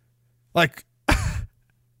 Like,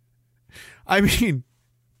 I mean,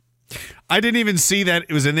 I didn't even see that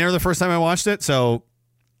it was in there the first time I watched it. So,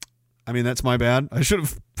 I mean, that's my bad. I should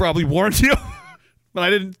have probably warned you, but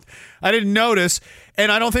I didn't notice.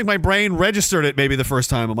 And I don't think my brain registered it maybe the first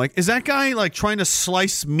time. I'm like, is that guy like trying to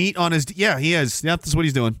slice meat on his... Yeah, he is. Yeah, that's what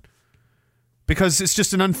he's doing. because it's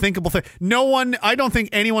just an unthinkable thing. I don't think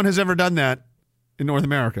anyone has ever done that in North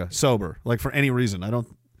America, sober, like for any reason.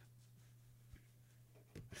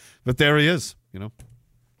 But there he is,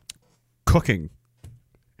 cooking,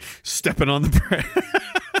 stepping on the bread.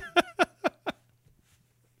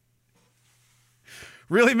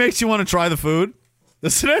 Really makes you want to try the food,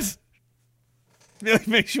 doesn't it? Really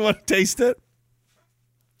makes you want to taste it.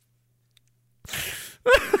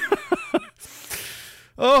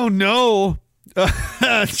 Oh no.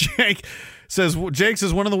 Jake says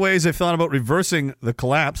one of the ways they've thought about reversing the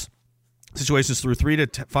collapse situation is through 3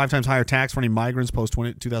 to 5 times higher tax for any migrants post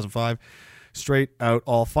 2005. Straight out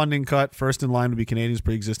all funding cut. First in line would be Canadians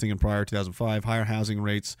pre-existing and prior 2005. Higher housing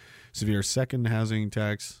rates, severe second housing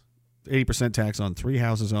tax, 80% tax on 3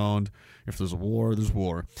 houses owned. If there's a war, there's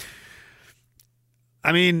war.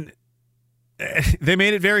 I mean, they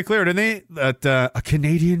made it very clear, didn't they? That a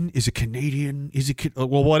Canadian is a Canadian.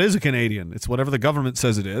 Well, what is a Canadian? It's whatever the government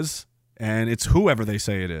says it is, and it's whoever they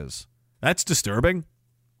say it is. That's disturbing.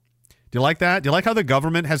 Do you like that? Do you like how the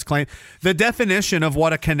government has claimed the definition of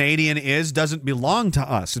what a Canadian is doesn't belong to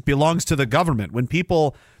us? It belongs to the government. When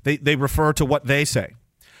people, they refer to what they say.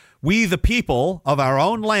 We, the people of our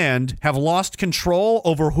own land, have lost control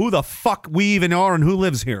over who the fuck we even are and who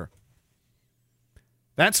lives here.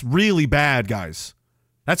 That's really bad, guys.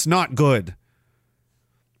 That's not good.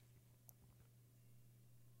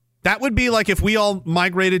 That would be like if we all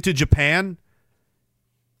migrated to Japan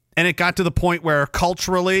and it got to the point where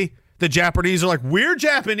culturally the Japanese are like, we're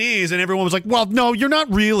Japanese, and everyone was like, well, no, you're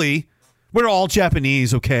not really. We're all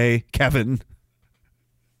Japanese, okay, Kevin?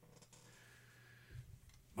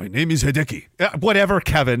 My name is Hideki. Whatever,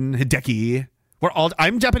 Kevin, Hideki.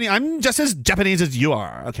 I'm Japanese. I'm just as Japanese as you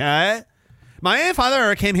are, okay? My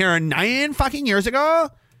father came here 9 fucking years ago,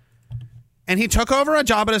 and he took over a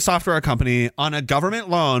job at a software company on a government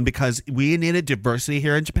loan because we needed diversity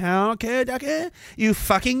here in Japan. Okay, Hideki? You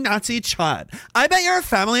fucking Nazi chud. I bet your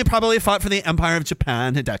family probably fought for the Empire of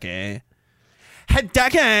Japan, Hideki.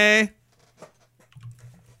 Hideki!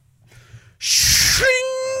 Shing!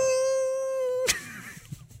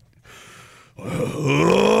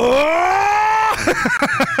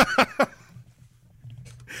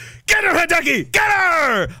 Get her, Hideki! Get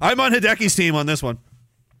her! I'm on Hideki's team on this one.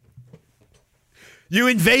 You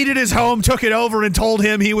invaded his home, took it over, and told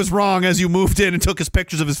him he was wrong as you moved in and took his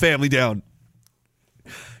pictures of his family down.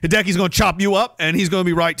 Hideki's going to chop you up, and he's going to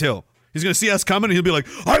be right, too. He's going to see us coming, and he'll be like,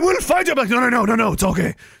 I will fight you. I'm like, no, it's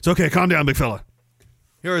okay. It's okay. Calm down, big fella.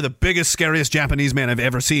 You're the biggest, scariest Japanese man I've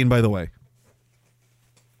ever seen, by the way.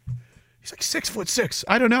 He's like 6'6".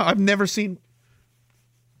 I don't know. I've never seen...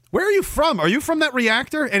 Where are you from? Are you from that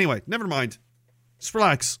reactor? Anyway, never mind. Just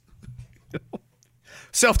relax.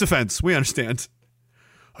 Self-defense. We understand.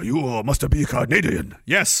 You must be Canadian.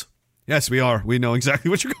 Yes. Yes, we are. We know exactly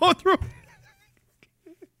what you're going through.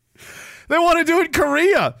 They want to do it in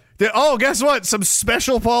Korea. Guess what? Some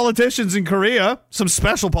special politicians in Korea. Some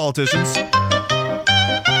special politicians.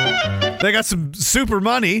 They got some super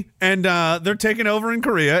money, and they're taking over in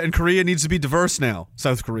Korea, and Korea needs to be diverse now.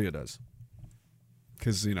 South Korea does.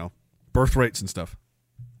 Because, birth rates and stuff.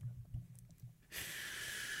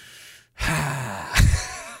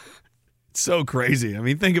 It's so crazy. I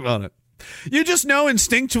mean, think about it. You just know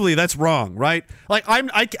instinctually that's wrong, right? Like, I'm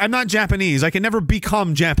not Japanese. I can never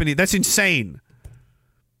become Japanese. That's insane.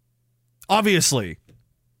 Obviously.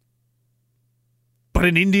 But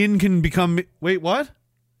an Indian can become... Wait, what?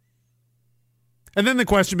 And then the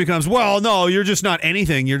question becomes, well, no, you're just not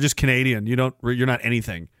anything. You're just Canadian. You're not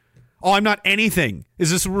anything. Oh, I'm not anything. Is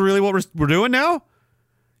this really what we're doing now?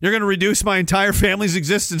 You're going to reduce my entire family's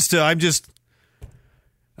existence to I'm just...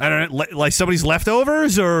 I don't know, like somebody's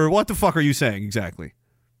leftovers, or what the fuck are you saying exactly?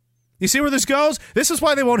 You see where this goes? This is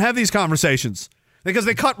why they won't have these conversations. Because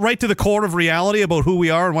they cut right to the core of reality about who we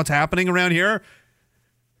are and what's happening around here.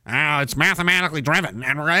 It's mathematically driven.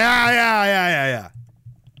 And yeah.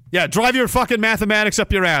 Yeah, drive your fucking mathematics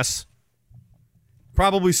up your ass.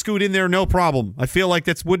 Probably scoot in there, no problem. I feel like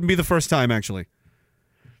that wouldn't be the first time, actually.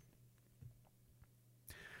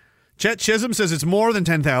 Chet Chisholm says it's more than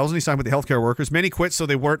 10,000. He's talking about the healthcare workers. Many quit so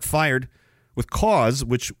they weren't fired with cause,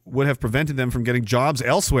 which would have prevented them from getting jobs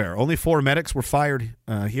elsewhere. Only 4 medics were fired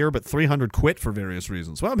here, but 300 quit for various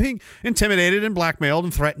reasons. Well, being intimidated and blackmailed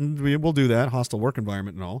and threatened, we'll do that. Hostile work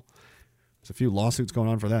environment and all. There's a few lawsuits going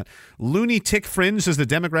on for that. Looney Tick Fringe says the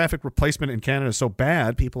demographic replacement in Canada is so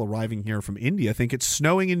bad, people arriving here from India think it's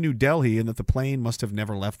snowing in New Delhi and that the plane must have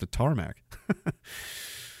never left the tarmac.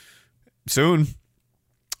 Soon.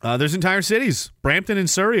 There's entire cities. Brampton and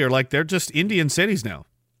Surrey are like, they're just Indian cities now.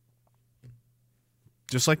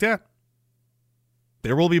 Just like that.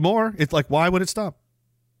 There will be more. It's like, why would it stop?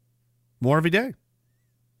 More every day.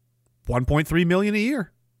 1.3 million a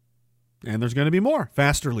year. And there's going to be more,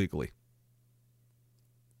 faster legally.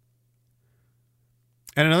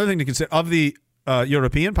 And another thing to consider, of the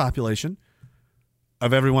European population,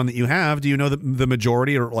 of everyone that you have, do you know that the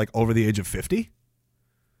majority are like over the age of 50?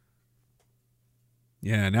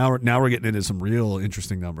 Yeah, now we're getting into some real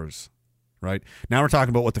interesting numbers, right? Now we're talking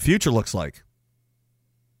about what the future looks like.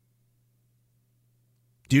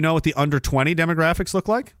 Do you know what the under 20 demographics look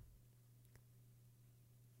like?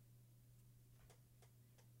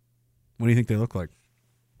 What do you think they look like?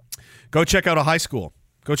 Go check out a high school.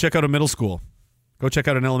 Go check out a middle school. Go check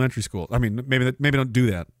out an elementary school. I mean, maybe don't do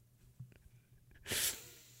that.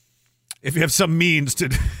 If you have some means to...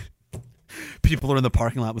 People are in the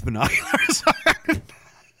parking lot with binoculars.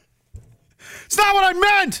 It's not what I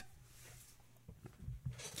meant!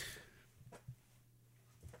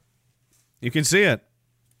 You can see it,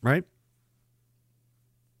 right?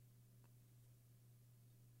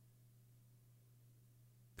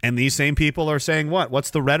 And these same people are saying what? What's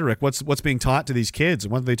the rhetoric? What's being taught to these kids?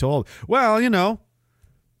 And what are they told? Well, you know,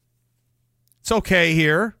 it's okay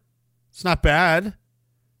here. It's not bad.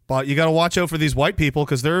 But you got to watch out for these white people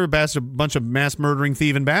because they're a bunch of mass murdering,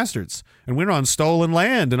 thieving bastards. And we're on stolen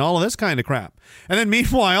land and all of this kind of crap. And then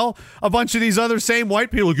meanwhile, a bunch of these other same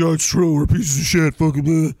white people are like, yeah, it's true. We're pieces of shit. Fucking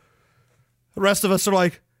blah. The rest of us are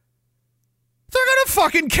like, they're going to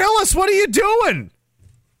fucking kill us. What are you doing?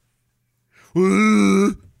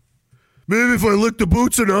 Maybe if I lick the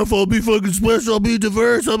boots enough, I'll be fucking special. I'll be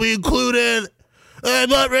diverse. I'll be included. I'm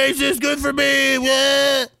not racist. Good for me.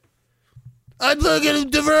 Yeah. I'm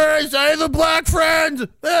fucking diverse. I have a black friend.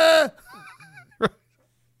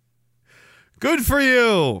 Good for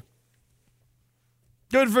you.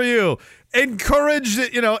 Good for you. Encourage,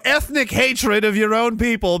 ethnic hatred of your own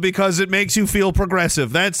people because it makes you feel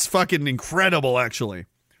progressive. That's fucking incredible, actually.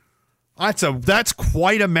 That's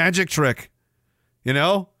quite a magic trick. You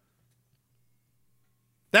know?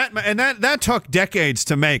 That took decades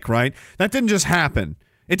to make, right? That didn't just happen.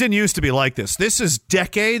 It didn't used to be like this. This is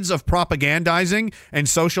decades of propagandizing and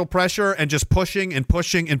social pressure and just pushing and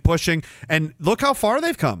pushing and pushing. And look how far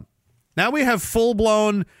they've come. Now we have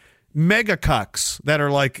full-blown mega cucks that are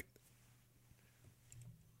like,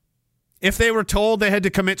 if they were told they had to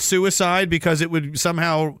commit suicide because it would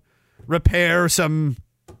somehow repair some,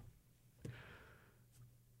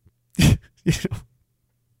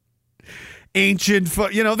 ancient,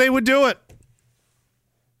 they would do it.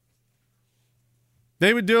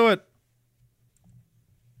 They would do it.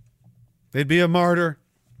 They'd be a martyr,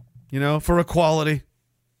 for equality.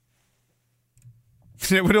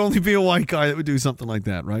 It would only be a white guy that would do something like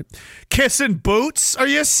that, right? Kissing boots? Are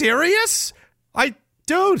you serious?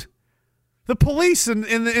 Dude, the police in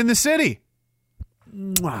the city.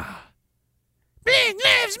 Mwah. Black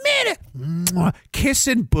Lives Matter. Mwah.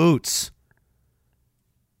 Kissing boots.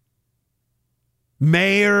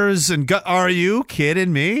 Mayors and are you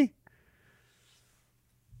kidding me?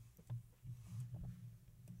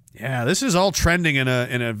 Yeah, this is all trending in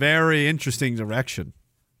a very interesting direction.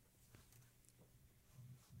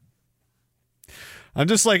 I'm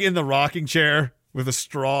just like in the rocking chair with a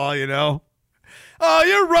straw, Oh,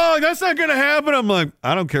 you're wrong. That's not going to happen. I'm like,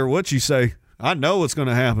 I don't care what you say. I know what's going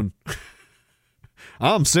to happen.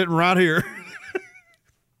 I'm sitting right here.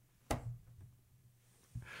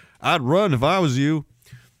 I'd run if I was you.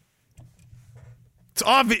 It's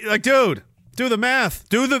obvious. Like, dude. Do the math.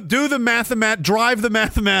 Drive the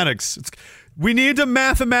mathematics. We need to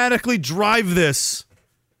mathematically drive this.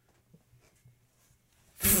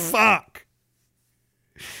 Fuck.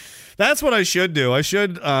 That's what I should do. I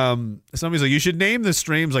should. Somebody's like, you should name the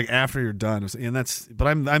streams like after you're done. But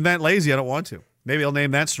I'm that lazy. I don't want to. Maybe I'll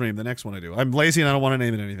name that stream the next one I do. I'm lazy and I don't want to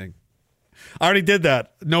name it anything. I already did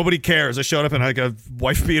that. Nobody cares. I showed up in like a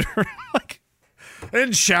wife beater. Like, I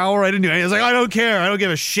didn't shower. I didn't do anything. I was like, I don't care. I don't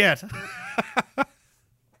give a shit.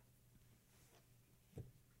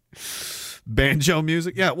 Banjo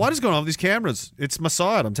music. Yeah, what is going on with these cameras? It's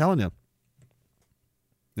Mossad, I'm telling you.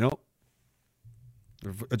 Nope.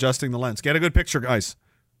 They're adjusting the lens. Get a good picture, guys.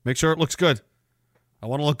 Make sure it looks good. I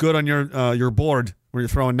want to look good on your board where you're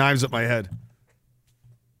throwing knives at my head.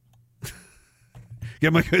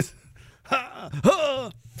 Get my good.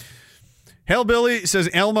 Hellbilly says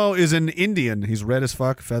Elmo is an Indian. He's red as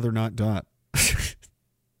fuck, feather not dot.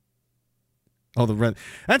 Oh, the red.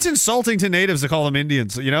 That's insulting to natives to call them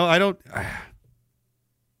Indians. I don't.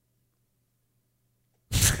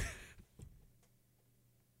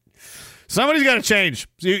 Somebody's got to change.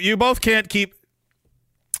 You both can't keep.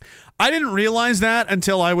 I didn't realize that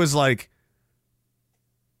until I was like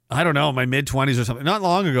I don't know, my mid-20s or something. Not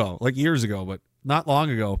long ago, like years ago, but not long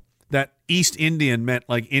ago, that East Indian meant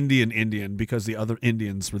like Indian because the other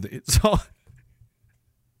Indians were the... So,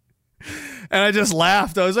 and I just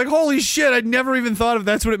laughed. I was like, holy shit, I'd never even thought of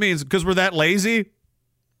that's what it means because we're that lazy.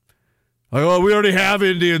 Like, oh, we already have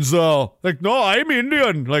Indians, though. Like, no, I'm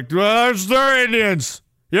Indian. Like, they're Indians.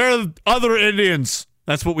 You're the other Indians.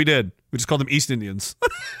 That's what we did. We just called them East Indians.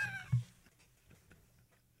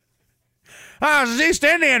 It's an East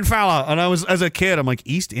Indian fella. And I was, as a kid, I'm like,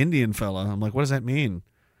 East Indian fella? I'm like, what does that mean?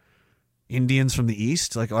 Indians from the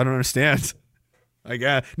East? Like, I don't understand.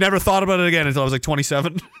 I never thought about it again until I was like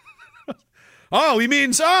 27. Oh, he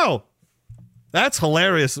means, oh, that's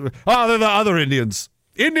hilarious. Oh, they're the other Indians.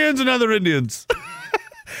 Indians and other Indians.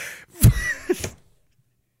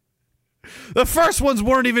 The first ones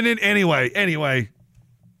weren't even in anyway.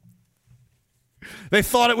 They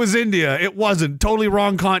thought it was India. It wasn't. Totally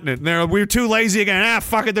wrong continent. We were too lazy again.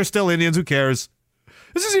 Fuck it. They're still Indians. Who cares?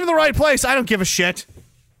 This isn't even the right place. I don't give a shit.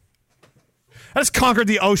 I just conquered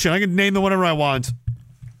the ocean. I can name them whatever I want.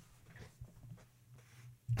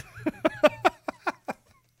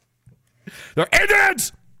 They're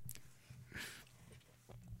Indians!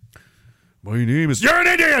 My name is... You're an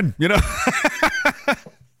Indian! You know?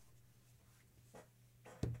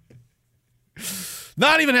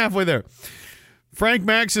 Not even halfway there. Frank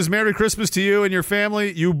Max says, Merry Christmas to you and your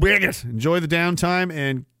family. You bigot. Enjoy the downtime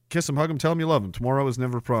and kiss them, hug them, tell them you love them. Tomorrow is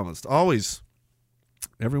never promised. Always.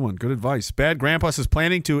 Everyone, good advice. Bad Grandpa says,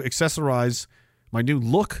 planning to accessorize my new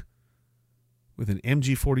look with an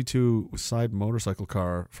MG42 side motorcycle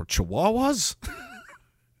car for Chihuahuas?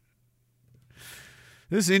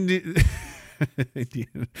 This Indian...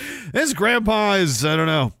 This grandpa is, I don't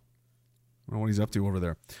know what he's up to over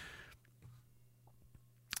there.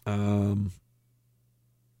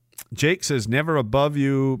 Jake says, never above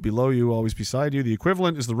you, below you, always beside you. The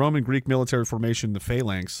equivalent is the Roman Greek military formation, the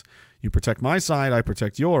phalanx. You protect my side, I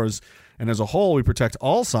protect yours. And as a whole, we protect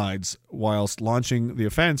all sides whilst launching the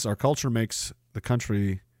offense. Our culture makes the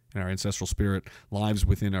country and our ancestral spirit lives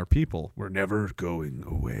within our people. We're never going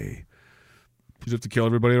away. You just have to kill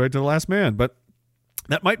everybody right to the last man. But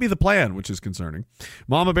that might be the plan, which is concerning.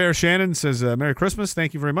 Mama Bear Shannon says, Merry Christmas.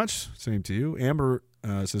 Thank you very much. Same to you. Amber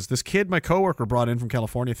says, this kid my coworker brought in from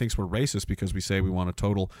California thinks we're racist because we say we want a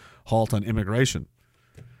total halt on immigration.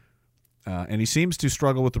 And he seems to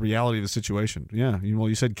struggle with the reality of the situation. Yeah, well,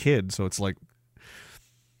 you said kid, so it's like,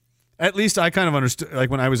 at least I kind of understood, like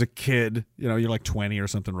when I was a kid, you're like 20 or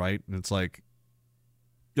something, right? And it's like,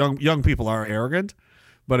 young people are arrogant.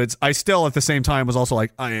 But I still, at the same time, was also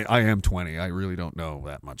like, I am 20. I really don't know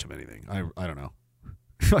that much of anything. I don't know.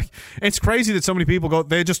 Like, it's crazy that so many people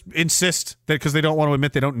they just insist that because they don't want to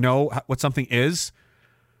admit they don't know what something is.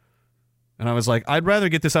 And I was like, I'd rather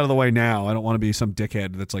get this out of the way now. I don't want to be some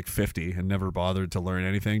dickhead that's like 50 and never bothered to learn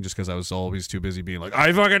anything just because I was always too busy being like,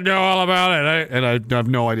 I fucking know all about it. And I have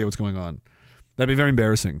no idea what's going on. That'd be very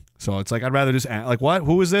embarrassing. So it's like, I'd rather just like, what?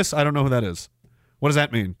 Who is this? I don't know who that is. What does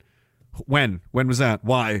that mean? When was that?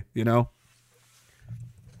 Why? That's what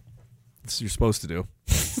you're supposed to do.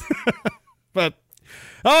 But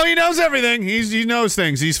he knows everything. He knows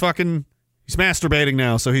things. He's masturbating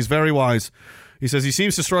now, so he's very wise. He says he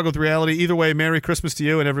seems to struggle with reality. Either way, Merry Christmas to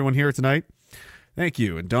you and everyone here tonight. Thank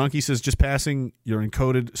you. And Donkey says, just passing your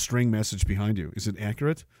encoded string message behind you. Is it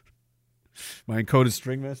accurate? My encoded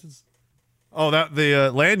string message? Oh,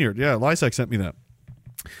 the lanyard. Yeah, Lysek sent me that.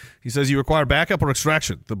 He says you require backup or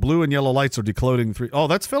extraction. The blue and yellow lights are decoding 3. Oh,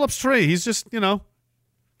 that's Philip's tree. He's just, I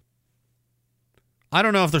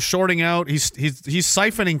don't know if they're shorting out. He's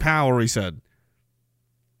siphoning power, he said.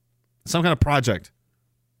 Some kind of project.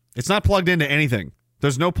 It's not plugged into anything.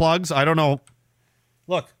 There's no plugs. I don't know.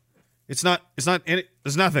 Look, there's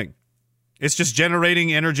nothing. It's just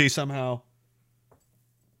generating energy somehow.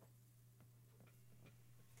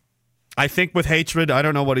 I think with hatred, I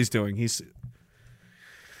don't know what he's doing.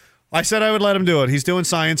 I said I would let him do it. He's doing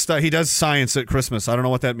science stuff. He does science at Christmas. I don't know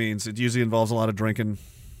what that means. It usually involves a lot of drinking.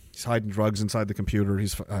 He's hiding drugs inside the computer.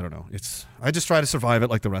 I don't know. I just try to survive it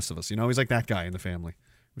like the rest of us. He's like that guy in the family.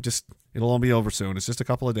 It'll all be over soon. It's just a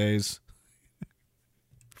couple of days.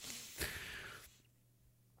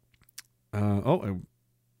 I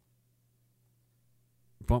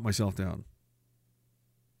bumped myself down.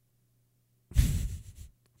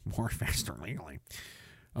 More faster legally.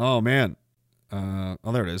 Oh, man. There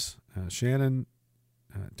it is. Shannon,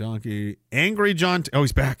 Donkey, Angry John.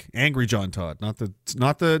 He's back. Angry John Todd, not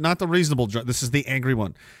the reasonable John. This is the angry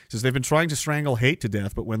one. He says they've been trying to strangle hate to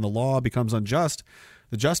death, but when the law becomes unjust,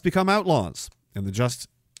 the just become outlaws, and the just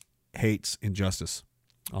hates injustice.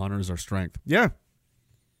 Honor is our strength. Yeah.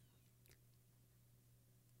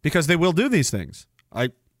 because they will do these things.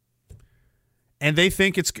 And they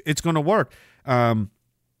think it's going to work. Some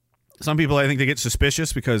people, I think, they get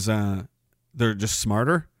suspicious because they're just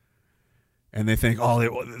smarter. And they think,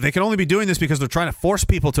 they can only be doing this because they're trying to force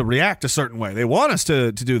people to react a certain way. They want us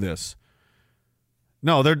to do this.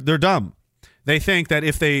 No, they're dumb. They think that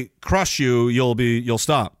if they crush you, you'll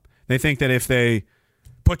stop. They think that if they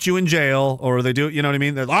put you in jail or they do, you know what I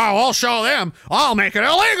mean? I'll show them. I'll make it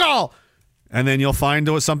illegal. And then you'll find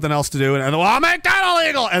something else to do, and I'll make that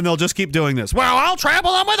illegal. And they'll just keep doing this. Well, I'll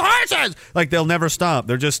trample them with horses. Like, they'll never stop.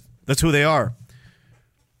 That's who they are.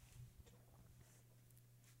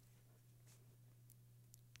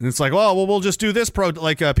 And it's like, we'll just do this.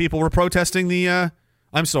 People were protesting the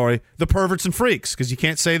perverts and freaks, because you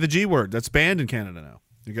can't say the G word. That's banned in Canada now.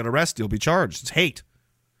 You get arrested, you'll be charged. It's hate.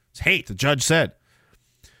 It's hate, the judge said.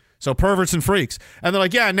 So perverts and freaks. And they're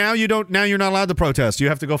like, yeah, now you're not allowed to protest. You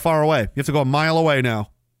have to go far away. You have to go a mile away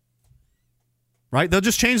now. Right? They'll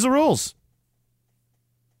just change the rules.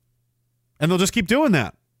 And they'll just keep doing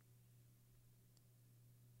that.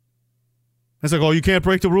 It's like, you can't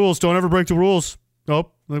break the rules. Don't ever break the rules.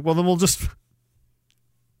 Nope. Like, well, then we'll just...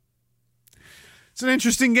 It's an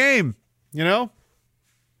interesting game, you know?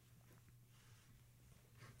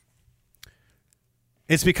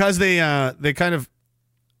 It's because they kind of,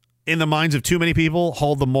 in the minds of too many people,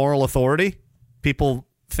 hold the moral authority. People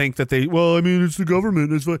think that it's the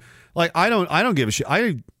government. It's like, I don't give a shit.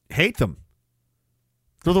 I hate them.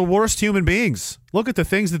 They're the worst human beings. Look at the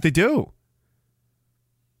things that they do.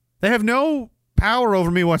 They have no power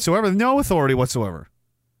over me whatsoever. No authority whatsoever.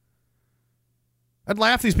 I'd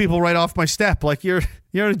laugh these people right off my step. Like, you're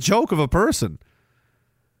a joke of a person.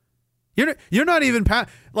 You're not even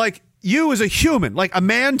like, you as a human, like a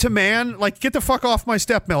man to man, like, get the fuck off my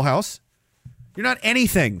step, Millhouse. You're not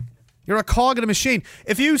anything. You're a cog in a machine.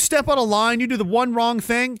 If you step out of line, you do the one wrong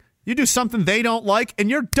thing, you do something they don't like, and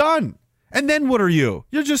you're done. And then what are you?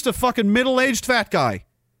 You're just a fucking middle-aged fat guy.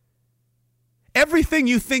 Everything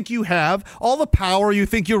you think you have, all the power you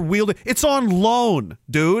think you're wielding, it's on loan,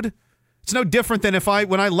 dude. It's no different than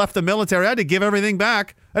when I left the military, I had to give everything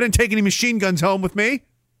back. I didn't take any machine guns home with me.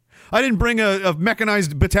 I didn't bring a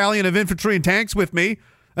mechanized battalion of infantry and tanks with me.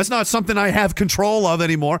 That's not something I have control of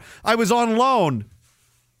anymore. I was on loan.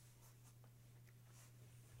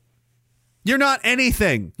 You're not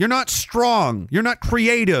anything. You're not strong. You're not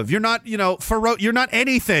creative. You're not, you're not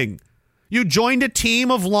anything. You joined a team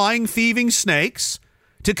of lying, thieving snakes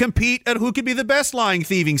to compete at who could be the best lying,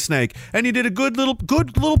 thieving snake. And you did a good little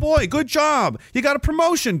boy. Good job. You got a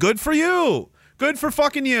promotion. Good for you. Good for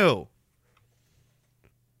fucking you.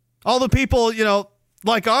 All the people,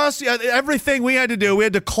 like us, everything we had to do, we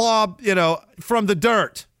had to claw, from the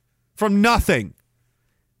dirt, from nothing.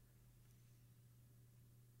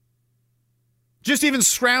 Just even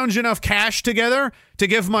scrounge enough cash together to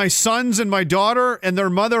give my sons and my daughter and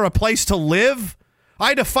their mother a place to live. I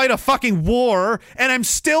had to fight a fucking war, and I'm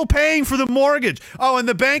still paying for the mortgage. Oh, and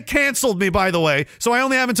the bank canceled me, by the way, so I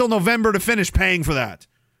only have until November to finish paying for that.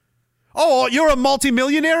 Oh, you're a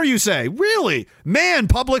multimillionaire, you say? Really? Man,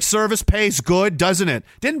 public service pays good, doesn't it?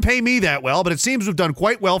 Didn't pay me that well, but it seems to have done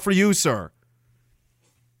quite well for you, sir.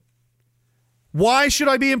 Why should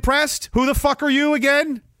I be impressed? Who the fuck are you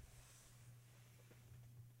again?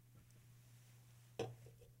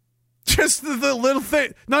 Just the little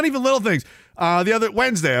thing. Not even little things. The other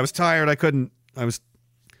Wednesday, I was tired.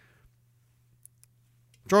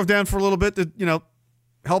 Drove down for a little bit to,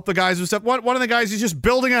 help the guys with stuff. One of the guys is just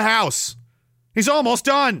building a house. He's almost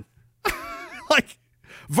done. Like,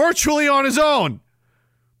 virtually on his own.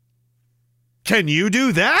 Can you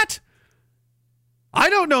do that?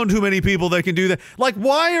 I don't know too many people that can do that. Like,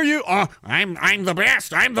 why are you... I'm the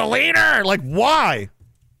best. I'm the leader. Like, why?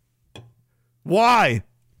 Why?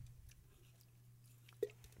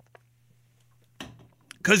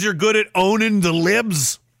 Because you're good at owning the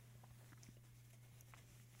libs?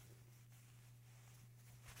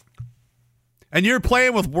 And you're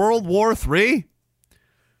playing with World War III?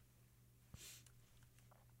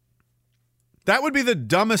 That would be the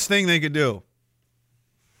dumbest thing they could do.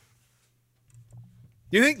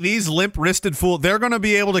 You think these limp-wristed fools, they're going to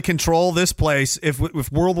be able to control this place if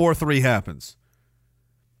World War III happens?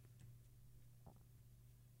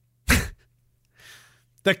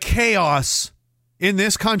 The chaos in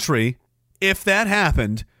this country, if that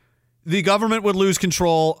happened, the government would lose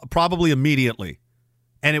control probably immediately,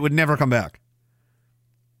 and it would never come back.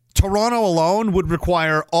 Toronto alone would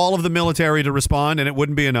require all of the military to respond, and it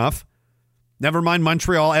wouldn't be enough. Never mind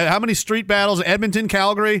Montreal. How many street battles? Edmonton,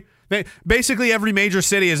 Calgary? Basically, every major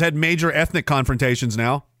city has had major ethnic confrontations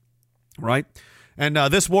now, right? And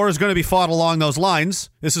this war is going to be fought along those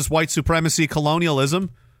lines. This is white supremacy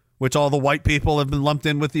colonialism, which all the white people have been lumped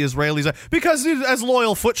in with the Israelis. Because as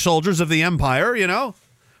loyal foot soldiers of the empire,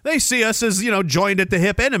 they see us as, joined at the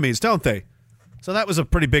hip enemies, don't they? So that was a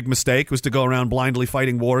pretty big mistake, was to go around blindly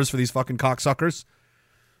fighting wars for these fucking cocksuckers.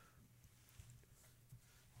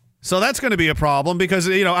 So that's going to be a problem because,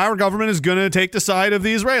 our government is going to take the side of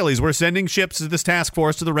the Israelis. We're sending ships to this task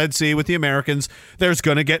force to the Red Sea with the Americans.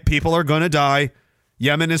 People are going to die.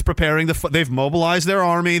 Yemen is preparing they've mobilized their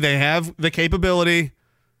army. They have the capability.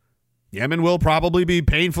 Yemen will probably be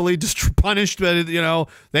painfully punished, but,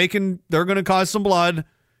 they're going to cause some blood.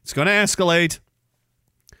 It's going to escalate.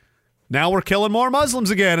 Now we're killing more Muslims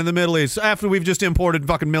again in the Middle East after we've just imported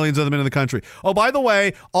fucking millions of them into the country. Oh, by the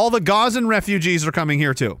way, all the Gazan refugees are coming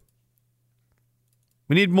here too.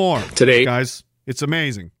 We need more. Today, guys, it's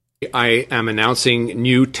amazing. I am announcing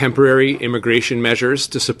new temporary immigration measures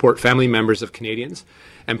to support family members of Canadians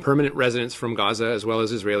and permanent residents from Gaza, as well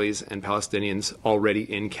as Israelis and Palestinians already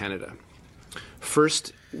in Canada.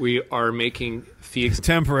 First, we are making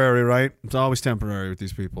temporary, right? It's always temporary with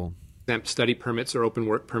these people. Exempt study permits or open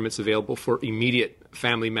work permits available for immediate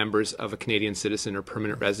family members of a Canadian citizen or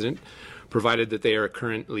permanent resident, provided that they are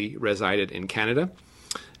currently resided in Canada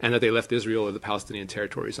and that they left Israel or the Palestinian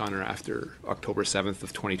territories on or after October 7th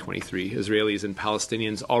of 2023. Israelis and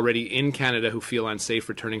Palestinians already in Canada who feel unsafe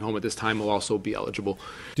returning home at this time will also be eligible.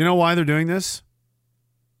 Do you know why they're doing this?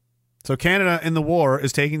 So Canada in the war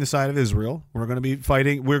is taking the side of Israel. We're going to be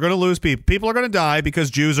fighting. We're going to lose people. People are going to die because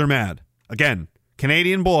Jews are mad. Again,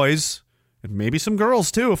 Canadian boys, and maybe some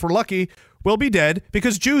girls too, if we're lucky, will be dead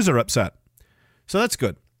because Jews are upset. So that's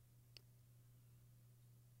good.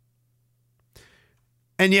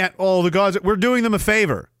 And yet, the gods, we're doing them a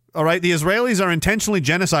favor. All right, the Israelis are intentionally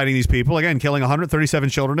genociding these people. Again, killing 137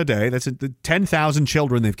 children a day. That's 10,000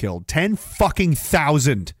 children they've killed.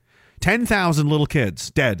 10,000 little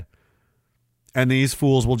kids dead. And these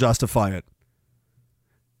fools will justify it.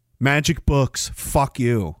 Magic books, fuck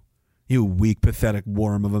you. You weak, pathetic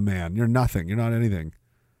worm of a man. You're nothing. You're not anything.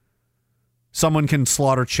 Someone can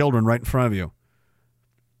slaughter children right in front of you.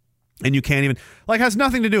 And you can't even, has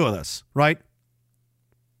nothing to do with us, right?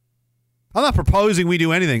 I'm not proposing we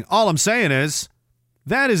do anything. All I'm saying is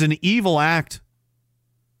that is an evil act.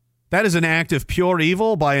 That is an act of pure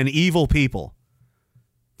evil by an evil people.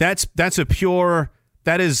 That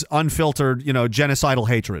is unfiltered, genocidal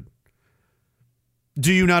hatred.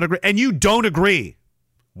 Do you not agree? And you don't agree.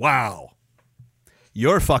 Wow.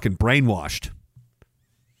 You're fucking brainwashed.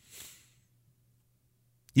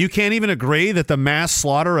 You can't even agree that the mass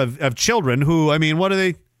slaughter of children who, what are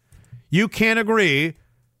they? You can't agree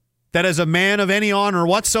that as a man of any honor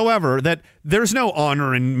whatsoever, that there's no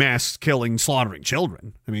honor in mass killing, slaughtering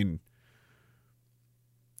children.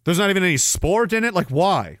 There's not even any sport in it.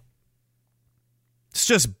 Why? It's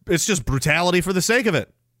just brutality for the sake of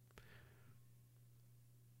it.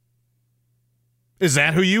 Is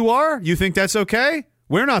that who you are? You think that's okay?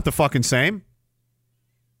 We're not the fucking same.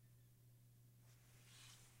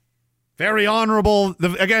 Very honorable.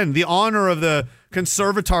 The honor of the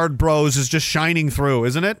conservatard bros is just shining through,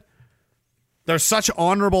 isn't it? They're such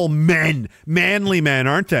honorable men, manly men,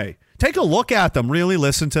 aren't they? Take a look at them. Really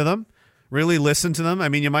listen to them.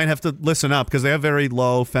 You might have to listen up because they have very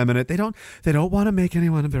low, feminine. They don't want to make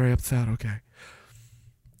anyone very upset, okay?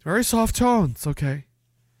 Very soft tones, okay?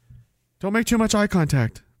 Don't make too much eye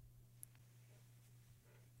contact.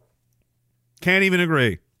 Can't even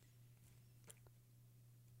agree.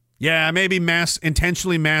 Yeah, maybe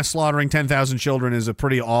intentionally mass slaughtering 10,000 children is a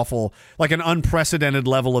pretty awful, an unprecedented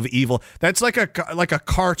level of evil. That's like a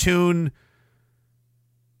cartoon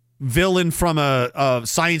villain from a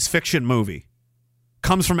science fiction movie.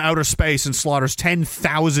 Comes from outer space and slaughters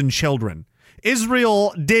 10,000 children.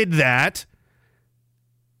 Israel did that.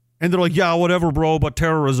 And they're like, yeah, whatever, bro, but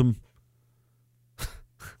terrorism.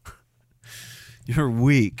 You're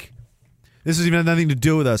weak. This has even nothing to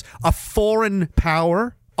do with us. A foreign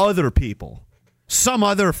power, other people, some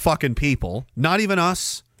other fucking people, not even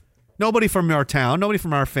us, nobody from our town, nobody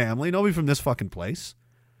from our family, nobody from this fucking place,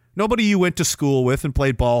 nobody you went to school with and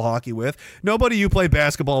played ball hockey with, nobody you played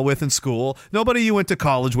basketball with in school, nobody you went to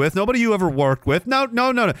college with, nobody you ever worked with.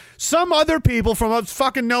 No. Some other people from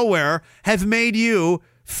fucking nowhere have made you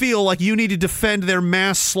feel like you need to defend their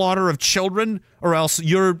mass slaughter of children, or else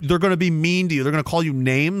they're going to be mean to you. They're going to call you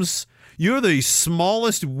names. You're the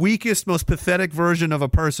smallest, weakest, most pathetic version of a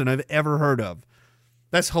person I've ever heard of.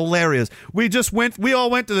 That's hilarious. We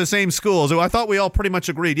all went to the same school, so I thought we all pretty much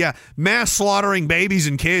agreed. Yeah, mass slaughtering babies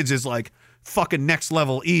and kids is fucking next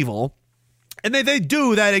level evil. And they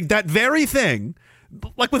do that very thing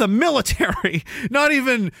like with a military, not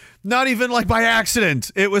even like by accident.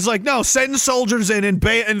 It was like, no, send soldiers in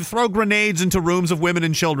and throw grenades into rooms of women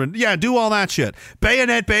and children. Yeah, do all that shit.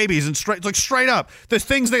 Bayonet babies and straight up. The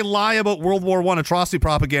things they lie about World War I atrocity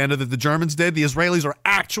propaganda that the Germans did, the Israelis are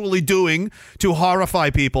actually doing to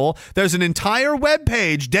horrify people. There's an entire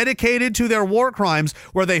webpage dedicated to their war crimes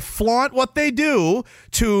where they flaunt what they do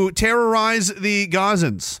to terrorize the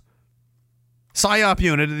Gazans. PSYOP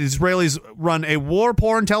unit, the Israelis run a war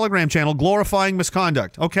porn Telegram channel glorifying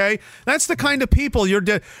misconduct, okay? That's the kind of people you're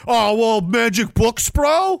oh, well, magic books,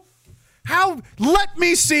 bro? How? Let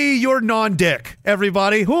me see your non-dick,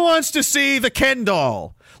 everybody. Who wants to see the Ken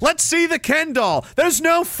doll? Let's see the Ken doll. There's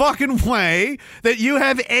no fucking way that you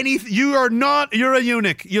have any... you're a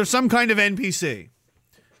eunuch. You're some kind of NPC.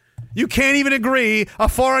 You can't even agree a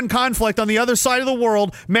foreign conflict on the other side of the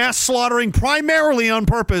world, mass slaughtering primarily on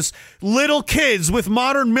purpose, little kids with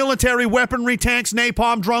modern military weaponry, tanks,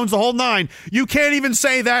 napalm, drones, the whole nine. You can't even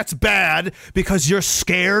say that's bad because you're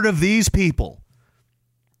scared of these people.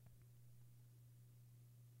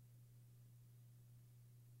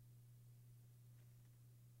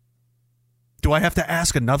 Do I have to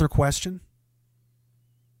ask another question?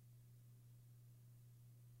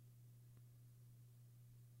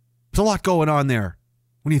 There's a lot going on there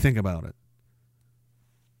when you think about it.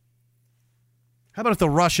 How about if the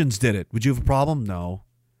Russians did it? Would you have a problem? No.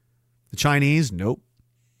 The Chinese? Nope.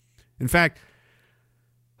 In fact,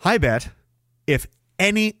 I bet if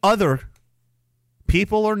any other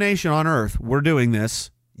people or nation on earth were doing this,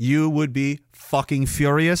 you would be fucking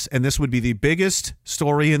furious, and this would be the biggest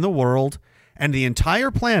story in the world, and the entire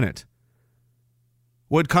planet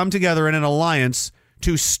would come together in an alliance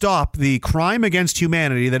to stop the crime against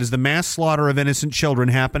humanity that is the mass slaughter of innocent children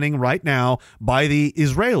happening right now by the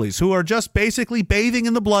Israelis, who are just basically bathing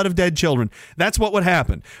in the blood of dead children. That's what would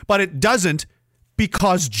happen. But it doesn't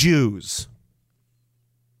because Jews.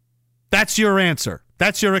 That's your answer.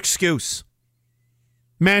 That's your excuse.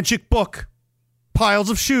 Magic book. Piles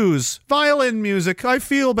of shoes. Violin music. I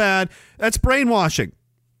feel bad. That's brainwashing.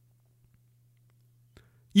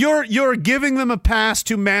 You're giving them a pass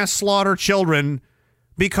to mass slaughter children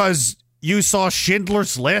because you saw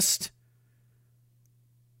Schindler's List?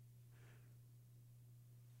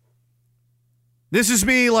 This is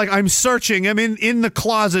me, like, I'm searching. I'm in the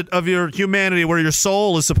closet of your humanity where your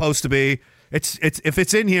soul is supposed to be. It's if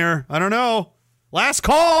it's in here, I don't know. Last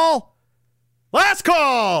call! Last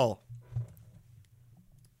call!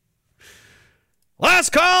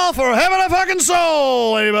 Last call for heaven and fucking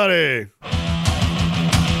soul, anybody?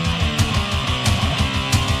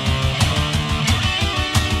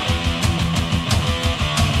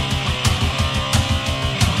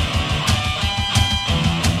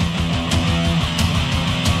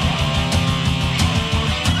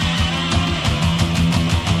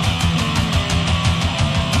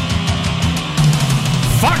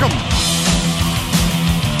 Fuck 'em!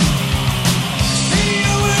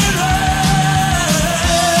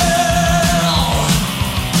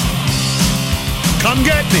 Come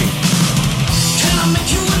get me! Can I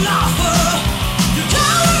make you an offer? You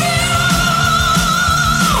got it.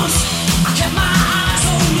 I kept my eyes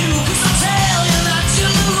on you 'cause I tell you that you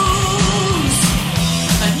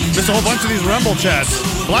lose. There's a whole bunch of these Rumble chats.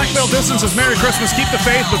 Black Belt Distance says, Merry Christmas, keep the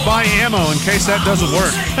faith, but buy ammo in case that doesn't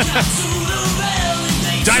work.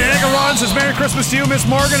 Diana Ron says, Merry Christmas to you, Miss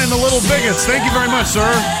Morgan, and the Little Bigots. Thank you very much,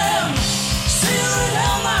 sir.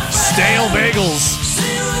 Stale bagels.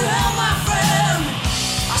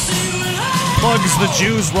 Plugs the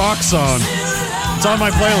Jews rock song. It's on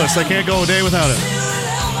my playlist. I can't go a day without it.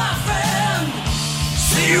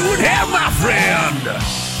 See you in hell, my friend.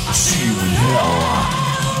 See you in hell.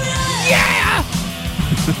 Yeah!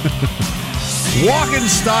 Walk-in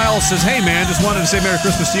Style says, hey man, just wanted to say Merry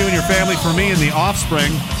Christmas to you and your family, for me and the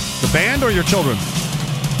Offspring. The band or your children?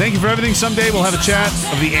 Thank you for everything. Someday we'll have a chat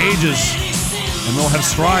of the ages and we'll have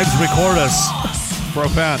scribes record us. Bro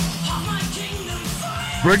Pat.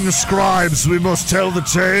 Bring the scribes, we must tell the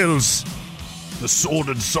tales. The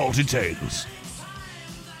sordid, salty tales.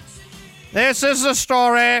 This is the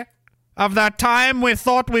story of that time we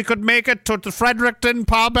thought we could make it to the Fredericton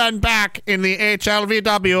pub and back in the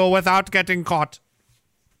HLVW without getting caught.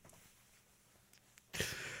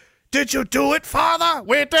 Did you do it, Father?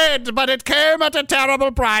 We did, but it came at a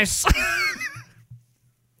terrible price.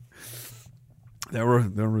 There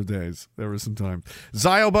were days. There was some time.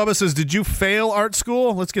 Zio Bubba says, did you fail art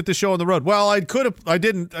school? Let's get the show on the road. Well, I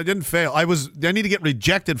didn't fail. I need to get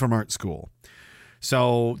rejected from art school.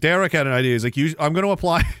 So Derek had an idea. He's like, I'm going to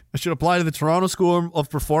apply. I should apply to the Toronto School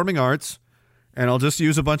of Performing Arts, and I'll just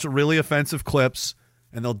use a bunch of really offensive clips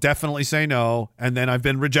and they'll definitely say no. And then I've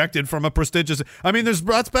been rejected from a prestigious. I mean, that's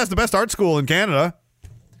the best art school in Canada.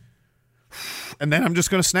 And then I'm just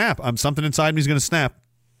going to snap. Something inside me is going to snap.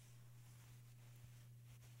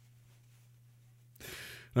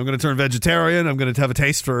 I'm going to turn vegetarian. I'm going to have a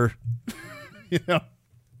taste for,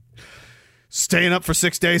 staying up for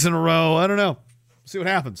 6 days in a row. I don't know. See what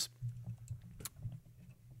happens.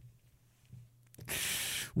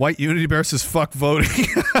 White Unity Bear says, fuck voting.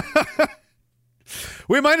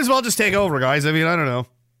 We might as well just take over, guys. I mean, I don't know.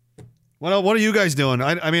 What are you guys doing?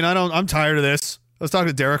 I'm tired of this. I was talking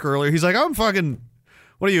to Derek earlier. He's like, I'm fucking,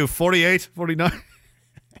 what are you, 48, 49? I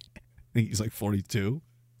think he's like 42,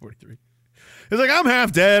 43. He's like, I'm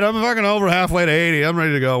half dead. I'm fucking over halfway to 80. I'm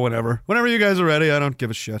ready to go whenever. Whenever you guys are ready, I don't give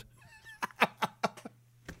a shit.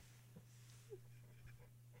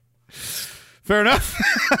 Fair enough.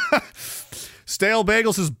 Stale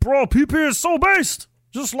Bagel says, bro, PP is so based.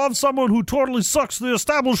 Just love someone who totally sucks the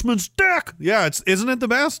establishment's dick. Yeah, isn't it the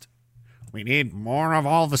best? We need more of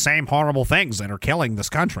all the same horrible things that are killing this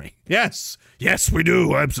country. Yes. Yes, we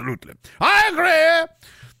do. Absolutely. I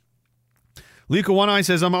agree. Lika One Eye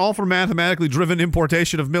says, I'm all for mathematically driven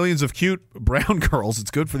importation of millions of cute brown girls. It's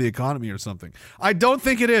good for the economy or something. I don't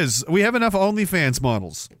think it is. We have enough OnlyFans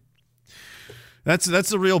models. That's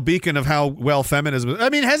the real beacon of how well feminism. I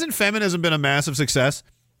mean, hasn't feminism been a massive success?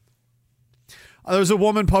 There was a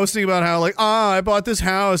woman posting about how, like, I bought this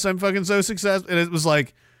house. I'm fucking so successful. And it was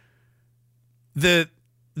like the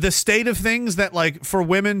state of things that, like, for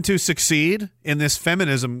women to succeed in this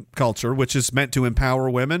feminism culture, which is meant to empower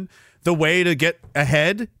women, the way to get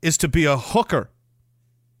ahead is to be a hooker.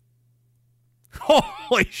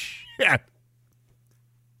 Holy shit.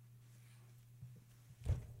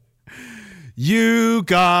 You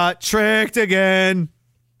got tricked again.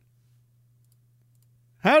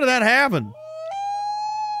 How did that happen?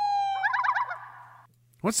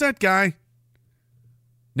 What's that guy?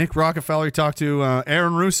 Nick Rockefeller talked to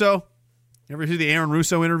Aaron Russo. You ever hear the Aaron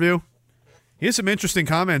Russo interview? He has some interesting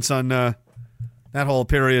comments on that whole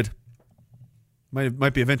period.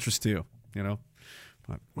 Might be of interest to you,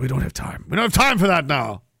 But we don't have time. We don't have time for that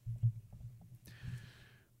now.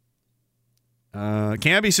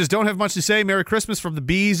 Camby says, don't have much to say. Merry Christmas from the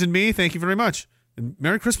bees and me. Thank you very much. And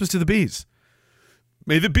Merry Christmas to the bees.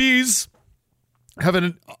 May the bees have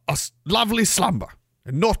a lovely slumber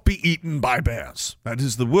and not be eaten by bears. That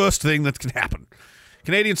is the worst thing that can happen.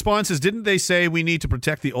 Canadian Spawn says, didn't they say we need to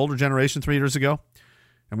protect the older generation 3 years ago?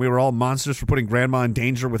 And we were all monsters for putting grandma in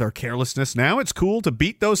danger with our carelessness. Now it's cool to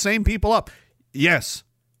beat those same people up. Yes.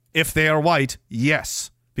 If they are white, yes.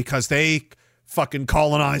 Because they fucking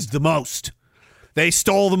colonized the most. They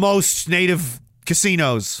stole the most native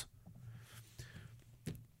casinos.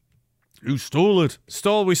 You stole it.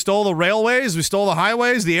 We stole the railways. We stole the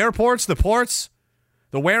highways, the airports, the ports,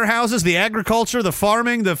 the warehouses, the agriculture, the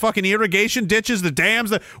farming, the fucking irrigation ditches, the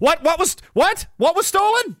dams. What was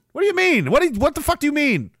stolen? What do you mean? What the fuck do you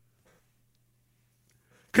mean?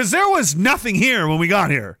 Because there was nothing here when we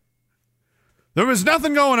got here. There was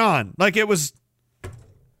nothing going on. Like, it was...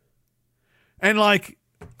 And, like,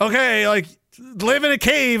 okay, like, live in a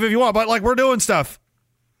cave if you want, but, like, we're doing stuff.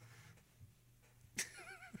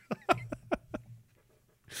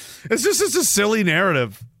 It's just a silly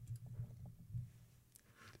narrative.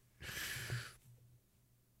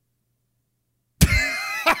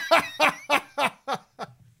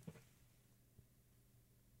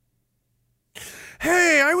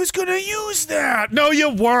 Hey, I was going to use that. No,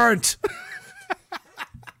 you weren't.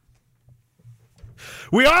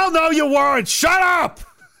 We all know you weren't. Shut up.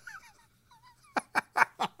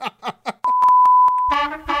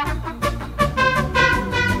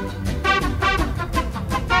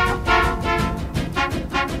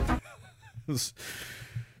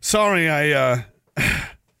 Sorry, I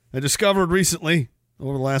discovered recently,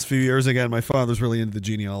 over the last few years, again, my father's really into the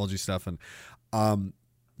genealogy stuff, and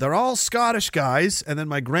they're all Scottish guys, and then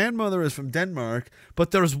my grandmother is from Denmark,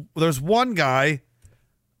 but there's one guy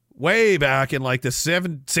way back in like the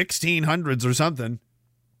 1600s or something.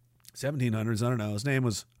 1700s, I don't know. His name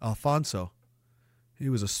was Alfonso. He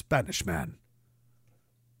was a Spanish man.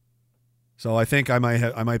 So I think I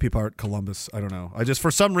might be part Columbus. I don't know. I just,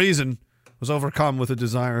 for some reason, was overcome with a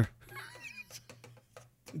desire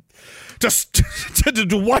just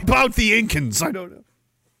to wipe out the Incans. I don't know.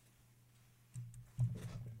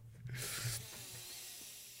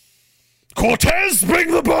 Cortez,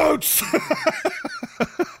 bring the boats!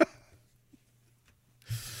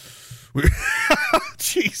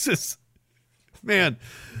 Jesus. Man.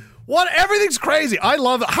 Everything's crazy. I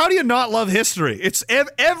love it. How do you not love history? It's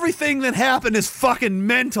everything that happened is fucking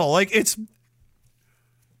mental. Like, it's...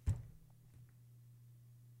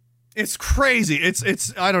 It's crazy.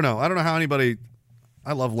 It's I don't know. I don't know how anybody.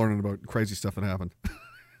 I love learning about crazy stuff that happened.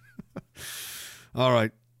 All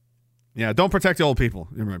right. Yeah, don't protect the old people.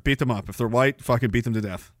 Beat them up. If they're white, fucking beat them to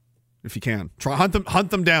death. If you can. Try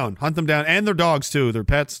hunt them down, and their dogs too, their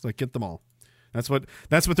pets, like get them all. That's what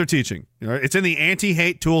they're teaching. It's in the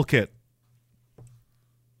anti-hate toolkit.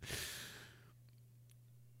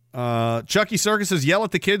 Chucky Circus says, yell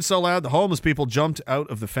at the kids so loud the homeless people jumped out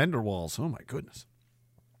of the fender walls. Oh my goodness.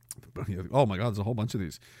 Oh my God, there's a whole bunch of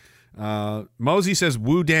these. Mosey says,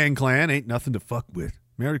 Wu Dang Clan ain't nothing to fuck with.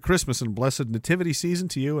 Merry Christmas and blessed nativity season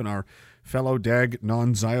to you and our fellow dag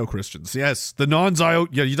non-Zio Christians. Yes, the non-Zio,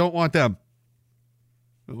 yeah, you don't want them.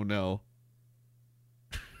 Oh no.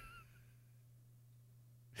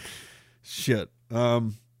 Shit.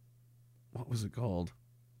 What was it called?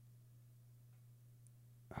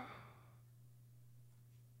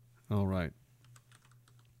 All right.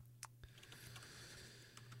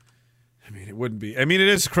 I mean, it wouldn't be. I mean, it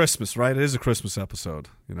is Christmas, right? It is a Christmas episode,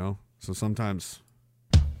 you know? So sometimes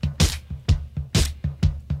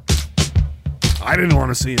I didn't want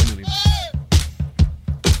to see him anymore.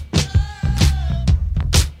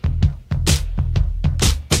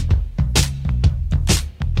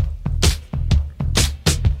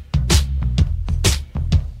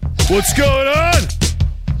 What's going on?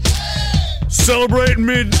 Celebrating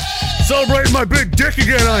my big dick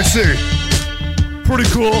again, I see. Pretty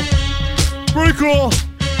cool. Pretty cool.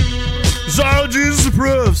 Zio Jesus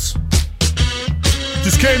approves.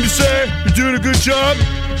 Just came to say you're doing a good job.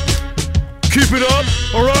 Keep it up,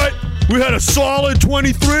 all right? We had a solid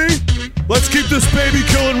 23. Let's keep this baby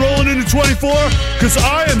killing rolling into 24, because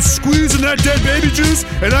I am squeezing that dead baby juice,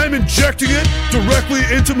 and I'm injecting it directly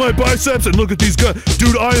into my biceps, and look at these guys.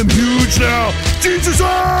 Dude, I am huge now. Jesus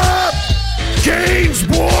up! Gains,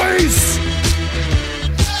 boys!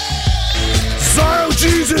 Zio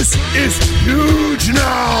Jesus is huge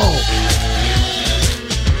now!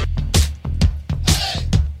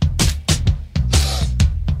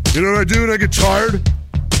 You know what I do when I get tired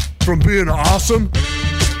from being awesome?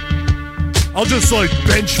 I'll just like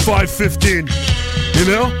bench 515, you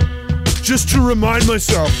know? Just to remind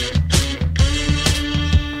myself.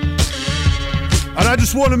 And I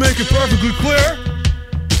just want to make it perfectly clear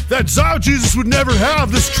that Zio Jesus would never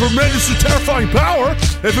have this tremendously terrifying power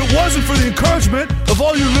if it wasn't for the encouragement of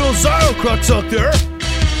all you little Zio cuts out there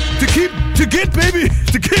to get Zio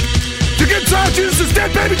Jesus'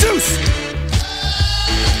 dead baby juice.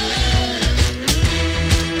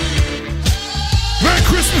 Merry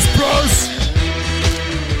Christmas, bros.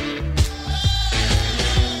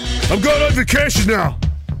 I'm going on vacation now.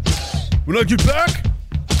 When I get back,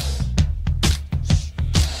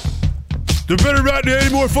 there better not be any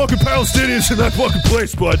more fucking Palestinians in that fucking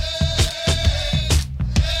place, bud.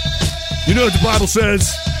 You know what the Bible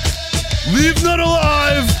says. Leave none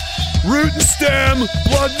alive, root and stem,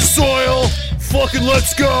 blood and soil, fucking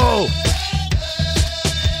let's go.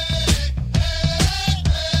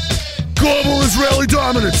 Global Israeli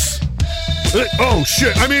dominance. Oh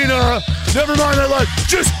shit, I mean, never mind that line.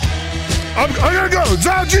 I gotta go.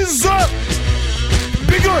 Zio Jesus up.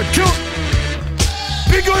 Be good,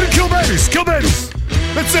 Be good and kill babies. Kill babies.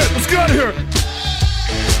 That's it. Let's get out of here.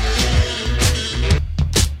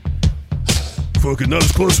 Fucking that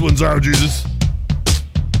was close one, Zio Jesus.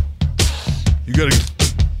 You gotta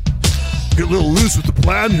get a little loose with the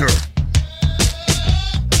plan here.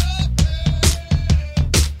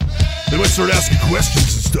 They might start asking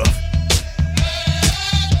questions and stuff.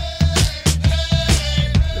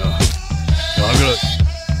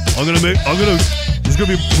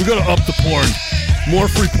 We gotta up the porn. More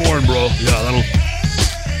free porn, bro. Yeah, that'll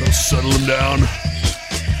settle him down.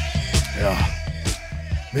 Yeah.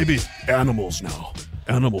 Maybe animals now.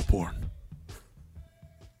 Animal porn.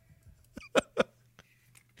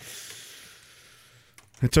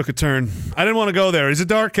 It took a turn. I didn't want to go there. He's a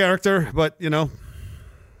dark character, but, you know.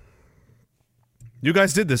 You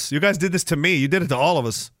guys did this. You guys did this to me. You did it to all of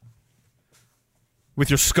us. With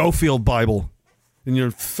your Schofield Bible. And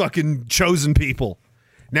your fucking chosen people.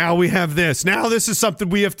 Now we have this. Now this is something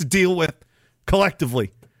we have to deal with.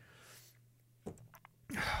 Collectively.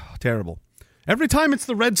 Terrible. Every time it's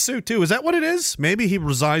the red suit, too. Is that what it is? Maybe he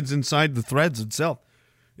resides inside the threads itself.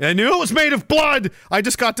 I knew it was made of blood. I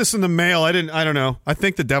just got this in the mail. I don't know. I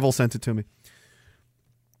think the devil sent it to me.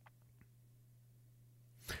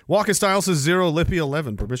 Walking Style says 0 Lippy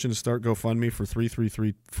 11. Permission to start GoFundMe for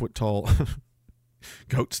 333 foot tall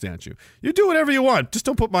goat statue. You do whatever you want. Just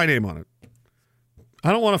don't put my name on it.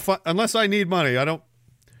 I don't want to unless I need money. You don't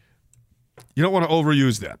want to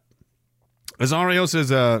overuse that. Azario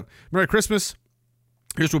says, Merry Christmas.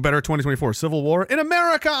 Here's to a better 2024. Civil war in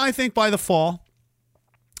America, I think, by the fall.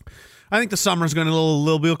 I think the summer's going to be a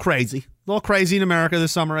little bit crazy. A little crazy in America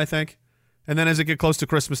this summer, I think. And then as it get close to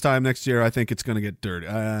Christmas time next year, I think it's going to get dirty.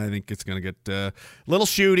 I think it's going to get a little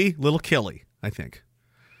shooty, little killy, I think.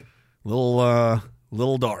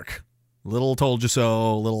 Little dark. Little told you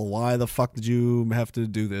so. Little why the fuck did you have to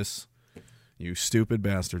do this? You stupid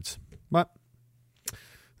bastards. But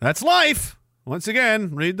that's life. Once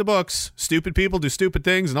again, read the books. Stupid people do stupid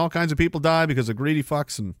things, and all kinds of people die because of greedy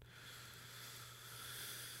fucks. And,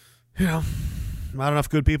 you know, not enough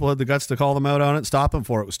good people had the guts to call them out on it, stop them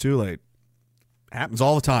before it was too late. Happens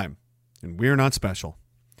all the time, and we're not special.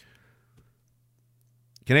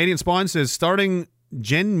 Canadian Spawn says, starting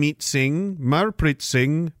Jenmeet Singh, Marpreet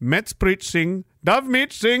Singh, Metspreet Singh,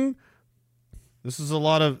 Davmeet Singh. This is a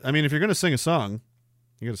lot of, I mean, if you're going to sing a song,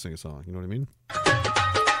 you got to sing a song. You know what I mean?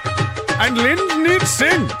 And Lindneet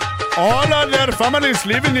Singh. All of their families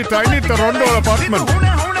live in a tiny Toronto apartment.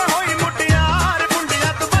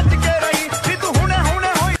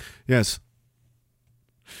 Yes.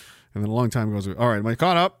 And then a long time goes, all right, am I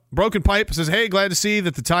caught up? Broken Pipe says, hey, glad to see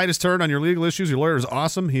that the tide has turned on your legal issues. Your lawyer is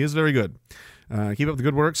awesome. He is very good. Keep up the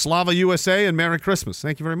good work. Slava USA and Merry Christmas.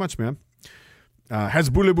 Thank you very much, man.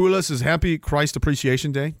 Hasbula says, happy Christ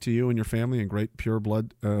Appreciation Day to you and your family and great pure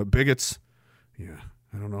blood bigots. Yeah,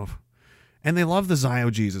 I don't know. And they love the Zio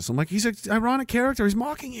Jesus. I'm like, he's an ironic character. He's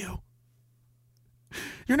mocking you.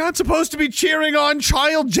 You're not supposed to be cheering on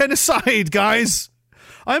child genocide, guys.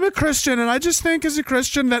 I'm a Christian, and I just think as a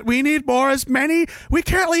Christian that we need more as many. We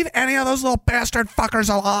can't leave any of those little bastard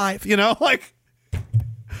fuckers alive, you know? Like,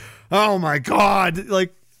 oh my God.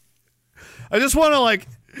 Like, I just want to, like,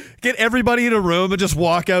 get everybody in a room and just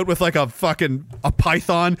walk out with, like, a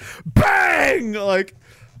python. Bang! Like,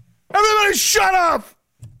 everybody shut up!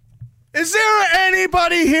 Is there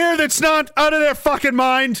anybody here that's not out of their fucking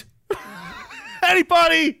mind?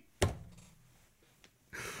 Anybody?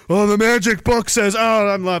 Oh, the magic book says, oh,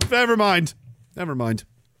 I'm left. Never mind. I'm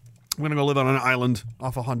going to go live on an island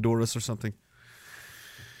off of Honduras or something.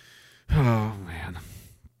 Oh, man.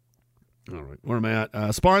 All right, where am I at?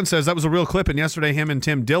 Sparn says, that was a real clip, and yesterday him and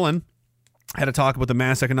Tim Dillon had a talk about the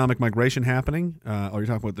mass economic migration happening. You're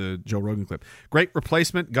talking about the Joe Rogan clip. Great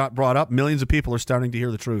replacement got brought up. Millions of people are starting to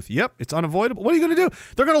hear the truth. Yep, it's unavoidable. What are you going to do?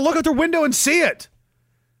 They're going to look out their window and see it.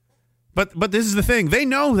 But this is the thing. They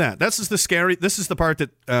know that. This is the part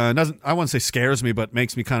that doesn't, I won't say scares me, but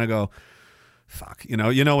makes me kind of go, fuck. You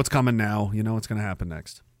know what's coming now. You know what's going to happen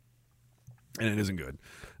next. And it isn't good.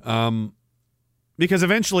 Because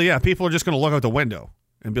eventually, yeah, people are just going to look out the window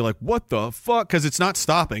and be like, what the fuck? Because it's not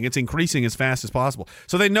stopping. It's increasing as fast as possible.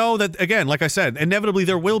 So they know that, again, like I said, inevitably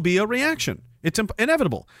there will be a reaction. It's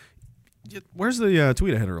inevitable. Where's the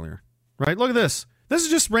tweet I had earlier? Right? Look at this. This is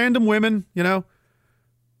just random women, you know.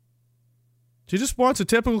 She just wants a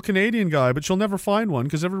typical Canadian guy, but she'll never find one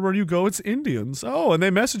because everywhere you go, it's Indians. Oh, and they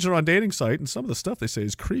message her on dating site, and some of the stuff they say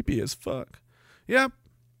is creepy as fuck. Yep.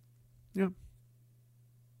 Yep.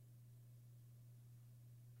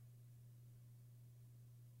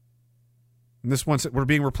 And this one's, we're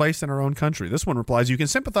being replaced in our own country. This one replies, you can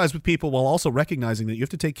sympathize with people while also recognizing that you have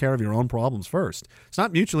to take care of your own problems first. It's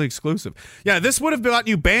not mutually exclusive. Yeah, this would have gotten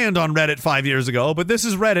you banned on Reddit 5 years ago, but this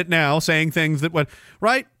is Reddit now saying things that went,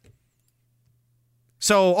 right?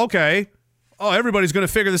 So, okay. Oh, everybody's going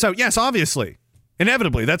to figure this out. Yes, obviously.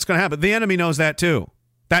 Inevitably, that's going to happen. The enemy knows that too.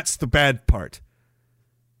 That's the bad part.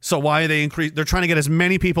 So why are they they're trying to get as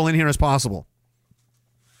many people in here as possible.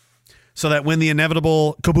 So that when the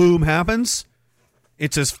inevitable kaboom happens,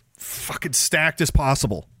 it's as fucking stacked as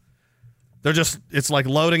possible. It's like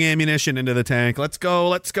loading ammunition into the tank. Let's go,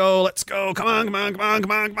 let's go, let's go. Come on, come on, come on,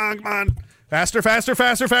 come on, come on, come on. Faster, faster,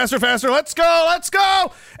 faster, faster, faster. Let's go, let's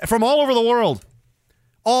go. From all over the world.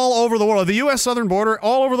 All over the world. The U.S. southern border,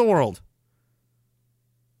 all over the world.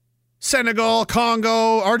 Senegal,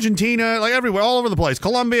 Congo, Argentina, like everywhere, all over the place.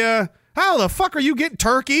 Colombia. How the fuck are you getting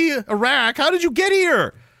Turkey, Iraq? How did you get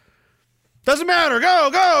here? Doesn't matter. Go,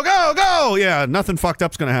 go, go, go. Yeah, nothing fucked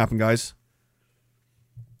up's going to happen, guys.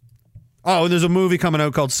 Oh, and there's a movie coming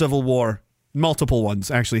out called Civil War. Multiple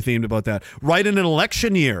ones actually themed about that. Right in an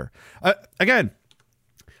election year. Again,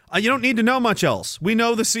 you don't need to know much else. We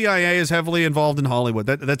know the CIA is heavily involved in Hollywood.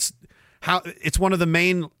 That's how it's one of the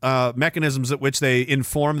main mechanisms at which they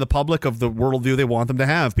inform the public of the worldview they want them to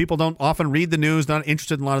have. People don't often read the news, not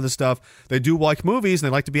interested in a lot of this stuff. They do like movies, and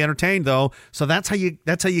they like to be entertained, though. So that's how you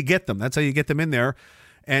get them. That's how you get them in there.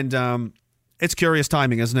 And it's curious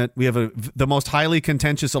timing, isn't it? We have the most highly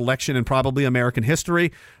contentious election in probably American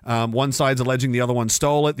history. One side's alleging the other one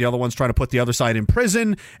stole it. The other one's trying to put the other side in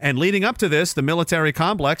prison. And leading up to this, the military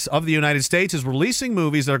complex of the United States is releasing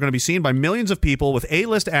movies that are going to be seen by millions of people with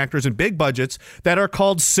A-list actors and big budgets that are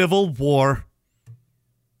called Civil War.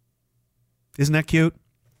 Isn't that cute?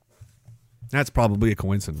 That's probably a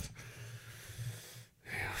coincidence.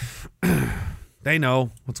 They know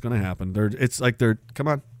what's going to happen. Come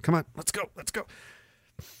on, let's go.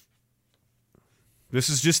 This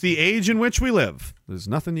is just the age in which we live. There's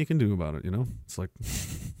nothing you can do about it, It's like,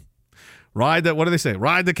 what do they say?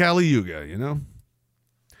 Ride the Kali Yuga,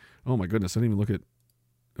 Oh my goodness, I didn't even look at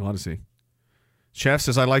Odyssey. Chef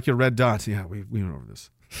says, I like your red dot. Yeah, we went over this.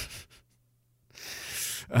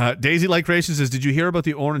 Daisy Light Creation says, did you hear about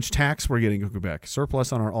the orange tax we're getting in Quebec?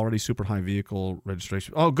 Surplus on our already super high vehicle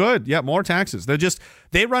registration. Oh, good. Yeah, more taxes.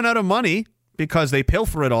 They run out of money because they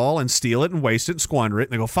pilfer it all and steal it and waste it and squander it.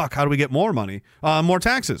 And they go, fuck, how do we get more money? More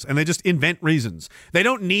taxes. And they just invent reasons. They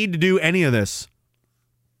don't need to do any of this.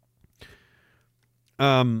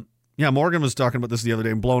 Yeah, Morgan was talking about this the other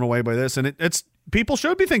day and blown away by this. And it's people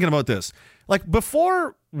should be thinking about this. Like,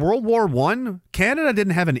 before World War I, Canada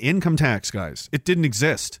didn't have an income tax, guys. It didn't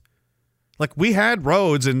exist. Like, we had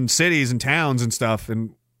roads and cities and towns and stuff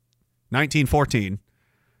in 1914.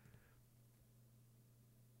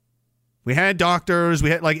 We had doctors. We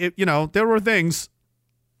had, there were things.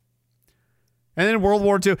 And then in World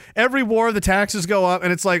War II, every war, the taxes go up,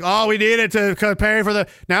 and it's like, oh, we need it to pay for the...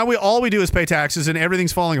 Now all we do is pay taxes, and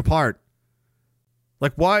everything's falling apart.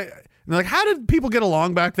 Like, why... Like, how did people get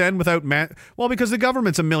along back then without... Well, because the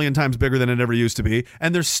government's a million times bigger than it ever used to be,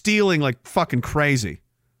 and they're stealing like fucking crazy.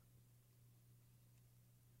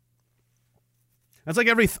 That's like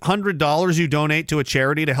every $100 you donate to a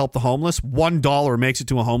charity to help the homeless, $1 makes it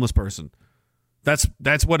to a homeless person. That's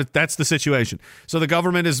the situation. So the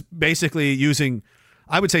government is basically using,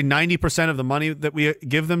 I would say 90% of the money that we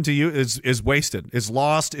give them to you is wasted, is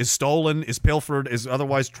lost, is stolen, is pilfered, is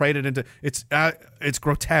otherwise traded into. It's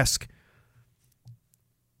grotesque.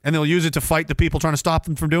 And they'll use it to fight the people trying to stop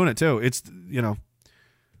them from doing it too. It's, he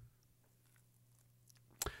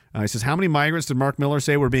says, how many migrants did Mark Miller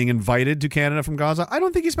say were being invited to Canada from Gaza? I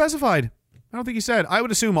don't think he specified. I don't think he said. I would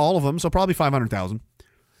assume all of them, so probably 500,000.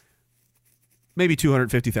 Maybe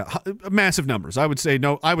 250,000. Massive numbers. I would say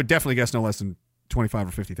no. I would definitely guess no less than 25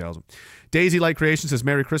 or 50,000. Daisy Light Creation says,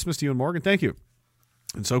 Merry Christmas to you and Morgan. Thank you.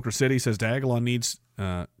 And Soker City says, Diagolon needs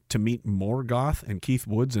to meet Morgoth and Keith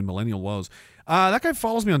Woods in Millennial Woes. That guy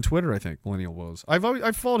follows me on Twitter, I think, Millennial Woes.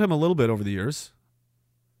 I've followed him a little bit over the years.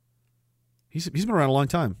 He's been around a long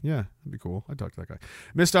time. Yeah, that'd be cool. I'd talk to that guy.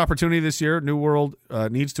 Missed opportunity this year. New World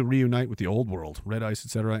needs to reunite with the old world. Red Ice,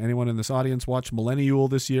 etc. Anyone in this audience watch Millennial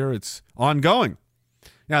this year? It's ongoing.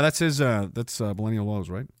 Yeah, that's his. That's Millennial Woes,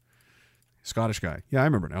 right? Scottish guy. Yeah, I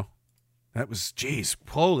remember now. That was, geez.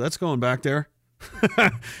 Oh, that's going back there.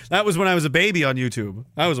 That was when I was a baby on YouTube.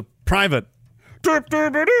 I was a private. I'm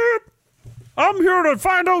here to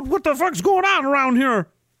find out what the fuck's going on around here.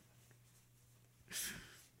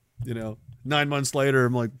 9 months later,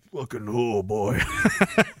 I'm like, fucking, oh boy.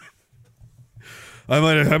 I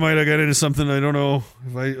might have got into something. I don't know.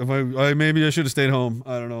 If I maybe I should have stayed home.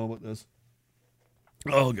 I don't know about this.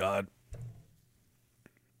 Oh God.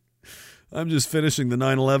 I'm just finishing the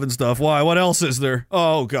 9/11 stuff. Why? What else is there?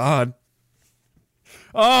 Oh God.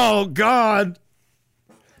 Oh God.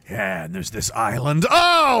 Yeah, and there's this island.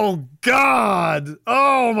 Oh God.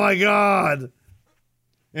 Oh my God.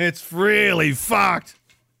 It's really fucked.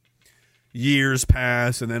 Years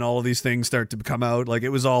pass, and then all of these things start to come out like it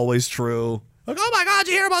was always true. Like, oh my God,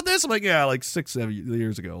 you hear about this? I'm like, yeah, like 6-7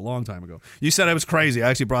 years ago, a long time ago. You said I was crazy. I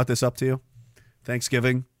actually brought this up to you.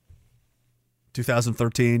 Thanksgiving,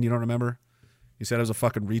 2013. You don't remember? You said I was a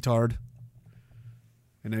fucking retard.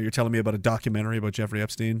 And now you're telling me about a documentary about Jeffrey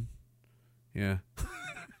Epstein? Yeah.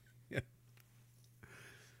 Yeah.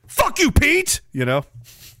 Fuck you, Pete! A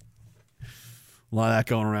lot of that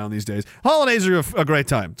going around these days. Holidays are a great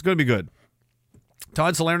time. It's going to be good.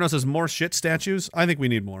 Todd Salerno says, more shit statues. I think we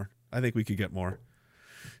need more. I think we could get more.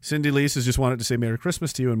 Cindy Lee says, just wanted to say Merry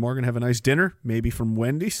Christmas to you and Morgan. Have a nice dinner, maybe from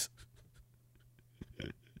Wendy's.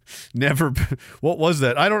 Never. What was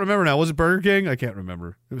that? I don't remember now. Was it Burger King? I can't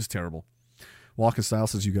remember. It was terrible. Walking Style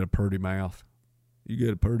says, you got a purty mouth. You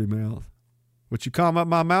got a purty mouth. What you calling up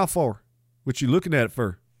my mouth for? What you looking at it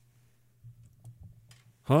for?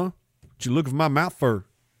 Huh? What you looking for my mouth for?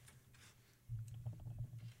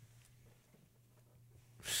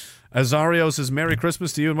 Azario says, Merry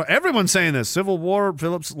Christmas to you. And everyone's saying this. Civil War,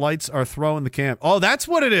 Phillips lights are throwing the camp. Oh, that's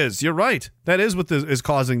what it is. You're right. That is what is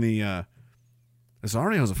causing the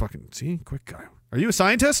Azarnio's a fucking, quick guy. Are you a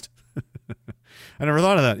scientist? I never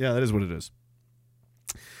thought of that. Yeah, that is what it is.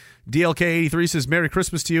 DLK83 says, Merry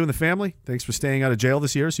Christmas to you and the family. Thanks for staying out of jail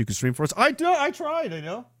this year so you can stream for us. I tried, I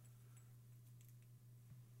know.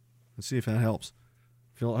 Let's see if that helps.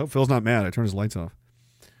 I hope Phil's not mad. I turned his lights off.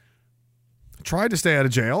 I tried to stay out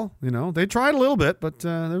of jail. They tried a little bit, but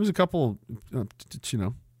there was a couple,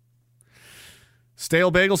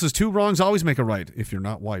 Stale Bagel says, 2 wrongs always make a right if you're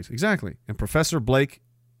not white. Exactly. And Professor Blake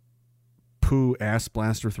Pooh Ass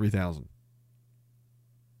Blaster 3000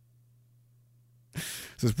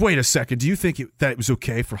 says, wait a second. Do you think that it was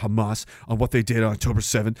okay for Hamas on what they did on October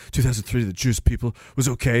 7, 2003 to the Jewish people was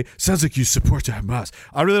okay? Sounds like you support Hamas.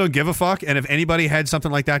 I really don't give a fuck. And if anybody had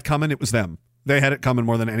something like that coming, it was them. They had it coming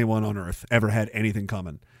more than anyone on earth ever had anything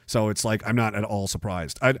coming. So it's like, I'm not at all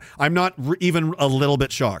surprised. I'm not even a little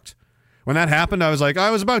bit shocked. When that happened, I was like,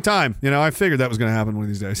 it was about time. I figured that was going to happen one of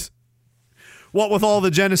these days. What with all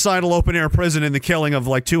the genocidal open-air prison and the killing of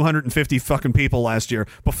like 250 fucking people last year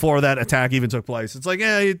before that attack even took place. It's like,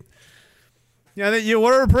 you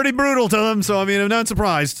were pretty brutal to them. So, I'm not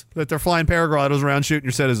surprised that they're flying paragliders around shooting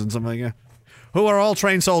your citizens. I'm like, yeah. Who are all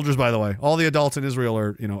trained soldiers, by the way. All the adults in Israel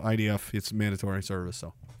are, IDF. It's mandatory service.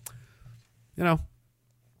 So,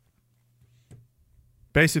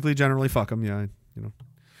 basically, generally, fuck them. Yeah,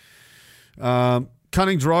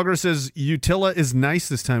 Cunning Droger says, Utila is nice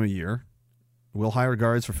this time of year. We'll hire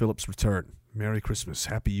guards for Philip's return. Merry Christmas.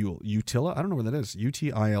 Happy Yule. Utila? I don't know where that is.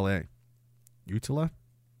 Utila. Utila?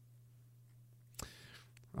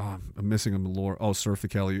 Oh, I'm missing him. Lore. Oh, Surf the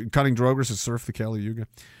Kali. Cunning Droger says, Surf the Kali Yuga.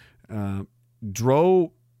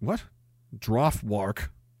 What? Drofwark.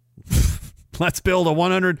 Let's build a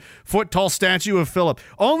 100-foot tall statue of Philip.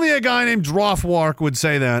 Only a guy named Drofwark would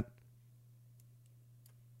say that.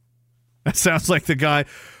 That sounds like the guy.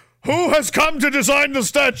 Who has come to design the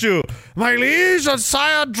statue? My liege and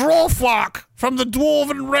sire Drofwark from the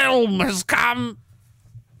Dwarven realm has come.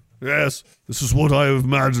 Yes, this is what I have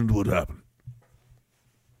imagined would happen.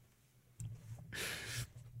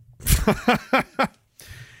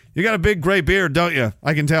 You got a big gray beard, don't you?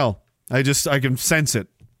 I can tell. I can sense it.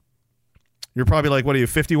 You're probably like, what are you,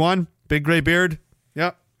 51? Big gray beard?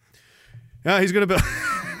 Yeah. Yeah, he's going to be...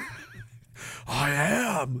 I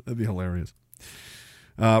am. That'd be hilarious.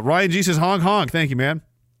 Ryan G says, honk, honk. Thank you, man.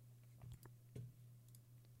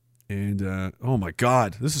 And, oh my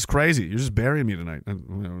God, this is crazy. You're just burying me tonight.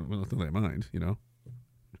 Not that I mind,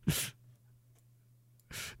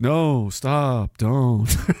 No, stop.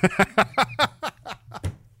 Don't.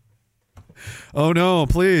 Oh no,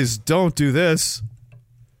 please don't do this.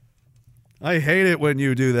 I hate it when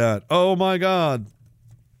you do that. Oh my God.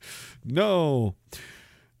 No.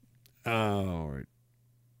 All right.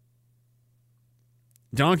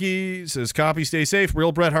 Donkey says, copy, stay safe.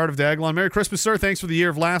 Real Bret Hart of Daglon. Merry Christmas, sir. Thanks for the year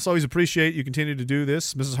of laughs. Always appreciate you continue to do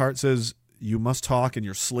this. Mrs. Hart says, you must talk in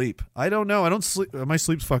your sleep. I don't know. I don't sleep. My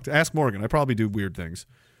sleep's fucked. Ask Morgan. I probably do weird things.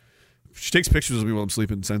 She takes pictures of me while I'm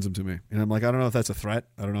sleeping and sends them to me. And I'm like, I don't know if that's a threat.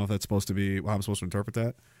 I don't know if that's supposed to be how I'm supposed to interpret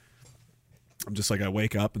that. I'm just like, I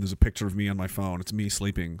wake up and there's a picture of me on my phone. It's me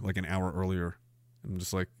sleeping like an hour earlier. I'm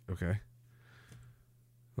just like, okay.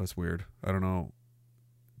 That's weird. I don't know.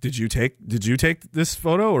 Did you take this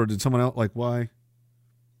photo or did someone else? Like, why?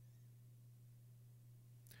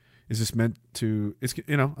 Is this meant to, it's,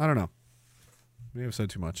 I don't know. Maybe I've said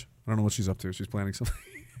too much. I don't know what she's up to. She's planning something.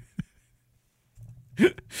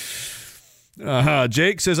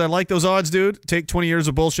 Jake says, I like those odds, dude. Take 20 years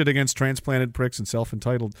of bullshit against transplanted pricks and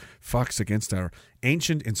self-entitled fucks against our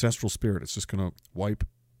ancient ancestral spirit. It's just going to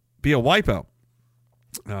be a wipeout.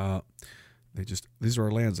 These are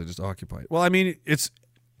our lands. They just occupy it. Well, I mean,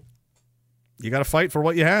 you got to fight for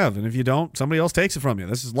what you have. And if you don't, somebody else takes it from you.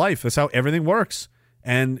 This is life. That's how everything works.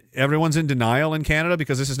 And everyone's in denial in Canada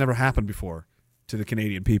because this has never happened before to the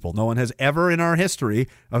Canadian people. No one has ever in our history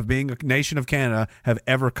of being a nation of Canada have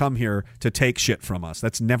ever come here to take shit from us.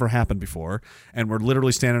 That's never happened before. And we're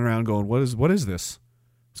literally standing around going, what is this?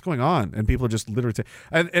 What's going on? And people are just literally...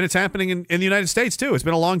 and it's happening in the United States, too. It's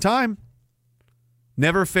been a long time.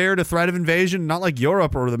 Never feared a threat of invasion, not like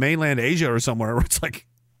Europe or the mainland Asia or somewhere where it's like,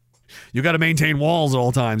 you got to maintain walls at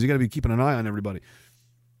all times. You got to be keeping an eye on everybody.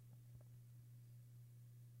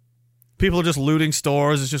 People are just looting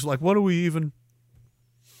stores. It's just like, what do we even...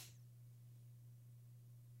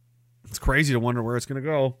 It's crazy to wonder where it's going to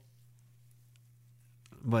go.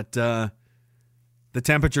 But the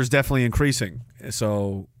temperature's definitely increasing.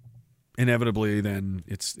 So inevitably then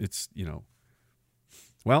it's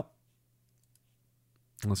well,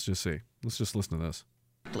 let's just see. Let's just listen to this.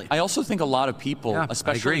 I also think a lot of people,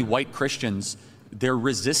 especially white Christians, they're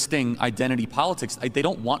resisting identity politics. They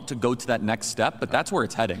don't want to go to that next step, but that's where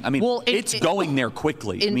it's heading. I mean, it's going there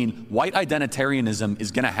quickly. I mean, white identitarianism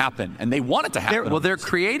is going to happen, and they want it to happen. They're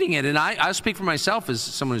creating it, and I speak for myself as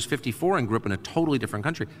someone who's 54 and grew up in a totally different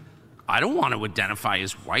country. I don't want to identify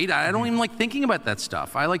as white. I don't even like thinking about that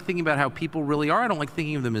stuff. I like thinking about how people really are. I don't like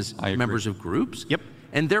thinking of them as members of groups. Yep.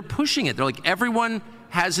 And they're pushing it. They're like, everyone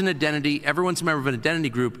has an identity. Everyone's a member of an identity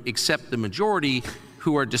group except the majority,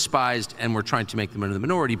 who are despised, and we're trying to make them into the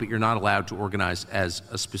minority, but you're not allowed to organize as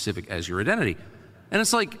a specific as your identity. And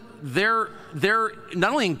it's like they're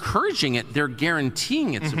not only encouraging it, they're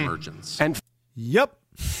guaranteeing its emergence. And yep.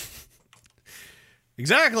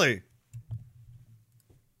 Exactly.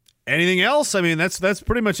 Anything else? I mean, that's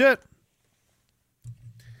pretty much it.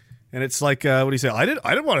 And it's like, what do you say? I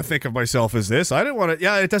didn't want to think of myself as this. I didn't want to.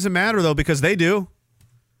 Yeah, it doesn't matter though, because they do.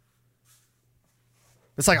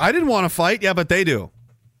 It's like, I didn't want to fight. Yeah, but they do.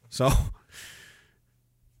 So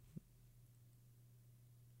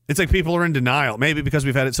it's like people are in denial. Maybe because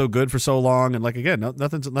we've had it so good for so long. And like, again,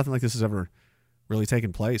 nothing like this has ever really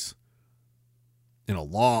taken place in a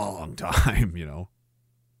long time, you know.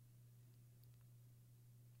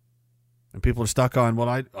 And people are stuck on, well,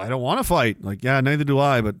 I don't want to fight. Like, yeah, neither do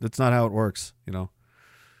I, but that's not how it works, you know.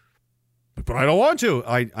 But I don't want to.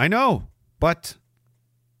 I know. But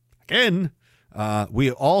again,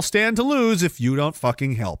 we all stand to lose if you don't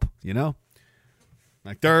fucking help, you know?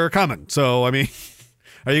 Like, they're coming. So, I mean,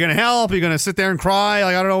 are you going to help? Are you going to sit there and cry?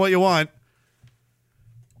 Like, I don't know what you want.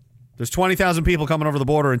 There's 20,000 people coming over the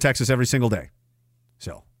border in Texas every single day.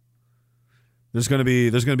 So, there's going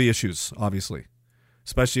to be issues, obviously.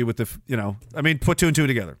 Especially with the, you know, I mean, put two and two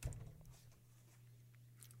together.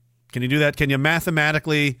 Can you do that? Can you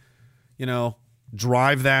mathematically, you know,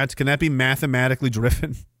 drive that? Can that be mathematically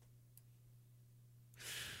driven?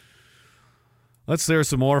 Let's hear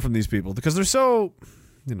some more from these people because they're so,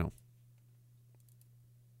 you know.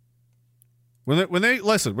 When they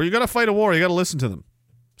listen, well, you got to fight a war, you got to listen to them.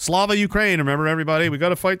 Slava Ukraine, remember everybody? We got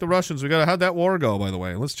to fight the Russians. We got to how'd that war go, by the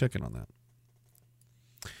way? Let's check in on that.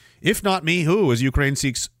 If not me, who? As Ukraine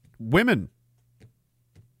seeks women.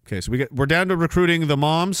 Okay, so we're down to recruiting the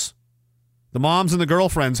moms. The moms and the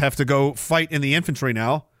girlfriends have to go fight in the infantry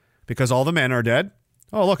now because all the men are dead.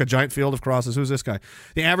 Oh, look, a giant field of crosses. Who's this guy?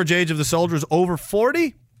 The average age of the soldiers over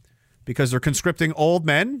 40 because they're conscripting old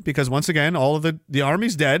men because, once again, all of the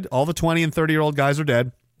army's dead. All the 20 and 30-year-old guys are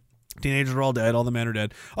dead. Teenagers are all dead. All the men are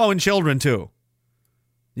dead. Oh, and children, too.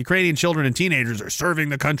 Ukrainian children and teenagers are serving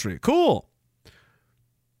the country. Cool.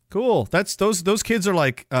 That's those kids are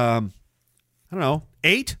like, I don't know,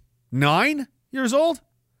 8, 9 years old.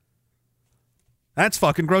 That's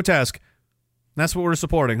fucking grotesque. That's what we're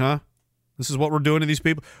supporting, huh? This is what we're doing to these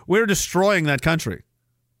people. We're destroying that country.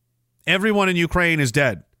 Everyone in Ukraine is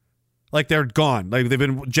dead. Like they're gone. Like they've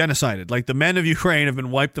been genocided. Like the men of Ukraine have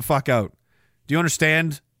been wiped the fuck out. Do you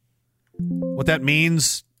understand what that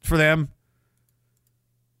means for them?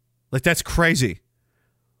 Like that's crazy.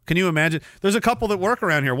 Can you imagine? There's a couple that work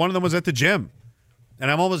around here. One of them was at the gym. And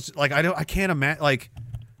I'm almost like, I can't imagine, like,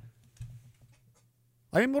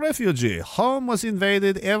 I'm a refugee. Home was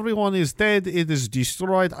invaded. Everyone is dead. It is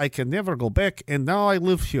destroyed. I can never go back. And now I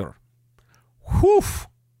live here. Whew.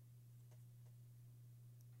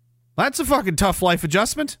 That's a fucking tough life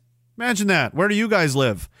adjustment. Imagine that. Where do you guys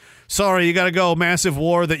live? Sorry, you got to go. Massive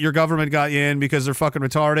war that your government got you in because they're fucking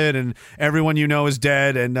retarded and everyone you know is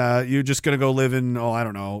dead and you're just going to go live in, I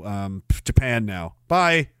don't know, Japan now.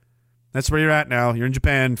 Bye. That's where you're at now. You're in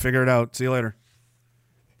Japan. Figure it out. See you later.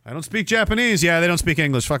 I don't speak Japanese. Yeah, they don't speak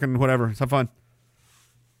English. Fucking whatever. Have fun.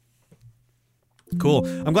 Cool.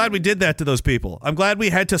 I'm glad we did that to those people. I'm glad we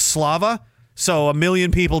had to Slava, so 1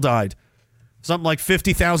 million people died. Something like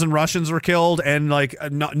 50,000 Russians were killed and like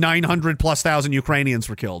 900,000+ Ukrainians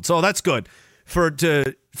were killed. So that's good for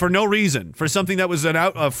no reason, for something that was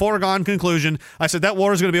a foregone conclusion. I said that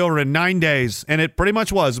war is going to be over in 9 days, and it pretty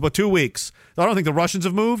much was, about 2 weeks. I don't think the Russians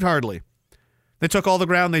have moved, hardly. They took all the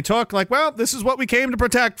ground they took, like, well, this is what we came to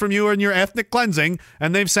protect from you and your ethnic cleansing,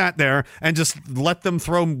 and they've sat there and just let them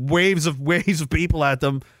throw waves of people at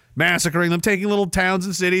them, massacring them, taking little towns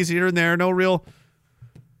and cities here and there, no real...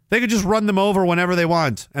 They could just run them over whenever they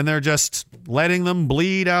want, and they're just letting them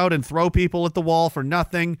bleed out and throw people at the wall for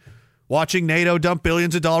nothing, watching NATO dump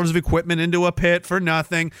billions of dollars of equipment into a pit for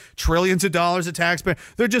nothing, trillions of dollars of taxpayer.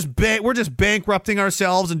 We're just bankrupting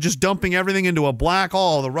ourselves and just dumping everything into a black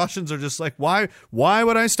hole. The Russians are just like, why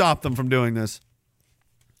would I stop them from doing this?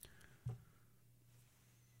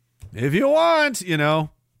 If you want, you know.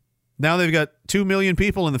 Now they've got 2 million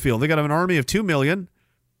people in the field. They got an army of 2 million.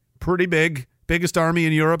 Pretty big. Biggest army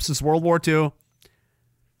in Europe since World War II.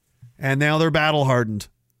 And now they're battle hardened.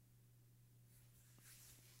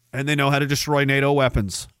 And they know how to destroy NATO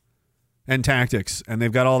weapons and tactics, and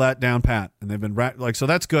they've got all that down pat, and they've been so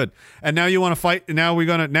that's good. And now you want to fight, and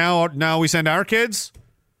now now we send our kids?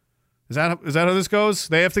 Is that how this goes?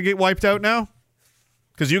 They have to get wiped out now?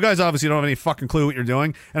 Because you guys obviously don't have any fucking clue what you're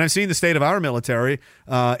doing. And I've seen the state of our military.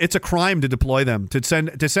 It's a crime to deploy them.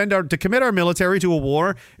 To commit our military to a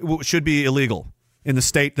war should be illegal in the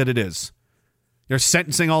state that it is. You're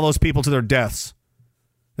sentencing all those people to their deaths.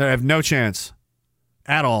 They have no chance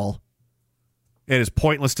at all. It is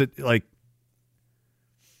pointless to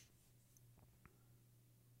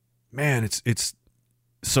man, it's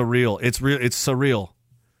surreal. It's surreal.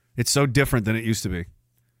 It's so different than it used to be.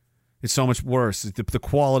 It's so much worse. The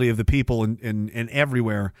quality of the people in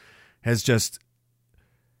everywhere has just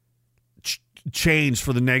changed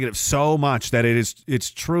for the negative so much that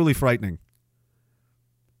it's truly frightening.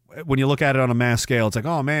 When you look at it on a mass scale, it's like,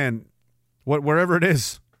 oh man, wherever it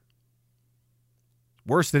is,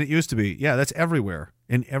 worse than it used to be. Yeah, that's everywhere,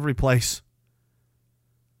 in every place.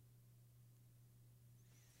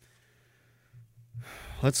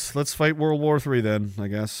 Let's fight World War III then, I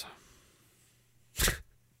guess.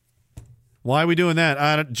 Why are we doing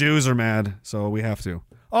that? Jews are mad, so we have to.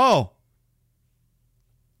 Oh!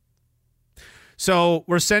 So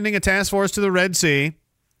we're sending a task force to the Red Sea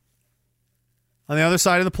on the other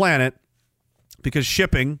side of the planet because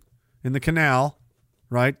shipping in the canal,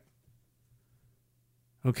 right?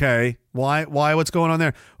 Okay. Why? What's going on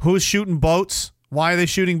there? Who's shooting boats? Why are they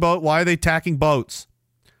shooting boats? Why are they attacking boats?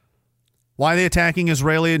 Why are they attacking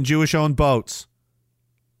Israeli and Jewish-owned boats?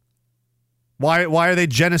 Why are they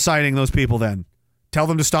genociding those people then? Tell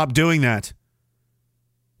them to stop doing that.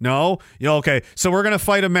 No? Okay, so we're going to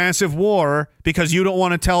fight a massive war because you don't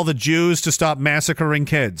want to tell the Jews to stop massacring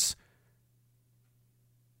kids.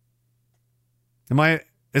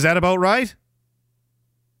 Is that about right?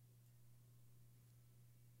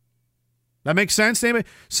 That makes sense, David?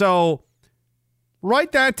 So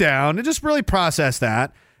write that down and just really process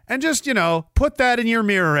that and just, put that in your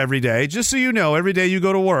mirror every day, just so you know every day you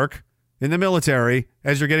go to work in the military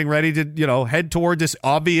as you're getting ready to, head toward this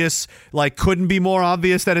obvious, couldn't be more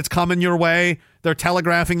obvious that it's coming your way. They're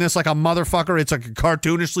telegraphing this like a motherfucker. It's like a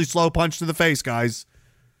cartoonishly slow punch to the face, guys.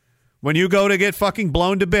 When you go to get fucking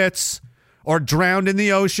blown to bits or drowned in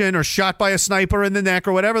the ocean or shot by a sniper in the neck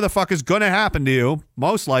or whatever the fuck is going to happen to you,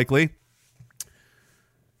 most likely,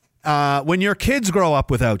 when your kids grow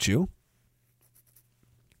up without you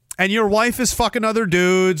and your wife is fucking other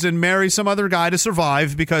dudes and marries some other guy to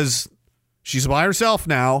survive because she's by herself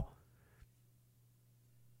now,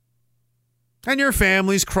 and your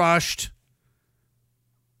family's crushed,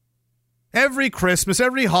 every Christmas,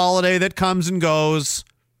 every holiday that comes and goes,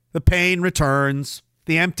 the pain returns,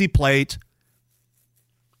 the empty plate.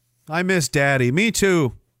 I miss Daddy. Me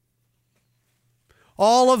too.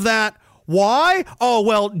 All of that. Why? Oh,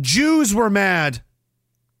 well, Jews were mad.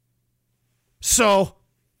 So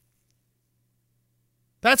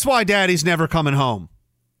that's why Daddy's never coming home.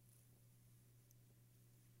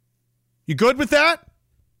 You good with that?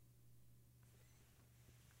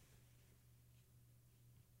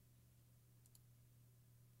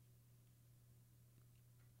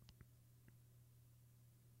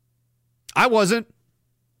 I wasn't.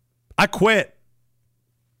 I quit.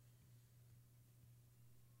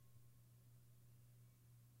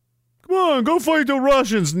 Come on, go fight the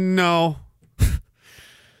Russians. No.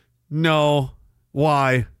 No.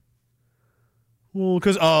 Why? Well,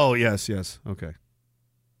 because, yes. Okay.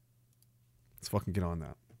 Let's fucking get on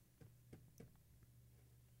that.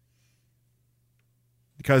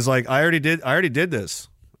 Because, I already did this.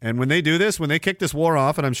 And when they do this, when they kick this war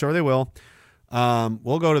off, and I'm sure they will,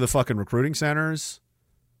 we'll go to the fucking recruiting centers.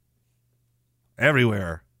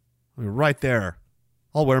 Everywhere. I mean, right there.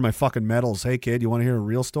 I'll wear my fucking medals. Hey, kid, you want to hear a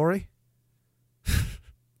real story?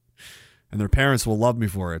 And their parents will love me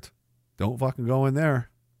for it. Don't fucking go in there.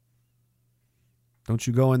 Don't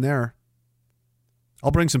you go in there.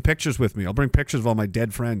 I'll bring some pictures with me. I'll bring pictures of all my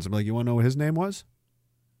dead friends. I'm like, you want to know what his name was?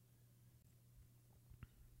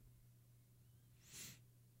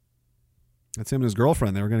 That's him and his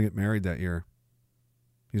girlfriend. They were going to get married that year.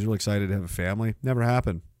 He's really excited to have a family. Never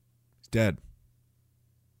happened. He's dead.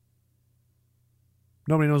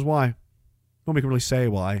 Nobody knows why. Nobody can really say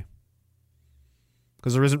why.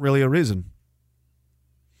 Because there isn't really a reason.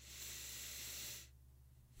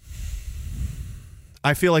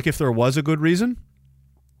 I feel like if there was a good reason,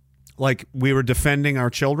 like we were defending our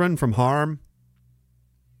children from harm,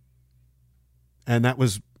 and that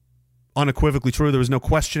was unequivocally true, there was no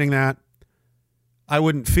questioning that, I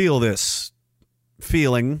wouldn't feel this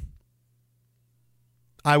feeling.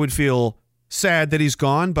 I would feel sad that he's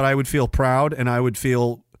gone, but I would feel proud and I would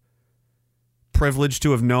feel privileged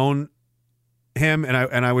to have known him,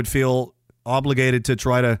 and I would feel obligated to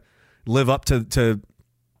try to live up to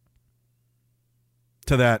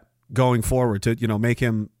that going forward, to make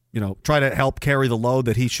him try to help carry the load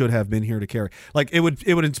that he should have been here to carry. Like it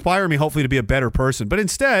would inspire me hopefully to be a better person, but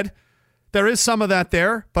instead there is some of that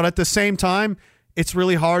there, but at the same time it's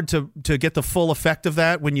really hard to get the full effect of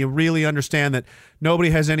that when you really understand that nobody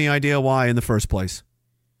has any idea why in the first place.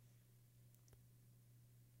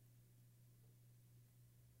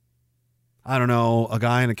 I don't know, a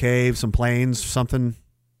guy in a cave, some planes, something.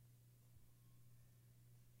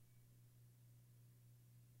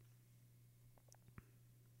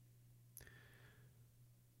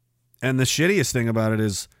 And the shittiest thing about it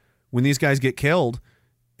is when these guys get killed,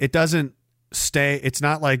 it doesn't stay. It's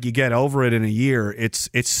not like you get over it in a year.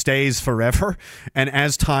 It stays forever. And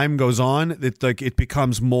as time goes on, it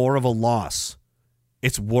becomes more of a loss.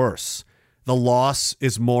 It's worse. The loss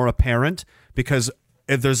is more apparent because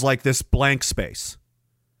there's like this blank space.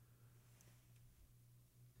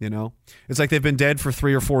 It's like they've been dead for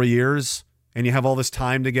 3 or 4 years and you have all this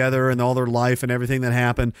time together and all their life and everything that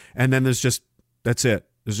happened. And then that's it.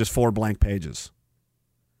 There's just 4 blank pages.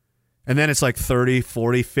 And then it's like 30,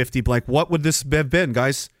 40, 50 blank. What would this have been,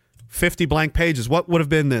 guys? 50 blank pages. What would have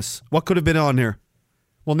been this? What could have been on here?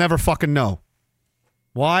 We'll never fucking know.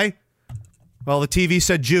 Why? Well, the TV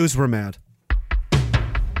said Jews were mad.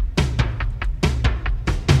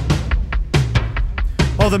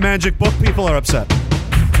 Oh, the magic book people are upset.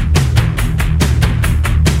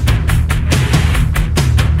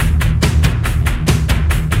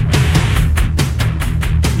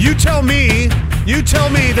 You tell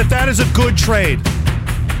me that is a good trade.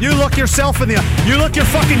 You look yourself in the eye. You look your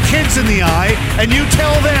fucking kids in the eye and you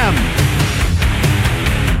tell them.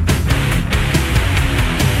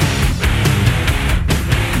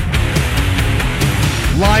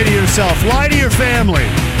 Lie to yourself. Lie to your family.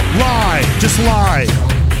 Lie. Just lie.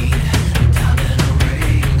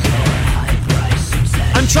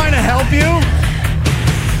 I'm trying to help you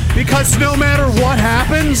because no matter what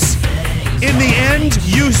happens, in the end,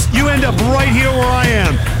 you end up right here where I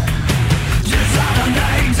am.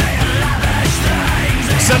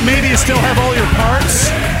 Except maybe you still have all your parts.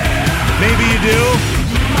 Maybe you do.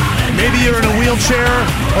 Maybe you're in a wheelchair.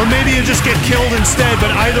 Or maybe you just get killed instead. But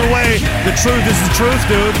either way, the truth is the truth,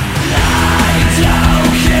 dude. I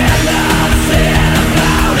don't care nothing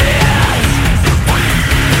about it.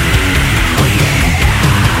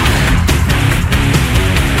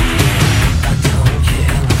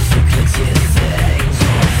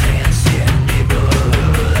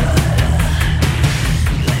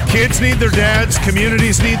 Kids need their dads.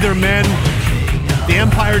 Communities need their men. The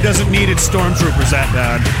Empire doesn't need its stormtroopers that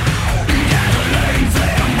bad.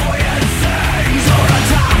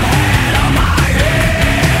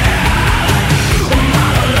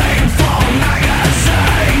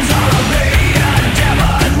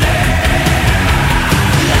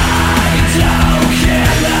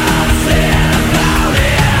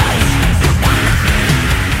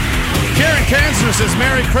 Kansas says,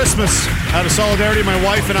 Merry Christmas. Out of solidarity, my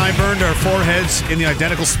wife and I burned our foreheads in the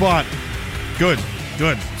identical spot. Good.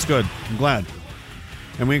 It's good. I'm glad.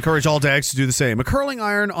 And we encourage all dads to do the same. A curling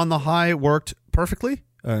iron on the high worked perfectly,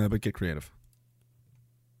 but get creative.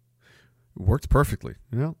 It worked perfectly.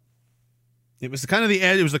 It was kind of the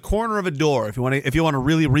edge. It was the corner of a door. If you want to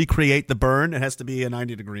really recreate the burn, it has to be a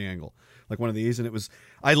 90-degree angle, like one of these. And it was.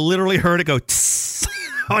 I literally heard it go. Tss,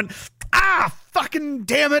 I went, fucking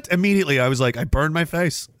damn it! Immediately, I was like, I burned my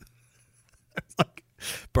face.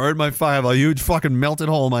 Burned my five. A huge fucking melted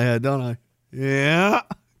hole in my head, don't I? Yeah.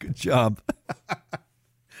 Good job.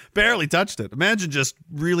 Barely touched it. Imagine just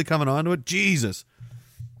really coming onto it. Jesus.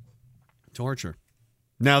 Torture.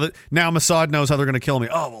 Now Mossad knows how they're going to kill me.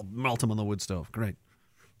 Oh, we'll melt him on the wood stove. Great.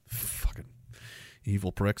 Fucking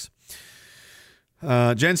evil pricks.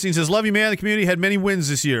 Jenstein says, love you, man. The community had many wins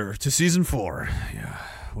this year to season 4. Yeah.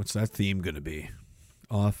 What's that theme going to be?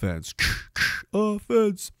 Offense.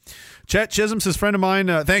 Offense. Chet Chisholm says, friend of mine,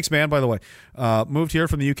 thanks, man, by the way, moved here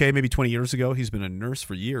from the UK maybe 20 years ago. He's been a nurse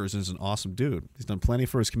for years and is an awesome dude. He's done plenty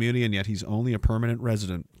for his community, and yet he's only a permanent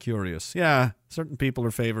resident. Curious. Yeah, certain people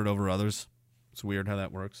are favored over others. It's weird how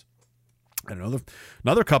that works. And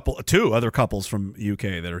two other couples from UK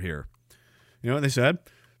that are here. You know what they said?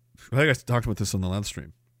 I think I talked about this on the live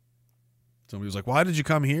stream. Somebody was like, why did you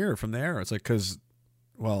come here from there? It's like, because...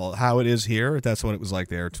 Well, how it is here, that's what it was like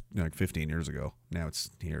there like 15 years ago. Now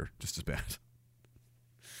it's here just as bad.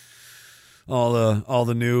 All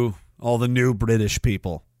the new British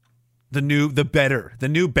people. The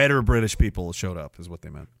new better British people showed up is what they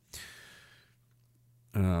meant.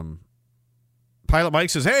 Pilot Mike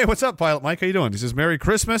says, "Hey, what's up, Pilot Mike? How you doing?" He says, "Merry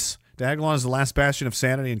Christmas. Diagolon is the last bastion of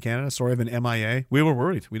sanity in Canada. Sorry, I've been MIA. We were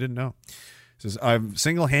worried. We didn't know." He says, "I'm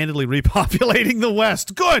single-handedly repopulating the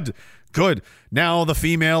West. Good. Now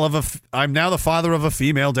I'm now the father of a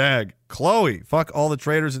female dag. Chloe, fuck all the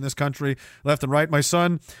traitors in this country, left and right. My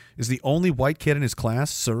son is the only white kid in his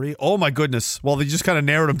class. Surrey. Oh my goodness. Well, they just kind of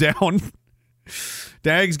narrowed him down.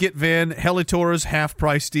 Dags get van. Helitours half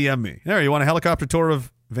price. DM me. There, you want a helicopter tour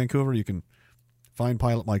of Vancouver? You can find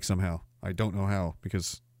Pilot Mike somehow. I don't know how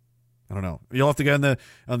because I don't know. You'll have to get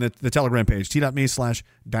on the Telegram page.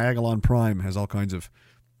 T.me/Diagolon Prime has all kinds of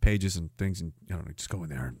pages and things, and just go in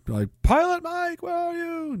there and be like, Pilot Mike, where are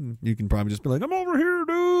you? And you can probably just be like, I'm over here,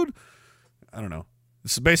 dude. I don't know.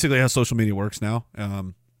 This is basically how social media works now.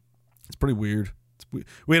 It's pretty weird.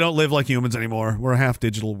 We don't live like humans anymore. We're half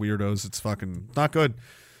digital weirdos. It's fucking not good.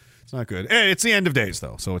 It's not good. Hey, it's the end of days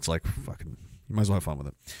though, so it's like fucking. You might as well have fun with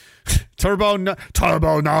it. Turbo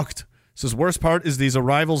Noct says, worst part is these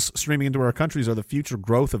arrivals streaming into our countries are the future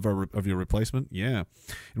growth of your replacement. Yeah.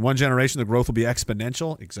 In one generation, the growth will be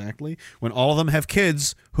exponential. Exactly. When all of them have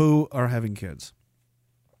kids who are having kids.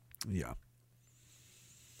 Yeah.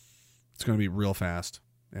 It's going to be real fast.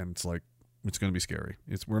 And it's like, it's going to be scary.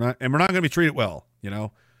 We're not going to be treated well,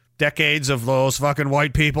 Decades of those fucking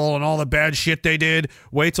white people and all the bad shit they did.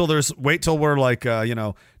 Wait till we're like,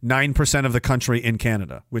 9% of the country in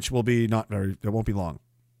Canada, which will be it won't be long.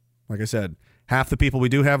 Like I said, half the people we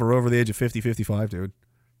do have are over the age of 50, 55, dude.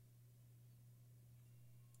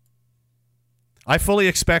 I fully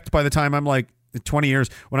expect by the time I'm like 20 years,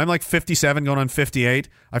 when I'm like 57 going on 58,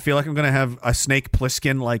 I feel like I'm going to have a Snake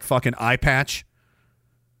Plissken like fucking eye patch.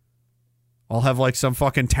 I'll have like some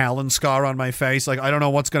fucking talon scar on my face. Like, I don't know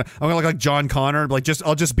what's I'm going to look like John Connor. Like,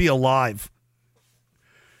 I'll just be alive.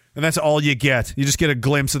 And that's all you get. You just get a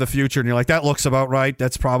glimpse of the future and you're like, that looks about right.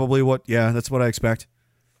 That's probably that's what I expect.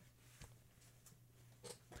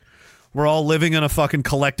 We're all living in a fucking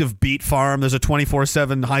collective beet farm. There's a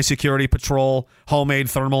 24/7 high security patrol, homemade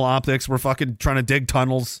thermal optics. We're fucking trying to dig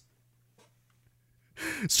tunnels.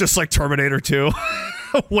 It's just like Terminator 2.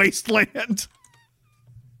 Wasteland.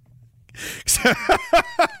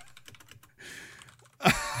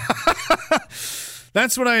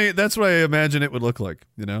 That's what I imagine it would look like,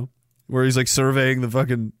 where he's like surveying the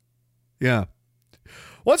fucking, yeah.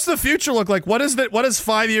 What's the future look like? What does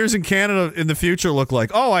 5 years in Canada in the future look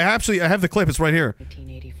like? Oh, I have the clip. It's right here.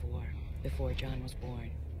 1984, before John was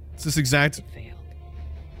born. It's this exact. It failed.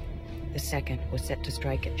 The second was set to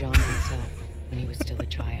strike at John himself when he was still a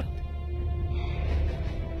child.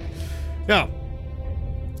 Yeah.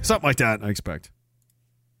 Something like that, I expect.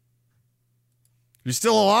 You're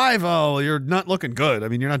still alive? Oh, you're not looking good. I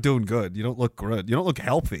mean, you're not doing good. You don't look good. You don't look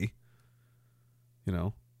healthy.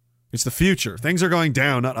 It's the future. Things are going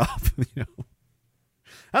down, not up.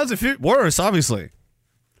 How's the future? Worse, obviously.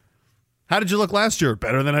 How did you look last year?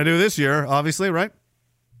 Better than I do this year, obviously, right?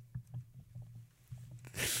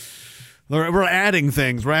 We're adding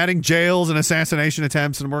things. We're adding jails and assassination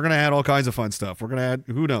attempts, and we're going to add all kinds of fun stuff. We're going to add,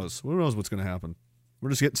 who knows? Who knows what's going to happen? We're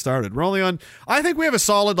just getting started. We're only on, I think we have a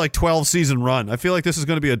solid 12 season run. I feel like this is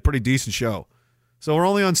going to be a pretty decent show. So we're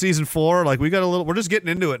only on season 4. Like, we're just getting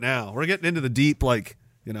into it now. We're getting into the deep,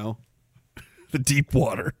 the deep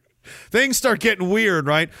water. Things start getting weird,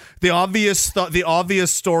 right? The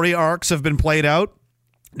obvious story arcs have been played out.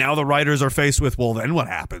 Now the writers are faced with, well, then what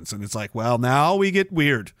happens? And it's like, well, now we get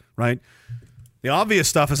weird, right? The obvious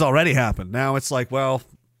stuff has already happened. Now it's like, well,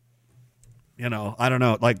 I don't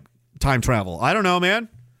know, like time travel. I don't know, man.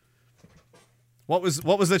 What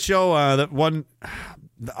was that show? That one,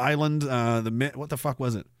 the island. What the fuck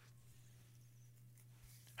was it?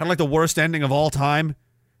 Had like the worst ending of all time.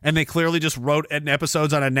 And they clearly just wrote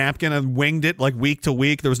episodes on a napkin and winged it like week to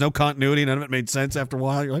week. There was no continuity. None of it made sense after a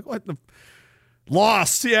while. You're like, what the?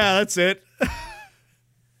 Lost. Yeah, that's it.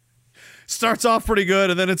 Starts off pretty good,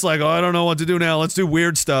 and then it's like, oh, I don't know what to do now. Let's do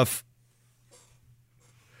weird stuff.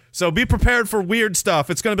 So be prepared for weird stuff.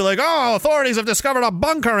 It's going to be like, oh, authorities have discovered a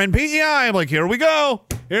bunker in PEI. I'm like, here we go.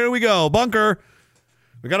 Here we go. Bunker.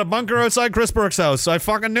 We got a bunker outside Chris Burke's house. I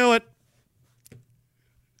fucking knew it.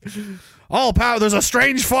 All power. There's a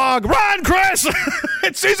strange fog. Run, Chris!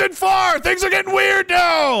 It's season 4. Things are getting weird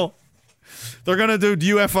now. They're going to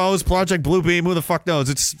do UFOs, Project Bluebeam. Who the fuck knows?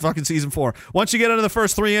 It's fucking season 4. Once you get into the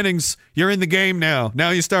first 3 innings, you're in the game now.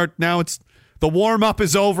 Now it's the warm-up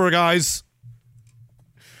is over, guys.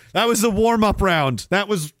 That was the warm-up round. That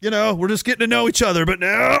was, we're just getting to know each other. But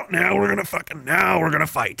now we're going to fight. Now we're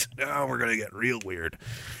going to get real weird.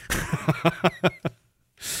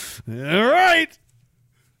 All right.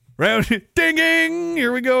 Round dinging.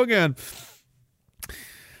 Here we go again.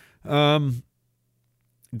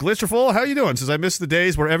 Glisterful, how you doing? Says, I miss the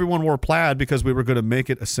days where everyone wore plaid because we were going to make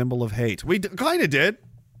it a symbol of hate. We kind of did.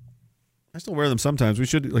 I still wear them sometimes. We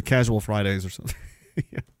should, like, casual Fridays or something.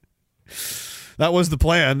 Yeah. That was the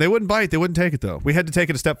plan. They wouldn't bite. They wouldn't take it, though. We had to take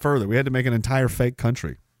it a step further. We had to make an entire fake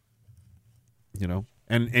country. You know?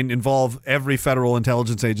 And involve every federal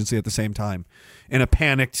intelligence agency at the same time. In a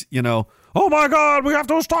panicked, you know, oh my God, we have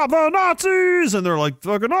to stop the Nazis! And they're like,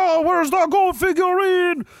 fucking, oh, where's the gold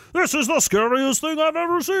figurine? This is the scariest thing I've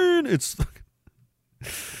ever seen. It's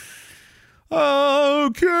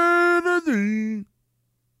oh, Kennedy.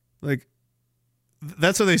 Like,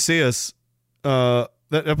 that's how they see us. That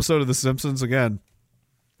episode of The Simpsons, again,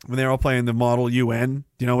 when they were all playing the Model UN,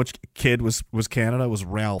 do you know which kid was Canada? It was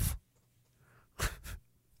Ralph.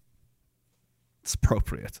 It's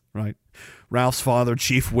appropriate, right? Ralph's father,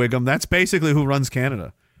 Chief Wiggum. That's basically who runs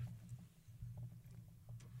Canada.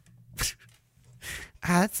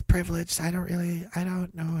 That's privileged. I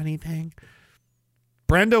don't know anything.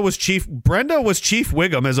 Brenda was Chief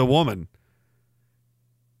Wiggum as a woman.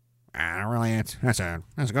 I don't really. That's a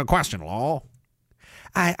good question, Lowell.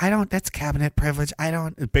 I don't. That's cabinet privilege. I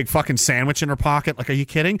don't. A big fucking sandwich in her pocket. Like, are you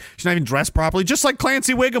kidding? She's not even dressed properly, just like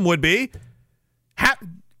Clancy Wiggum would be.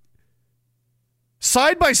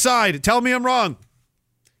 Side by side, tell me I'm wrong.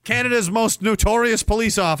 Canada's most notorious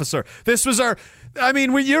police officer. This was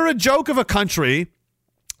when you're a joke of a country,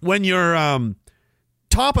 when you're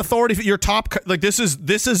top authority, your top, like, this is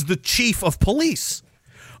the chief of police.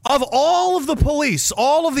 Of all of the police,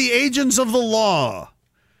 all of the agents of the law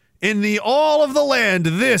in all of the land,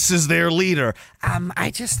 this is their leader.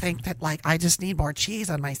 I just think that, like, I just need more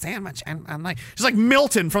cheese on my sandwich. And I'm like, she's like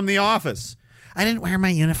Milton from The Office. I didn't wear my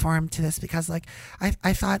uniform to this because, like,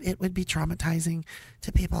 I thought it would be traumatizing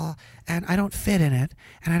to people, and I don't fit in it,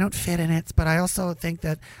 but I also think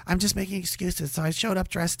that I'm just making excuses. So I showed up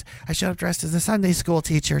dressed as a Sunday school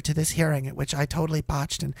teacher to this hearing at which I totally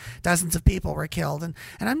botched, and dozens of people were killed, and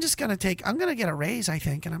I'm just going to get a raise, I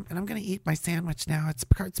think, and I'm going to eat my sandwich now. That's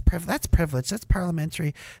privilege. That's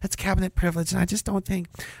parliamentary. That's cabinet privilege, and I just don't think,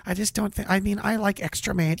 I mean, I like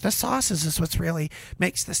extra made. The sauces is what's really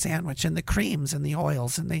makes the sandwich, and the creams and the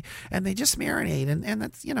oils, and they just marinate, and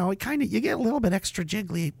that's, you know, it kind of, you get a little bit extra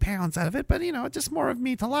jiggly pounds out of it, but, you know, it's just more of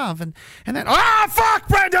me to love, and then, fuck,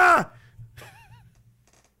 Brenda!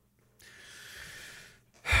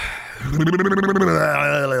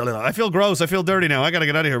 I feel gross. I feel dirty now. I gotta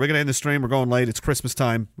get out of here. We're gonna end the stream. We're going late. It's Christmas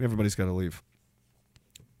time. Everybody's gotta leave.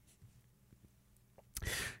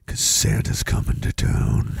 Because Santa's coming to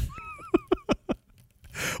town.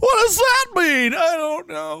 What does that mean? I don't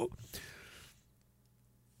know.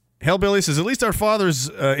 Hellbilly says, at least our father's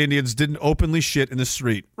Indians didn't openly shit in the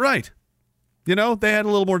street. Right. You know, they had a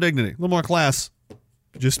little more dignity, a little more class.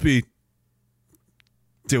 Just be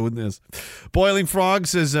doing this. Boiling Frog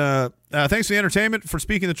says, thanks for the entertainment, for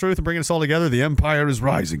speaking the truth and bringing us all together. The empire is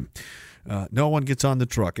rising. No one gets on the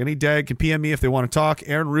truck. Any dag can PM me if they want to talk.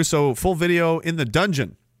 Aaron Russo, full video in the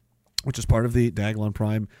dungeon, which is part of the Daglon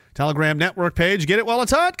Prime Telegram network page. Get it while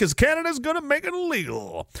it's hot, because Canada's going to make it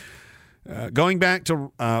illegal. Going back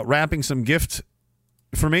to wrapping some gift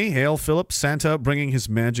for me. Hail Philip, Santa bringing his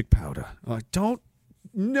magic powder.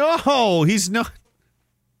 No, he's not.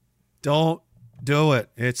 Don't do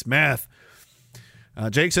it. It's math.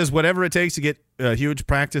 Jake says, whatever it takes to get huge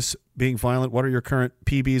practice being violent. What are your current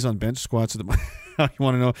PBs on bench squats? You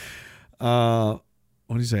want to know?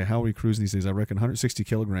 What do you say? How are we cruising these days? I reckon 160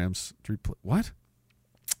 kilograms. What?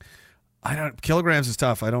 Kilograms is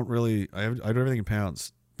tough. I do everything in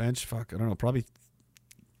pounds. Bench, fuck, I don't know. Probably.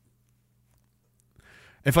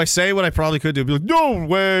 If I say what I probably could do, I'd be like, no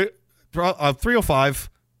way. 305,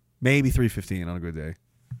 maybe 315 on a good day.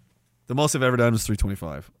 The most I've ever done was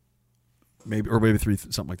 325, maybe 3,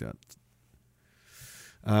 something like that.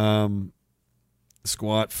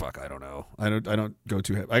 Squat, fuck, I don't know. I don't go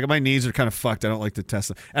too heavy. My knees are kind of fucked. I don't like to test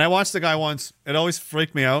them. And I watched the guy once. It always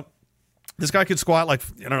freaked me out. This guy could squat like,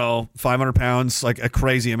 I don't know, 500 pounds, like a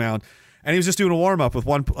crazy amount. And he was just doing a warm-up with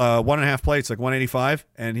 1.5 plates, like 185,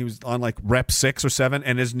 and he was on like rep 6 or 7,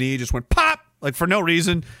 and his knee just went pop, like for no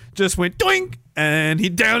reason, just went doink,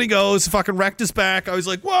 and down he goes, fucking wrecked his back. I was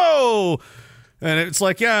like, whoa! And it's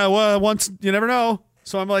like, yeah, well, once, you never know.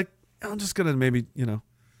 So I'm like, I'm just gonna maybe, you know.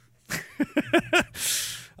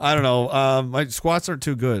 I don't know. My squats aren't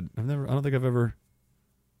too good. I don't think I've ever,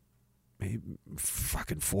 maybe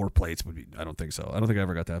fucking 4 plates would be, I don't think so. I don't think I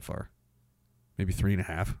ever got that far. Maybe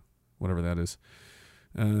 3.5. Whatever that is.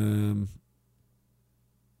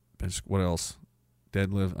 What else?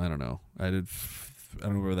 Deadlift? I don't know. I did I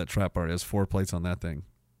don't know where that trap bar is. 4 plates on that thing.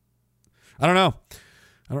 I don't know.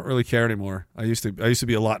 I don't really care anymore. I used to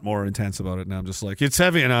be a lot more intense about it. Now I'm just like, it's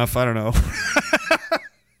heavy enough. I don't know.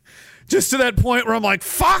 Just to that point where I'm like,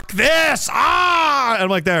 fuck this. Ah! And I'm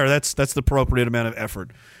like, that's the appropriate amount of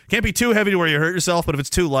effort. Can't be too heavy to where you hurt yourself, but if it's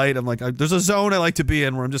too light, I'm like, there's a zone I like to be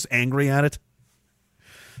in where I'm just angry at it.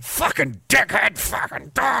 Fucking dickhead,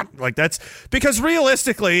 fucking dog. Like, that's because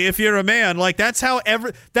realistically, if you're a man, like that's how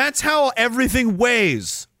everything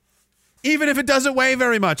weighs. Even if it doesn't weigh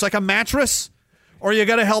very much, like a mattress, or you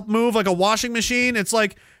got to help move like a washing machine. It's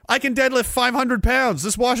like, I can deadlift 500 pounds.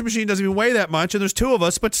 This washing machine doesn't even weigh that much, and there's 2 of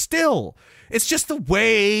us, but still, it's just the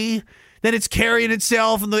way that it's carrying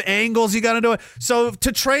itself and the angles you got to do it. So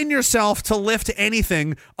to train yourself to lift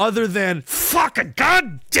anything other than fucking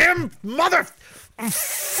goddamn mother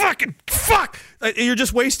fucking fuck, you're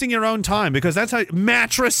just wasting your own time, because that's how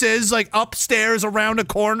mattresses, like upstairs around a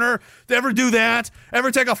corner. Ever do that?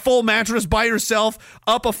 Ever take a full mattress by yourself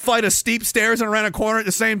up a flight of steep stairs and around a corner at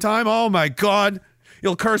the same time? Oh my God.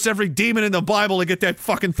 You'll curse every demon in the Bible to get that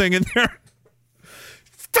fucking thing in there.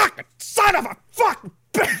 Fucking son of a fuck.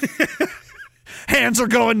 Hands are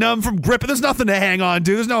going numb from gripping. There's nothing to hang on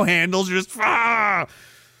to. There's no handles. You're just And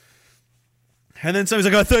then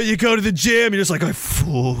somebody's like, I thought you'd go to the gym. You're just like, I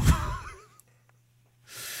fool.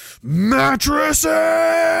 Mattresses!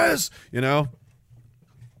 You know?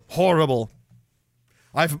 Horrible.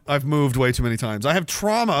 I've moved way too many times. I have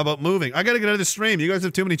trauma about moving. I gotta get out of the stream. You guys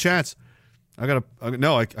have too many chats. I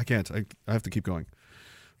can't. I have to keep going.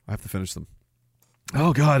 I have to finish them.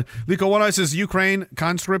 Oh, God. Liko One Eye says, Ukraine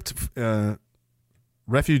conscript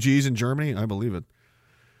refugees in Germany. I believe it.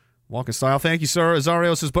 Walk in style. Thank you, sir.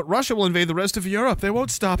 Azario says, but Russia will invade the rest of Europe. They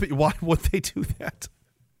won't stop it. Why would they do that?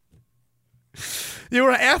 You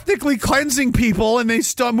were ethnically cleansing people, and they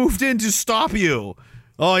moved in to stop you.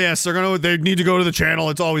 Oh, yes. They need to go to the channel.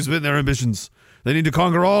 It's always been their ambitions. They need to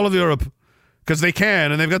conquer all of Europe. Because they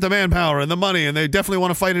can, and they've got the manpower and the money, and they definitely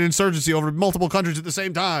want to fight an insurgency over multiple countries at the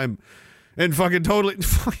same time. And fucking totally...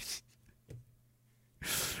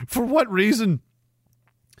 For what reason?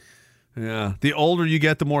 Yeah. The older you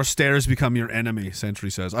get, the more stairs become your enemy,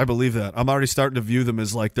 Sentry says. I believe that. I'm already starting to view them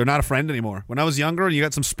as like, they're not a friend anymore. When I was younger, and you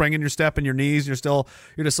got some spring in your step and your knees, you're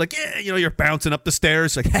just like, yeah, you're bouncing up the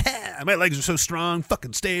stairs. Like, my legs are so strong,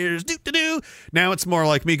 fucking stairs, do-do-do. Now it's more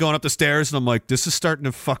like me going up the stairs, and I'm like, this is starting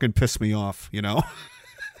to fucking piss me off, you know?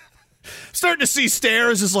 Starting to see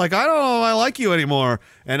stairs is like, I don't know if I like you anymore.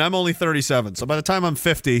 And I'm only 37, so by the time I'm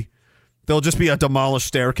 50... there'll just be a demolished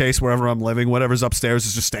staircase wherever I'm living. Whatever's upstairs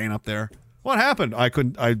is just staying up there. What happened?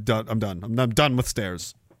 I'm done. I'm done with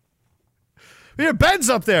stairs. Your bed's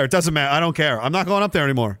up there. It doesn't matter. I don't care. I'm not going up there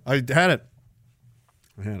anymore. I had it.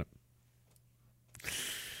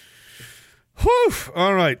 Whew.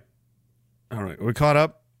 All right. We caught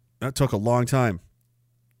up. That took a long time.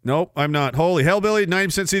 Nope, I'm not. Holy hell, Billy.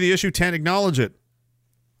 90% see the issue. 10 acknowledge it.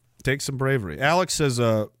 Take some bravery. Alex says,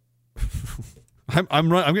 I'm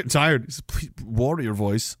getting tired. Please, warrior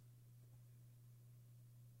voice.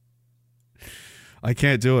 I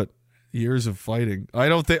can't do it. Years of fighting. I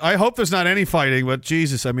hope there's not any fighting, but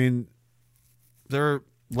Jesus, I mean, they're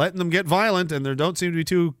letting them get violent, and they don't seem to be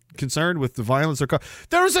too concerned with the violence.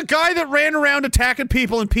 There was a guy that ran around attacking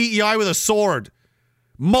people in PEI with a sword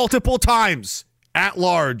multiple times at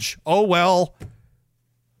large. Oh well.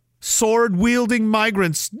 Sword-wielding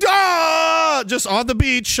migrants. Ah! Just on the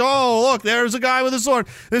beach. Oh, look, there's a guy with a sword.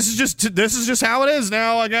 This is just how it is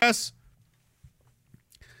now, I guess.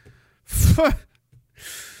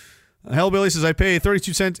 Hellbilly says, I pay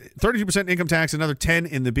 32% income tax, another 10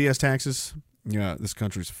 in the BS taxes. Yeah, this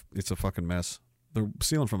it's a fucking mess. They're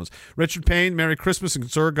stealing from us. Richard Payne, Merry Christmas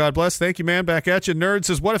and sir, God bless. Thank you, man. Back at you. Nerd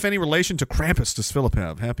says, what if any relation to Krampus does Philip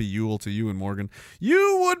have? Happy Yule to you and Morgan.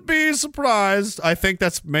 You would be surprised. I think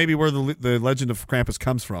that's maybe where the legend of Krampus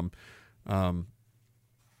comes from.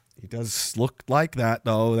 He does look like that,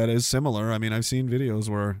 though. That is similar. I mean, I've seen videos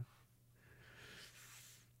where,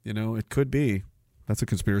 it could be. That's a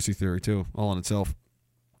conspiracy theory, too, all on itself.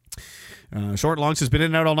 Short Long says, been in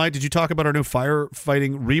and out all night. Did you talk about our new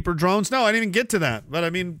firefighting Reaper drones? No, I didn't even get to that. But, I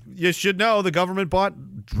mean, you should know the government bought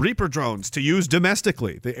Reaper drones to use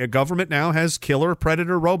domestically. The government now has killer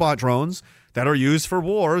predator robot drones that are used for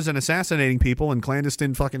wars and assassinating people in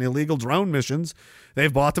clandestine fucking illegal drone missions.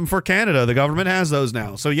 They've bought them for Canada. The government has those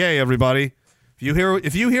now. So, yay, everybody.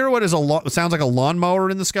 If you hear what sounds like a lawnmower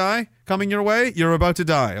in the sky coming your way, you're about to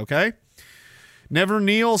die, okay? Never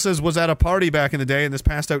Neil says, was at a party back in the day, and this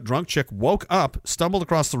passed out drunk chick woke up, stumbled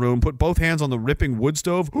across the room, put both hands on the ripping wood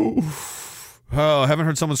stove. Oh, I haven't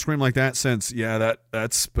heard someone scream like that since. Yeah,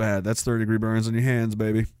 that's bad. That's 30-degree burns on your hands,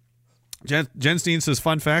 baby. Jen Steen says,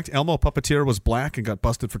 fun fact, Elmo Puppeteer was black and got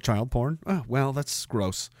busted for child porn. Oh, well, that's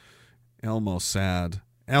gross. Elmo sad.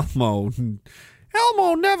 Elmo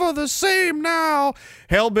never the same now.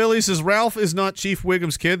 Hellbilly says, Ralph is not Chief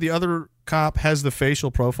Wiggum's kid. The other cop has the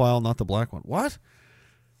facial profile, not the black one. What?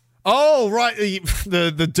 Oh, right.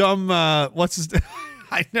 The dumb, what's his name?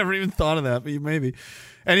 I never even thought of that, but maybe.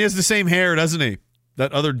 And he has the same hair, doesn't he?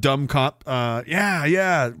 That other dumb cop.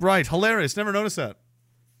 Yeah, right. Hilarious. Never noticed that.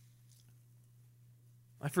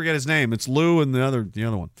 I forget his name. It's Lou and the other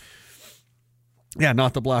one. Yeah,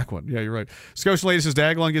 not the black one. Yeah, you're right. Scotia Lady says,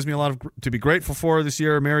 Dagalon gives me a lot to be grateful for this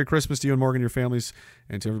year. Merry Christmas to you and Morgan, your families,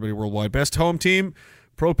 and to everybody worldwide. Best home team,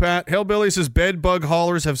 Pro-Pat. Hellbilly says, bed bug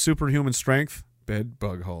haulers have superhuman strength. Bed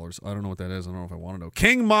bug haulers. I don't know what that is. I don't know if I want to know.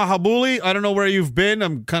 King Mahabuli, I don't know where you've been.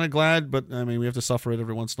 I'm kind of glad, but I mean, we have to suffer it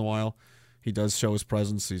every once in a while. He does show his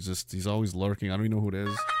presence. He's always lurking. I don't even know who it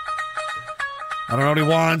is. I don't know what he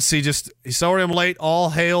wants. He's sorry I'm late. All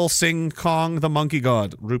hail Sing Kong, the monkey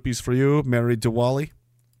god. Rupees for you. Merry Diwali.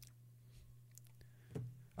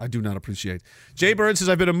 I do not appreciate. Jay Bird says,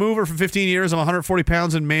 I've been a mover for 15 years. I'm 140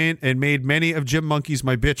 pounds and made many of Jim Monkey's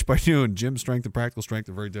my bitch by noon. Jim's strength and practical strength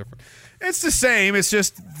are very different. It's the same. It's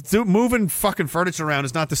just moving fucking furniture around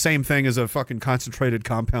is not the same thing as a fucking concentrated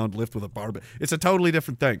compound lift with a barbell. It's a totally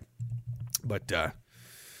different thing. But,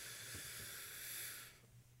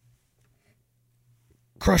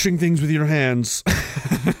 crushing things with your hands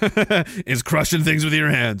is crushing things with your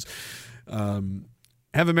hands.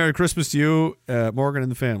 Have a Merry Christmas to you, Morgan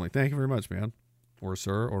and the family. Thank you very much, man. Or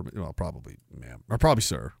sir, or well, probably ma'am. Or probably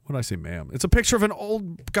sir. What did I say, ma'am? It's a picture of an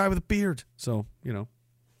old guy with a beard. So,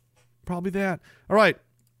 probably that. All right.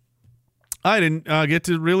 I didn't get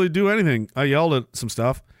to really do anything. I yelled at some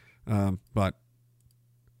stuff, but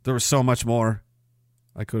there was so much more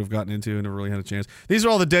I could have gotten into and never really had a chance. These are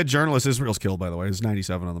all the dead journalists Israel's killed, by the way. There's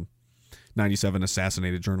 97 of them. 97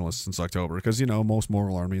 assassinated journalists since October. Because, most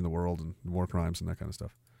moral army in the world and war crimes and that kind of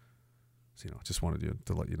stuff. So, just wanted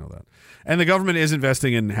to let you know that. And the government is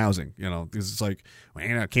investing in housing, because it's like, we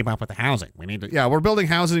need to keep up with the housing. We need to, we're building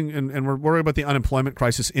housing and we're worried about the unemployment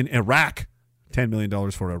crisis in Iraq. $10 million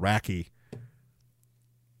for Iraqi.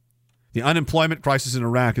 The unemployment crisis in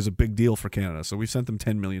Iraq is a big deal for Canada. So we've sent them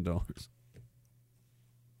 $10 million.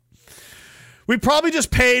 We probably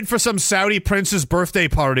just paid for some Saudi prince's birthday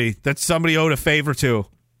party that somebody owed a favor to.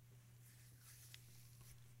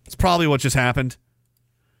 It's probably what just happened.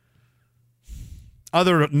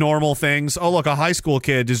 Other normal things. Oh, look, a high school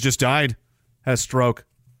kid has just died. Has stroke.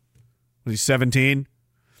 Was he 17?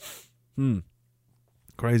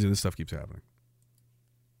 Crazy. This stuff keeps happening.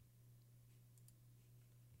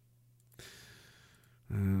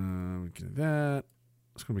 Get that.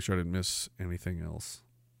 Just going to be sure I didn't miss anything else.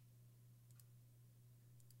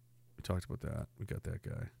 We talked about that. We got that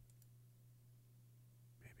guy.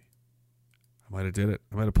 Maybe. I might have did it.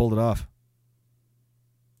 I might have pulled it off.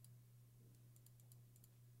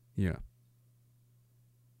 Yeah.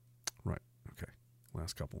 Right. Okay.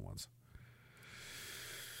 Last couple ones.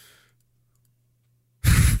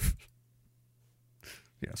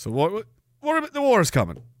 Yeah. So what the war is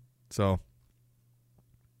coming. So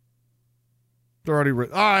they're already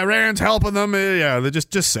Iran's helping them. Yeah, they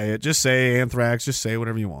just say it. Just say anthrax. Just say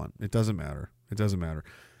whatever you want. It doesn't matter. It doesn't matter.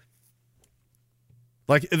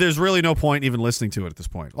 Like, there's really no point even listening to it at this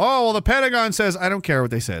point. Oh, well, the Pentagon says, I don't care what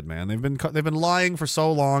they said, man. They've been lying for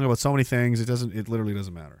so long about so many things. It literally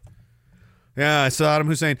doesn't matter. Yeah, Saddam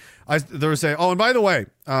Hussein. They were saying, oh, and by the way,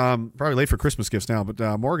 probably late for Christmas gifts now,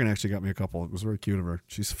 but Morgan actually got me a couple. It was very cute of her.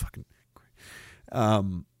 She's fucking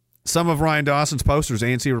great. Some of Ryan Dawson's posters,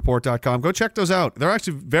 ancreport.com. Go check those out. They're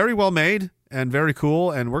actually very well made and very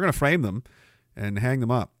cool, and we're going to frame them and hang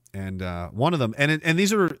them up. And one of them, and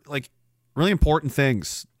these are like really important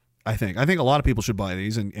things, I think. I think a lot of people should buy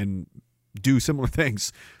these and do similar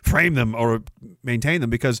things, frame them or maintain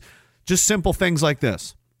them, because just simple things like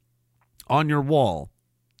this on your wall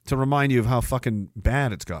to remind you of how fucking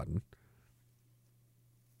bad it's gotten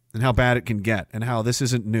and how bad it can get and how this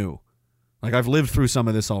isn't new. Like, I've lived through some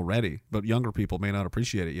of this already, but younger people may not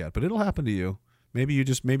appreciate it yet. But it'll happen to you. Maybe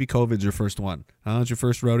COVID's your first one. It's your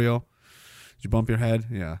first rodeo. Did you bump your head?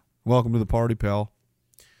 Yeah. Welcome to the party, pal.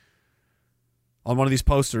 On one of these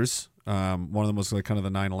posters, one of them was like kind of the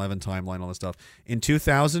 9/11 timeline, all this stuff. In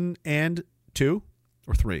 2002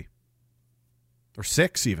 or 3 or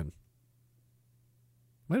 6 even.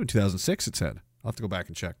 Might have been 2006, it said. I'll have to go back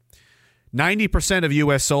and check. 90% of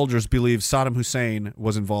U.S. soldiers believe Saddam Hussein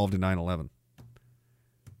was involved in 9/11.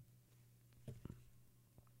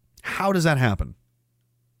 How does that happen?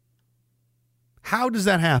 How does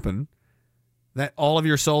that happen that all of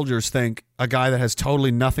your soldiers think a guy that has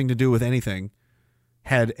totally nothing to do with anything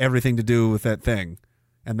had everything to do with that thing,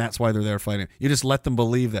 and that's why they're there fighting. You just let them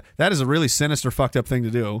believe that. That is a really sinister, fucked up thing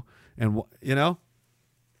to do, and you know?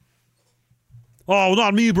 Oh,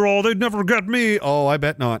 not me, bro. They'd never get me. Oh, I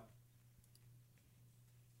bet not.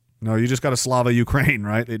 No, you just got to Slava Ukraine,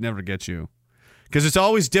 right? They'd never get you. Because it's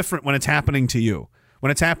always different when it's happening to you.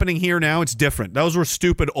 When it's happening here now, it's different. Those were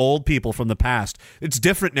stupid old people from the past. It's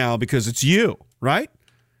different now because it's you, right?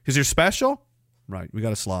 Because you're special? Right. We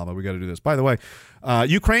got a Slava. We got to do this. By the way,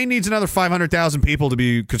 Ukraine needs another 500,000 people to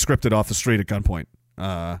be conscripted off the street at gunpoint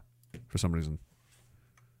for some reason.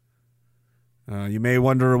 You may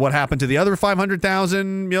wonder what happened to the other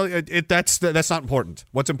 500,000. That's not important.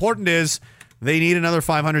 What's important is they need another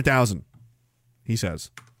 500,000, he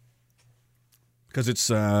says. Because it's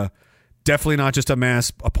definitely not just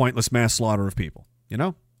a pointless mass slaughter of people. You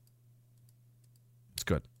know? It's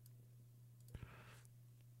good.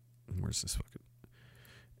 Where's this fucking...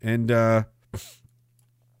 And, you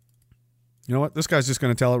know what? This guy's just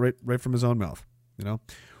going to tell it right from his own mouth. You know?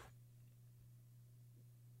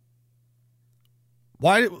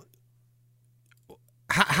 Why...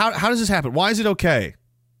 How does this happen? Why is it okay?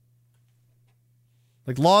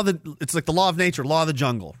 Like it's like the law of nature, law of the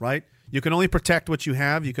jungle, right? You can only protect what you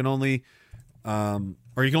have. You can only,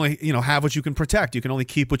 or you can only, have what you can protect. You can only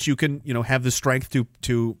keep what you can, have the strength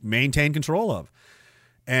to maintain control of.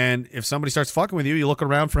 And if somebody starts fucking with you, you look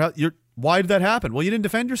around for help. Why did that happen? Well, you didn't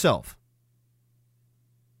defend yourself.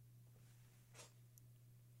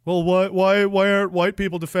 Well, why aren't white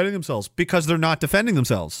people defending themselves? Because they're not defending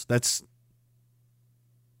themselves. That's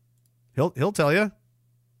he'll tell you.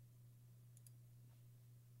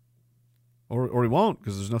 Or he won't,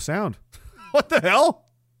 because there's no sound. What the hell?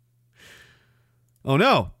 Oh,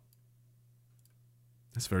 no.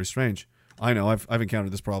 That's very strange. I know, I've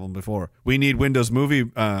encountered this problem before. We need Windows Movie...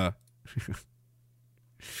 right,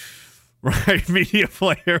 Media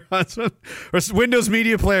Player. Windows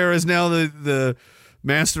Media Player is now the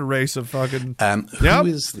master race of fucking...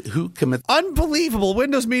 Who commits... Unbelievable.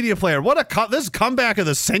 Windows Media Player. This is comeback of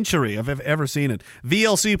the century if I've ever seen it.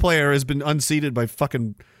 VLC Player has been unseated by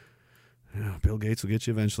fucking... Yeah, Bill Gates will get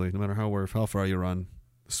you eventually, no matter how far you run.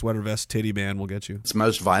 The sweater vest titty man will get you. It's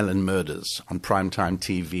most violent murders on primetime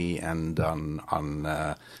TV and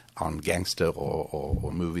on gangster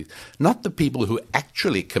or movies. Not the people who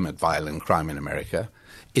actually commit violent crime in America.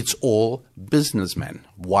 It's all businessmen,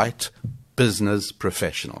 white business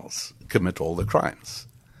professionals commit all the crimes.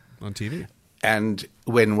 On TV. And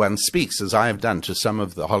when one speaks, as I have done, to some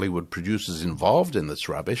of the Hollywood producers involved in this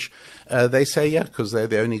rubbish, they say, yeah, because they're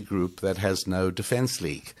the only group that has no defense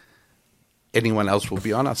league. Anyone else will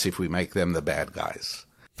be on us if we make them the bad guys.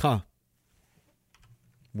 Huh.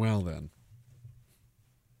 Well, then.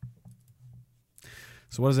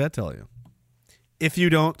 So what does that tell you? If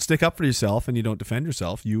you don't stick up for yourself and you don't defend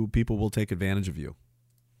yourself, people will take advantage of you.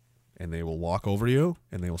 And they will walk over you,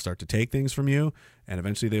 and they will start to take things from you, and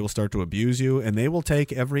eventually they will start to abuse you, and they will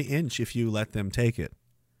take every inch if you let them take it.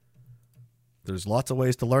 There's lots of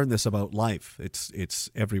ways to learn this about life. It's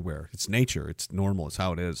everywhere. It's nature. It's normal. It's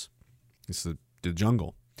how it is. It's the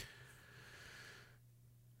jungle.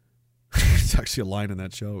 It's actually a line in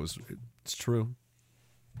that show. It's true.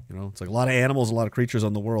 It's like a lot of animals, a lot of creatures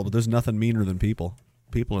on the world, but there's nothing meaner than people.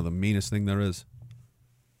 People are the meanest thing there is.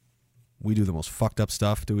 We do the most fucked up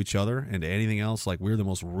stuff to each other and to anything else. Like, we're the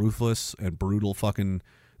most ruthless and brutal fucking...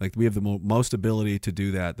 Like, we have the most ability to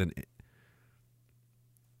do that than...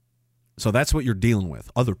 So that's what you're dealing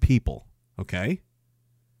with. Other people, okay?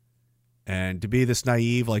 And to be this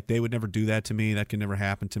naive, like, they would never do that to me, that can never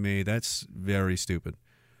happen to me, that's very stupid.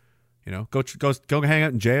 Go hang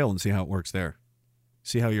out in jail and see how it works there.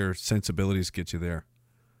 See how your sensibilities get you there.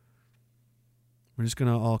 We're just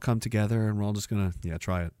going to all come together and we're all just going to,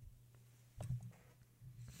 try it.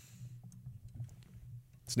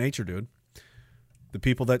 It's nature, dude. The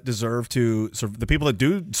people that the people that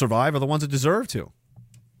do survive are the ones that deserve to,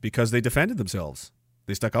 because they defended themselves.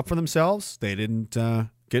 They stuck up for themselves. They didn't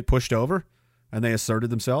get pushed over, and they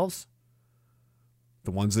asserted themselves.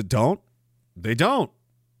 The ones that don't, they don't.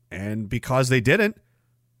 And because they didn't,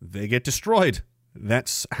 they get destroyed.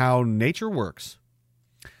 That's how nature works.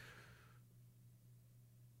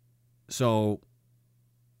 So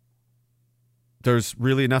there's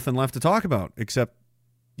really nothing left to talk about except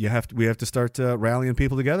we have to start rallying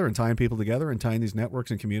people together and tying people together and tying these networks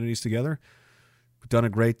and communities together. We've done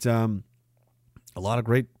a lot of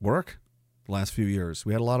great work the last few years.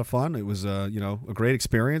 We had a lot of fun. It was a great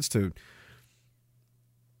experience to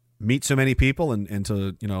meet so many people and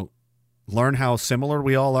to learn how similar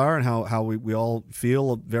we all are and how we all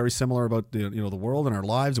feel very similar about the world and our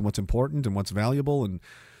lives and what's important and what's valuable and,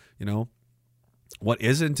 what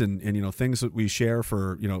isn't and things that we share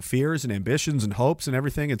for, fears and ambitions and hopes and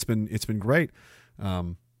everything. It's been great.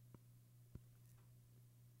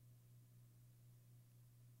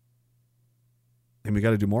 And we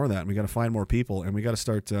got to do more of that, and we got to find more people, and we got to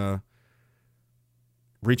start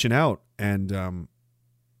reaching out and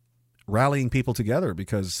rallying people together,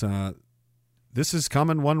 because this is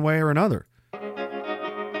coming one way or another.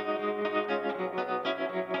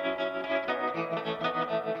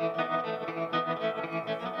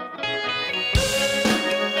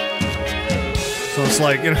 So it's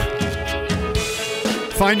like,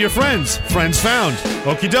 find your friends. Friends found.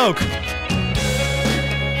 Okie doke.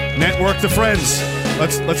 Network the friends.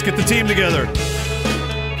 Let's get the team together.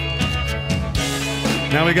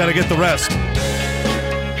 Now we got to get the rest.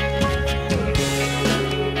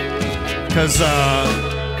 Because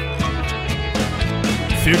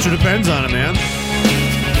future depends on it, man.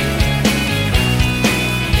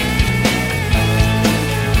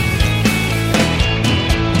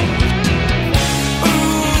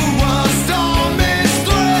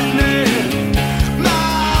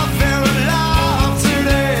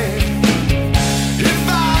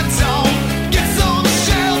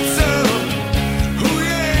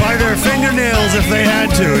 Fingernails if they had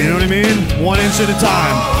to, you know what I mean? 1 inch at a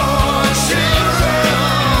time.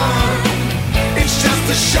 It's just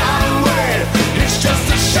a shot away. It's just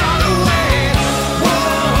a shot away.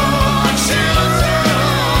 Whoa,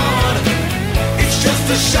 children. It's just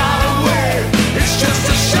a shot away. It's just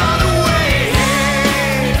a shot away.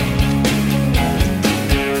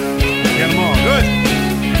 Get them all. Good.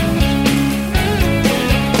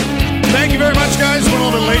 Thank you very much, guys. Went a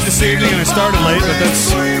little bit late this evening, and I started late, but that's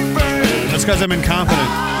because I'm incompetent.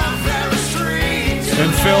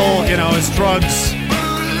 And Phil, his drugs.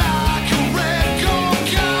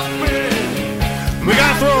 We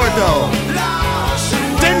gotta throw it, though.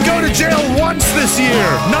 Didn't go to jail once this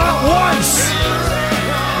year. Not once.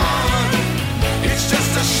 It's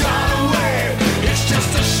just a shot away. It's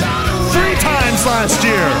just a shot away. 3 times last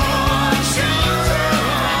year.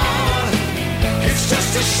 It's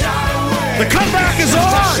just a shot away. The comeback is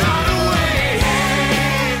on.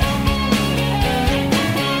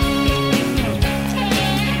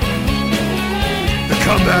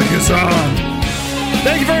 Comeback is on.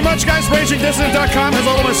 Thank you very much, guys. RagingDissident.com has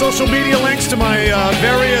all of my social media links to my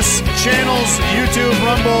various channels, YouTube,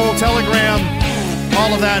 Rumble, Telegram,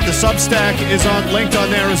 all of that. The Substack is linked on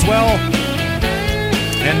there as well.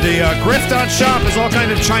 And the Grift.shop is all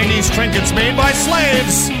kind of Chinese trinkets made by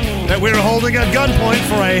slaves that we were holding at gunpoint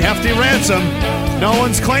for a hefty ransom. No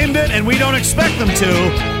one's claimed it, and we don't expect them to.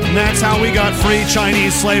 And that's how we got free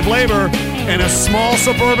Chinese slave labor in a small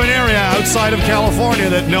suburban area outside of California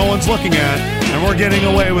that no one's looking at, and we're getting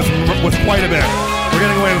away with quite a bit. We're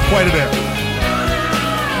getting away with quite a bit.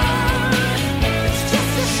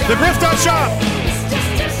 The Grift.shop.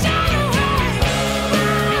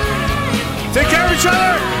 Take care of each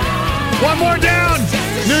other. One more down.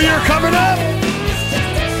 New Year coming up.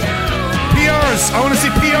 PRs. I want to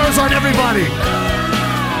see PRs on everybody.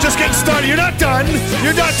 Just getting started. You're not done.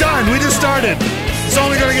 You're not done. We just started. It's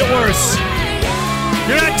only going to get worse.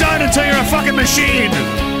 You're not done until you're a fucking machine.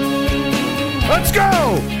 Let's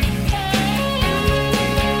go.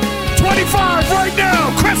 25 right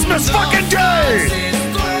now. Christmas fucking day.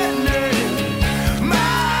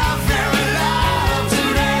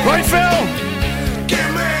 Right, Phil?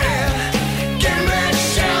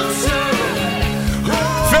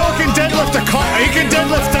 Phil can deadlift a car. He can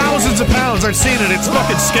deadlift thousands of pounds. I've seen it. It's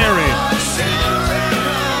fucking scary.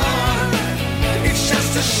 It's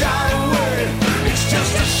just a shot away. It's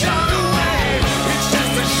just a shot away. It's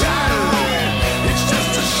just a shot away. It's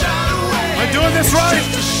just a shot away. Am I doing this right? It's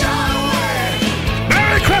just a shot away.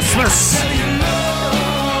 Merry Christmas.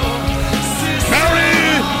 Merry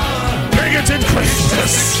bigoted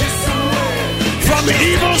Christmas from the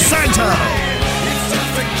evil Santa. It's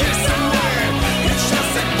just a kiss away. It's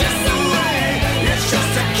just a kiss away. It's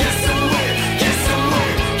just a kiss away. Kiss away.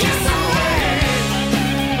 Kiss away.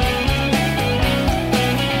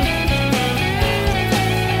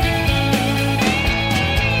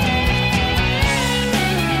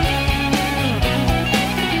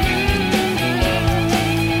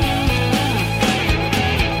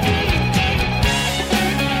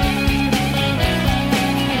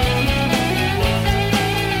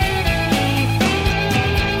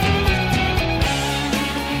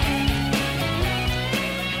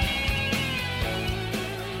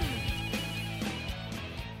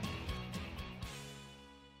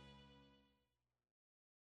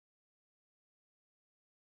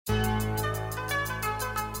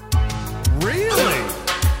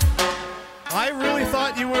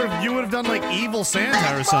 sound like evil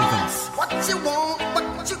Santa or something. What you want,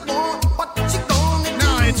 what you want, what you gonna do?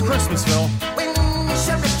 No, it's Christmas, Phil. When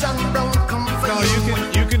Sheriff John Brown come for No,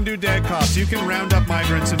 you can do dad cops. You can round up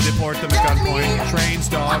migrants and deport them at gunpoint. Trains,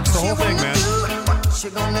 dogs, the whole thing, man. What you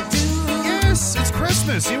gonna do? Yes, it's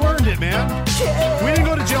Christmas. You earned it, man. Yeah. We didn't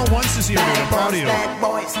go to jail once this year, dude. I'm proud of you. Bad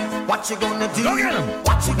boys, what you gonna do? Go get 'em.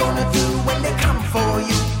 What you gonna do when they come for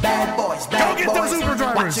you? Bad boys, bad Go get boys. those Uber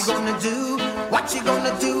drivers. What you gonna do? What you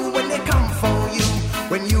gonna do when they come for you?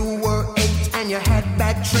 When you were 8 and you had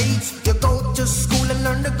bad traits, you go to school and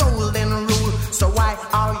learn the golden rule. So why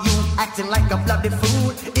are you acting like a bloody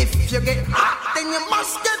fool? If you get hot, then you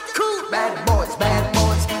must get cool. Bad boys, bad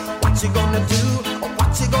boys. What you gonna do?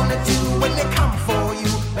 What you gonna do when they come